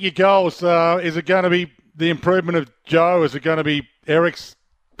going to kick your goals? Is it going to be the improvement of Joe? Is it going to be Eric's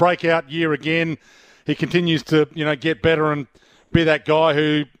breakout year again? He continues to get better and be that guy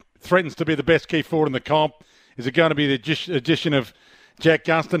who threatens to be the best key forward in the comp. Is it going to be the addition of Jack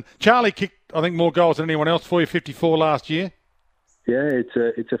Gunston? Charlie kicked, I think, more goals than anyone else for you, 54 last year. Yeah,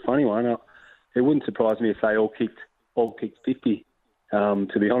 it's a funny one. It wouldn't surprise me if they all kicked 50.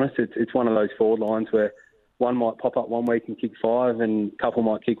 To be honest, it's one of those forward lines where one might pop up one week and kick 5, and a couple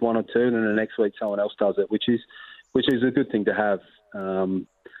might kick 1 or 2, and then the next week someone else does it, which is a good thing to have.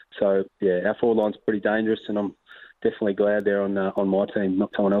 So yeah, our forward line's pretty dangerous, and I'm definitely glad they're on my team,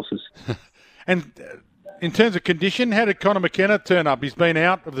 not someone else's. And in terms of condition, how did Connor McKenna turn up? He's been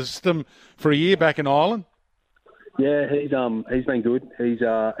out of the system for a year back in Ireland. Yeah, he's been good. He's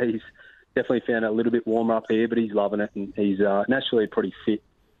definitely found it a little bit warmer up here, but he's loving it, and he's naturally a pretty fit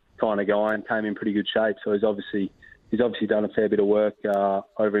kind of guy and came in pretty good shape. So he's obviously done a fair bit of work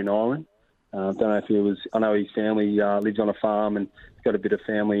over in Ireland. Don't know if he was. I know his family lives on a farm and he's got a bit of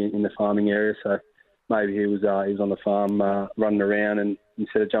family in the farming area. So maybe he was on the farm running around, and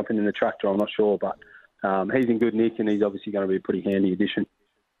instead of jumping in the tractor, I'm not sure. But he's in good nick, and he's obviously going to be a pretty handy addition.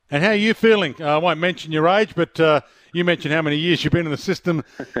 And how are you feeling? I won't mention your age, but you mentioned how many years you've been in the system.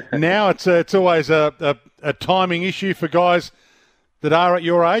 Now it's always a timing issue for guys that are at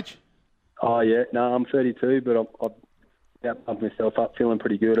your age. Oh yeah, no, I'm 32, but I've pumped myself up, feeling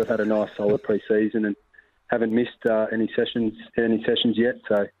pretty good. I've had a nice solid pre-season and haven't missed any sessions yet.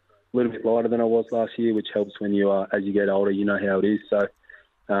 So a little bit lighter than I was last year, which helps when as you get older, you know how it is. So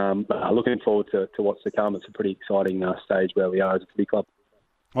looking forward to what's to come. It's a pretty exciting stage where we are as a footy club.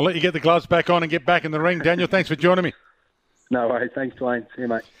 I'll let you get the gloves back on and get back in the ring. Daniel, thanks for joining me. No worries. Thanks, Dwayne. See you,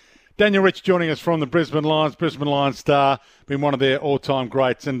 mate. Daniel Rich joining us from the Brisbane Lions star, been one of their all-time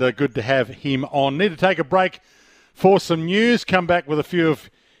greats, and good to have him on. Need to take a break for some news, come back with a few of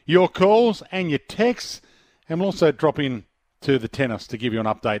your calls and your texts, and we'll also drop in to the tennis to give you an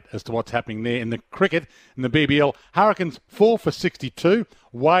update as to what's happening there in the cricket, in the BBL. Hurricanes 4 for 62.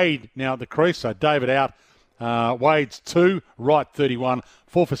 Wade now at the crease, so David out. Wade's 2, Wright 31,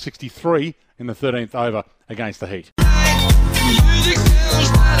 4 for 63 in the 13th over against the Heat.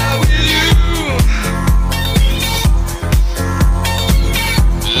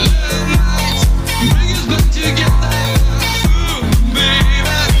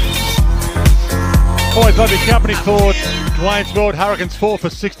 Always love your company for Dwayne's World. Hurricanes 4 for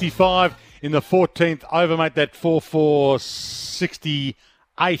 65 in the 14th over, mate. That 4 for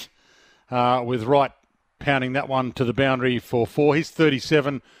 68 with Wright pounding that one to the boundary for 4. He's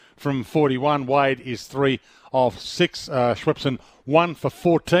 37 from 41. Wade is 3 of 6. Schwepson 1 for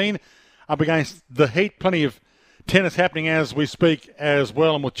 14 up against the Heat. Plenty of tennis happening as we speak as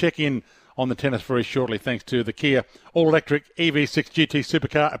well, and we'll check in on the tennis very shortly thanks to the Kia all-electric EV6 GT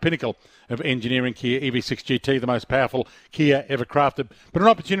supercar, a pinnacle of engineering. Kia EV6 GT, the most powerful Kia ever crafted. But an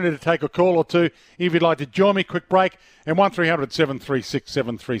opportunity to take a call or two if you'd like to join me. Quick break, and 1300 736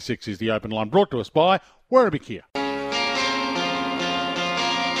 736 is the open line, brought to us by Werribee Kia.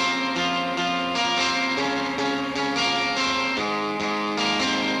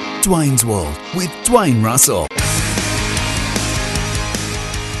 Dwayne's World with Dwayne Russell.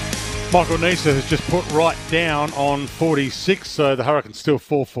 Michael Neser has just put Wright down on 46, so the Hurricanes still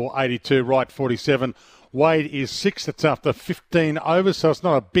 4 for 82, Wright 47. Wade is 6, that's after 15 overs, so it's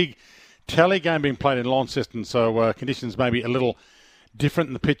not a big tally. Game being played in Launceston, so conditions may be a little different,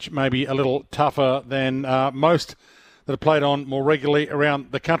 and the pitch may be a little tougher than most that are played on more regularly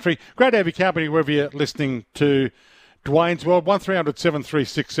around the country. Great to have your company wherever you're listening to Dwayne's World. 1300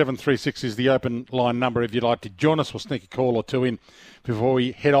 736 736 is the open line number if you'd like to join us. We'll sneak a call or two in before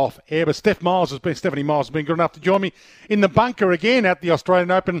we head off air. But Stephanie Miles has been good enough to join me in the bunker again at the Australian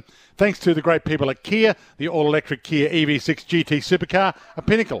Open, thanks to the great people at Kia, the all-electric Kia EV6 GT supercar, a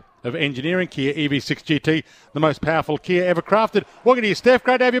pinnacle of engineering. Kia EV6 GT, the most powerful Kia ever crafted. Welcome to you, Steph.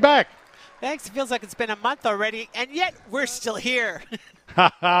 Great to have you back. Thanks. It feels like it's been a month already, and yet we're still here.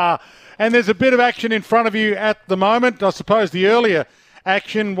 And there's a bit of action in front of you at the moment. I suppose the earlier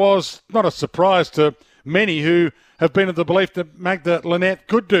action was not a surprise to many who have been of the belief that Magda Linette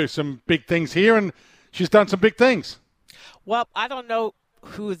could do some big things here, and she's done some big things. Well, I don't know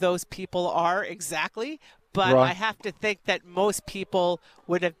who those people are exactly, But Right. I have to think that most people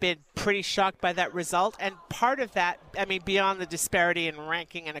would have been pretty shocked by that result. And part of that, I mean, beyond the disparity in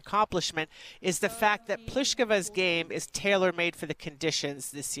ranking and accomplishment, is the fact that Pliskova's game is tailor-made for the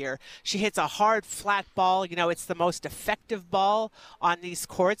conditions this year. She hits a hard, flat ball. You know, it's the most effective ball on these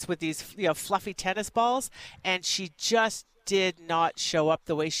courts with these, you know, fluffy tennis balls. And she just did not show up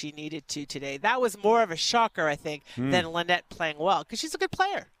the way she needed to today. That was more of a shocker, I think, than Lynette playing well, because she's a good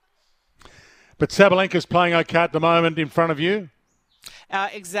player. But Sabalenka's playing okay at the moment in front of you.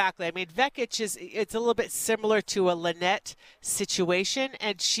 Exactly. I mean, Vekic it's a little bit similar to a Lynette situation,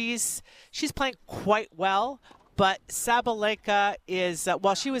 and she's playing quite well. But Sabalenka is,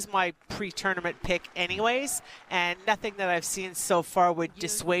 well, she was my pre-tournament pick anyways, and nothing that I've seen so far would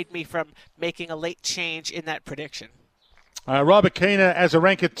dissuade me from making a late change in that prediction. Rybakina as a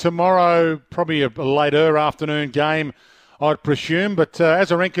ranker tomorrow, probably a later afternoon game, I'd presume. But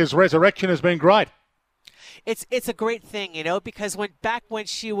Azarenka's resurrection has been great. It's a great thing, you know, because when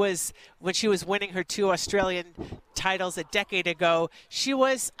she was winning her 2 Australian titles a decade ago, she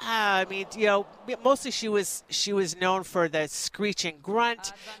was mostly she was known for the screeching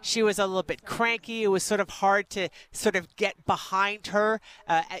grunt. She was a little bit cranky. It was sort of hard to sort of get behind her,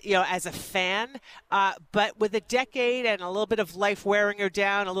 as a fan. But with a decade and a little bit of life wearing her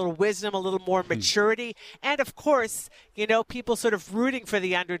down, a little wisdom, a little more maturity, and of course, you know, people sort of rooting for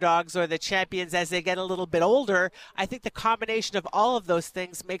the underdogs or the champions as they get a little bit older, I think the combination of all of those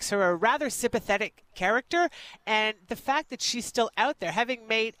things makes her a rather sympathetic character. And the fact that she's still out there, having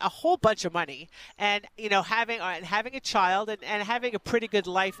made a whole bunch of money and, you know, having a child and having a pretty good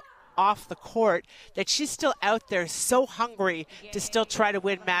life off the court, that she's still out there so hungry to still try to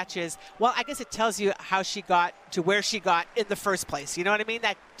win matches. Well, I guess it tells you how she got to where she got in the first place. You know what I mean?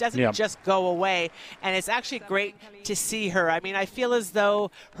 That doesn't just go away. And it's actually great to see her. I mean, I feel as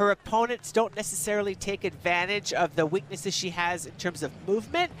though her opponents don't necessarily take advantage of the weaknesses she has in terms of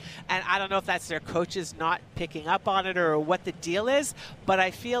movement. And I don't know if that's their coaches not picking up on it or what the deal is, but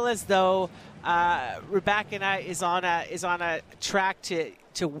I feel as though Rybakina is on a track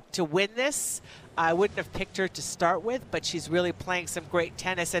to win this. I wouldn't have picked her to start with, but she's really playing some great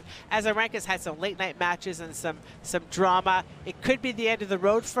tennis. And Azarenka's had some late-night matches and some drama. It could be the end of the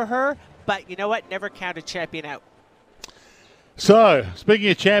road for her, but you know what? Never count a champion out. So, speaking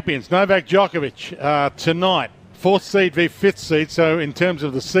of champions, Novak Djokovic tonight, 4th seed v 5th seed. So, in terms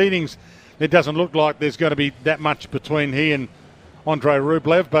of the seedings, it doesn't look like there's going to be that much between he and Andrei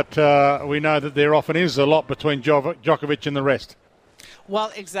Rublev, but we know that there often is a lot between Djokovic and the rest.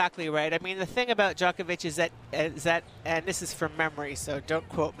 Well, exactly right. I mean, the thing about Djokovic is that, and this is from memory, so don't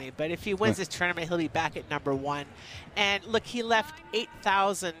quote me, but if he wins this tournament, he'll be back at number 1. And look, he left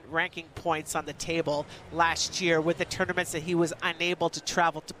 8,000 ranking points on the table last year with the tournaments that he was unable to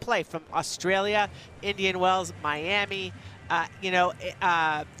travel to play, from Australia, Indian Wells, Miami,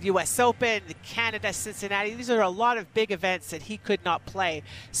 U.S. Open, Canada, Cincinnati. These are a lot of big events that he could not play.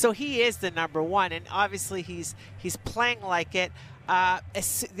 So he is the number 1, and obviously he's playing like it.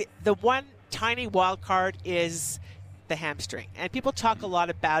 The one tiny wild card is the hamstring. And people talk a lot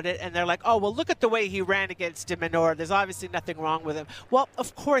about it, and they're like, oh, well, look at the way he ran against de Minaur. There's obviously nothing wrong with him. Well,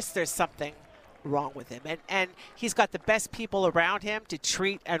 of course there's something wrong with him. And he's got the best people around him to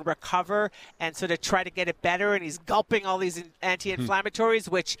treat and recover and sort of try to get it better. And he's gulping all these anti-inflammatories,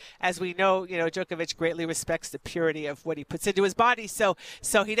 which, as we know, Djokovic greatly respects the purity of what he puts into his body. So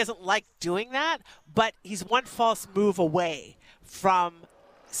he doesn't like doing that, but he's one false move away from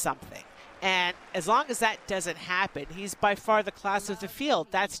something. And as long as that doesn't happen, he's by far the class of the field.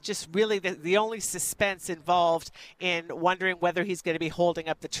 That's just really the only suspense involved in wondering whether he's going to be holding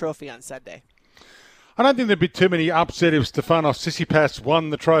up the trophy on Sunday. I don't think there'd be too many upset if Stefanos Tsitsipas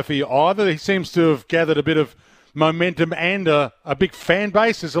won the trophy either. He seems to have gathered a bit of momentum and a big fan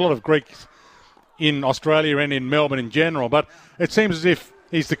base. There's a lot of Greeks in Australia and in Melbourne in general, but it seems as if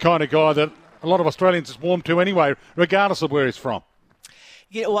he's the kind of guy that a lot of Australians is warm to anyway, regardless of where he's from.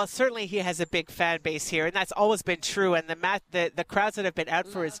 Yeah, well, certainly he has a big fan base here, and that's always been true. And the crowds that have been out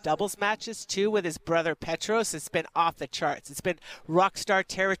for his doubles matches, too, with his brother Petros, it's been off the charts. It's been rock star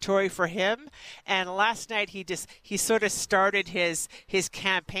territory for him. And last night he sort of started his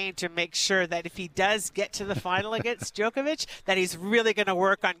campaign to make sure that if he does get to the final against Djokovic, that he's really going to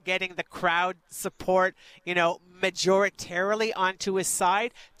work on getting the crowd support, majoritarily onto his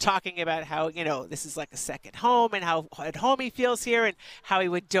side, talking about how, this is like a second home and how at home he feels here and how he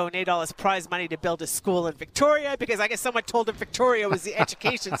would donate all his prize money to build a school in Victoria because I guess someone told him Victoria was the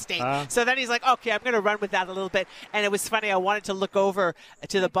education state. So then he's like, okay, I'm going to run with that a little bit. And it was funny. I wanted to look over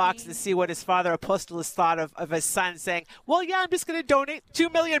to the box and see what his father Apostolos thought of his son saying, well, yeah, I'm just going to donate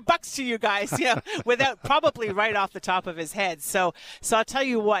 $2 million to you guys, without probably right off the top of his head. So I'll tell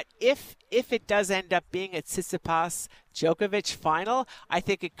you what, if it does end up being a Tsitsipas Djokovic final, I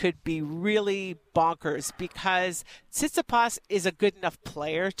think it could be really bonkers because Tsitsipas is a good enough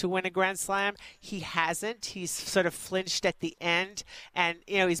player to win a Grand Slam. He hasn't. He's sort of flinched at the end, and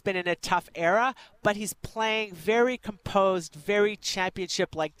he's been in a tough era, but he's playing very composed, very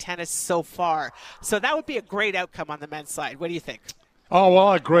championship-like tennis so far. So that would be a great outcome on the men's side. What do you think? Oh, well,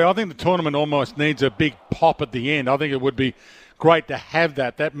 I agree. I think the tournament almost needs a big pop at the end. I think it would be great to have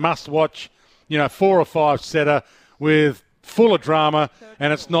that must-watch, 4 or 5 setter with full of drama,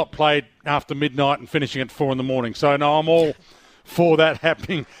 and it's not played after midnight and finishing at 4 in the morning. So, no, I'm all for that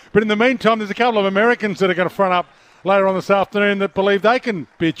happening. But in the meantime, there's a couple of Americans that are going to front up later on this afternoon that believe they can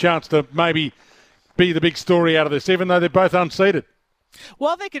be a chance to maybe be the big story out of this, even though they're both unseeded.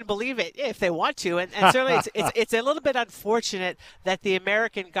 Well, they can believe it if they want to, and certainly it's a little bit unfortunate that the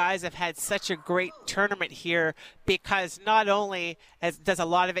American guys have had such a great tournament here because not only does a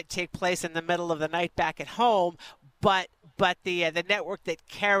lot of it take place in the middle of the night back at home, but the network that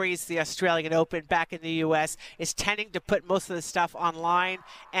carries the Australian Open back in the U.S. is tending to put most of the stuff online,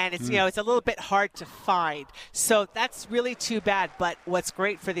 and it's it's a little bit hard to find. So that's really too bad. But what's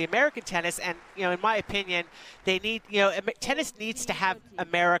great for the American tennis, and in my opinion, they need tennis needs to have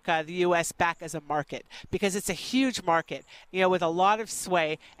America, the U.S. back as a market because it's a huge market, with a lot of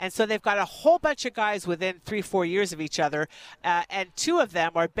sway, and so they've got a whole bunch of guys within 3-4 years of each other, and 2 of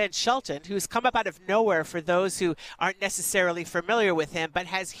them are Ben Shelton, who's come up out of nowhere for those who aren't necessarily familiar with him, but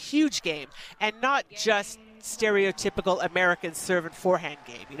has huge game and not just stereotypical American serve and forehand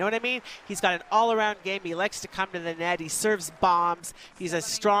game. You know what I mean? He's got an all-around game. He likes to come to the net. He serves bombs. He's a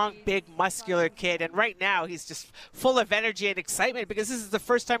strong, big, muscular kid. And right now, he's just full of energy and excitement because this is the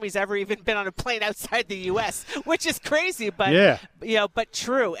first time he's ever even been on a plane outside the U.S., which is crazy, but but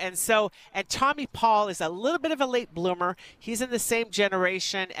true. And Tommy Paul is a little bit of a late bloomer. He's in the same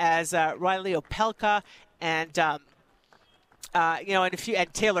generation as Riley Opelka and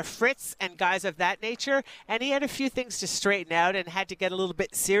and Taylor Fritz and guys of that nature, and he had a few things to straighten out and had to get a little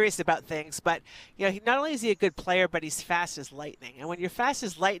bit serious about things. But he not only is he a good player, but he's fast as lightning. And when you're fast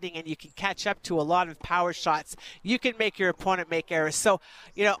as lightning and you can catch up to a lot of power shots, you can make your opponent make errors. So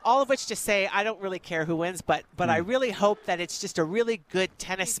all of which to say, I don't really care who wins, but I really hope that it's just a really good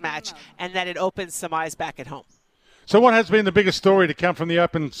tennis match and that it opens some eyes back at home. So what has been the biggest story to come from the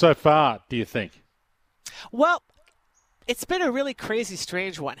Open so far, do you think? Well, it's been a really crazy,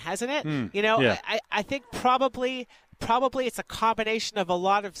 strange one, hasn't it? I think probably it's a combination of a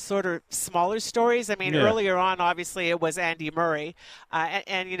lot of sort of smaller stories. I mean, earlier on, obviously, it was Andy Murray,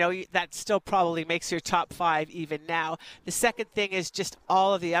 and that still probably makes your top 5 even now. The second thing is just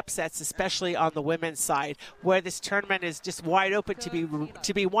all of the upsets, especially on the women's side, where this tournament is just wide open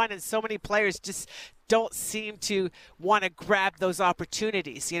to be won, and so many players just don't seem to want to grab those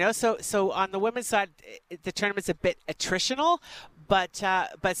opportunities, So on the women's side, the tournament's a bit attritional, but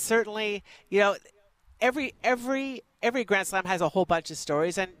certainly, every Grand Slam has a whole bunch of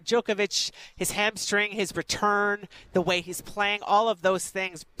stories, and Djokovic, his hamstring, his return, the way he's playing, all of those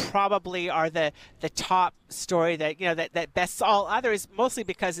things probably are the top story that that bests all others, mostly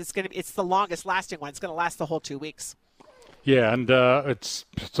because it's the longest lasting one. It's going to last the whole 2 weeks. Yeah, and it's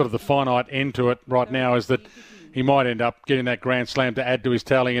sort of the finite end to it right now is that he might end up getting that Grand Slam to add to his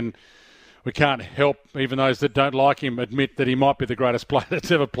tally, and we can't help, even those that don't like him, admit that he might be the greatest player that's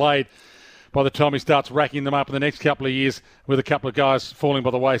ever played by the time he starts racking them up in the next couple of years with a couple of guys falling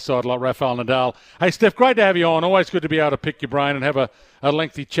by the wayside like Rafael Nadal. Hey, Steph, great to have you on. Always good to be able to pick your brain and have a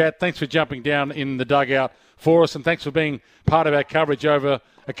lengthy chat. Thanks for jumping down in the dugout for us, and thanks for being part of our coverage over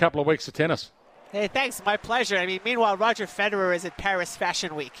a couple of weeks of tennis. Hey, thanks. My pleasure. I mean, meanwhile, Roger Federer is at Paris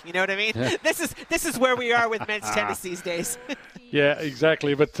Fashion Week. You know what I mean? Yeah. This is where we are with men's tennis these days. Yeah,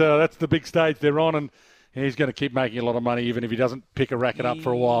 exactly. But that's the big stage they're on, and he's going to keep making a lot of money even if he doesn't pick a racket up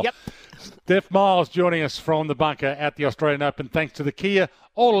for a while. Yep. Steph Miles joining us from the bunker at the Australian Open, thanks to the Kia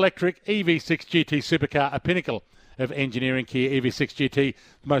all-electric EV6 GT supercar, a pinnacle of engineering. Kia EV6 GT,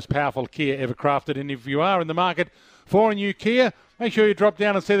 the most powerful Kia ever crafted. And if you are in the market for a new Kia, make sure you drop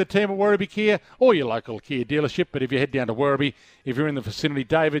down and see the team at Werribee Kia or your local Kia dealership. But if you head down to Werribee, if you're in the vicinity,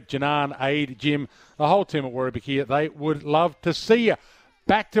 David, Janan, Aid, Jim, the whole team at Werribee Kia, they would love to see you.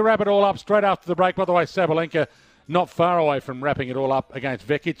 Back to wrap it all up straight after the break. By the way, Sabalenka not far away from wrapping it all up against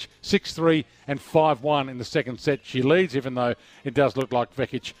Vekic. 6-3 and 5-1 in the second set. She leads, even though it does look like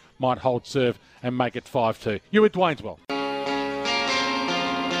Vekic might hold serve and make it 5-2. You're with Dwayne's World.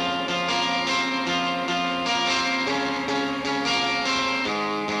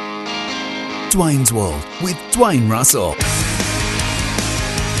 Dwayne's World with Dwayne Russell.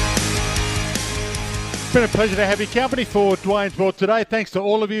 It's been a pleasure to have your company for Dwayne's World today. Thanks to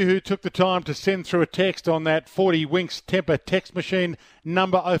all of you who took the time to send through a text on that 40 Winks Tempur text machine,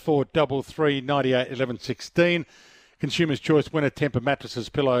 number 0433 98 11 16. Consumer's Choice winner Tempur mattresses,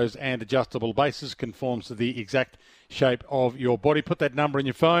 pillows and adjustable bases, conforms to the exact shape of your body. Put that number in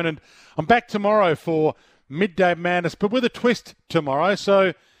your phone, and I'm back tomorrow for Midday Madness, but with a twist tomorrow.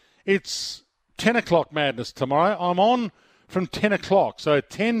 So it's 10 o'clock madness tomorrow. I'm on from 10 o'clock, so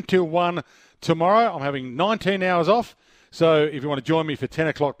 10 to 1 tomorrow. I'm having 19 hours off, so if you want to join me for 10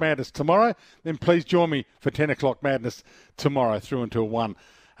 o'clock madness tomorrow, then please join me for 10 o'clock madness tomorrow through until 1,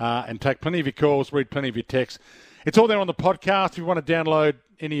 and take plenty of your calls, read plenty of your texts. It's all there on the podcast. If you want to download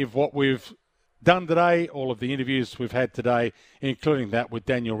any of what we've done today, all of the interviews we've had today, including that with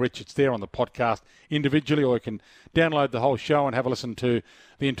Daniel Rich, it's there on the podcast individually, or you can download the whole show and have a listen to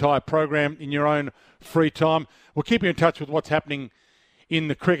the entire program in your own free time. We'll keep you in touch with what's happening in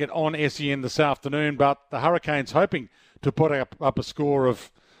the cricket on SEN this afternoon, but the Hurricanes hoping to put up a score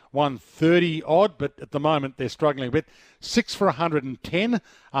of 130 odd, but at the moment they're struggling a bit. 6 for 110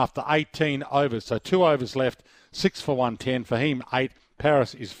 after 18 overs, so 2 overs left. 6 for 110. Fahim 8.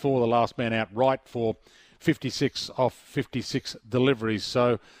 Paris is 4, the last man out, right for 56 off 56 deliveries.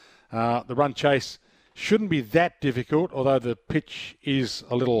 So the run chase shouldn't be that difficult, although the pitch is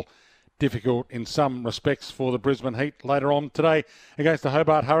a little difficult in some respects for the Brisbane Heat later on today against the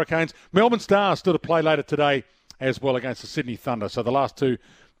Hobart Hurricanes. Melbourne Stars still to play later today as well against the Sydney Thunder. So the last 2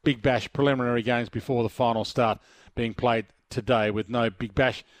 Big Bash preliminary games before the final start being played today, with no Big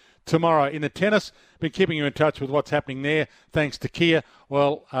Bash tomorrow. In the tennis, been keeping you in touch with what's happening there, thanks to Kia.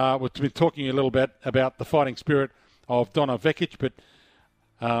 Well, we've been talking a little bit about the fighting spirit of Donna Vekic, but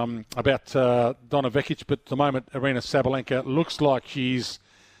at the moment, Arina Sabalenka looks like she's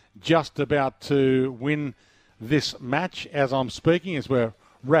just about to win this match as I'm speaking, as we're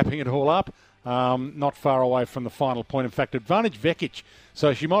wrapping it all up. Not far away from the final point. In fact, advantage Vekic,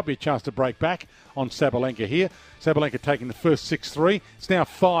 so she might be a chance to break back on Sabalenka here. Sabalenka taking the first 6-3. It's now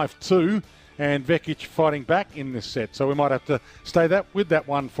 5-2, and Vekic fighting back in this set. So we might have to stay with that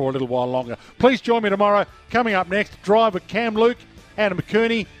one for a little while longer. Please join me tomorrow. Coming up next, Drive with Cam Luke, Adam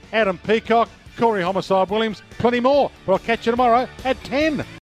McCurney, Adam Peacock, Corey Homicide Williams, plenty more. But I'll catch you tomorrow at 10.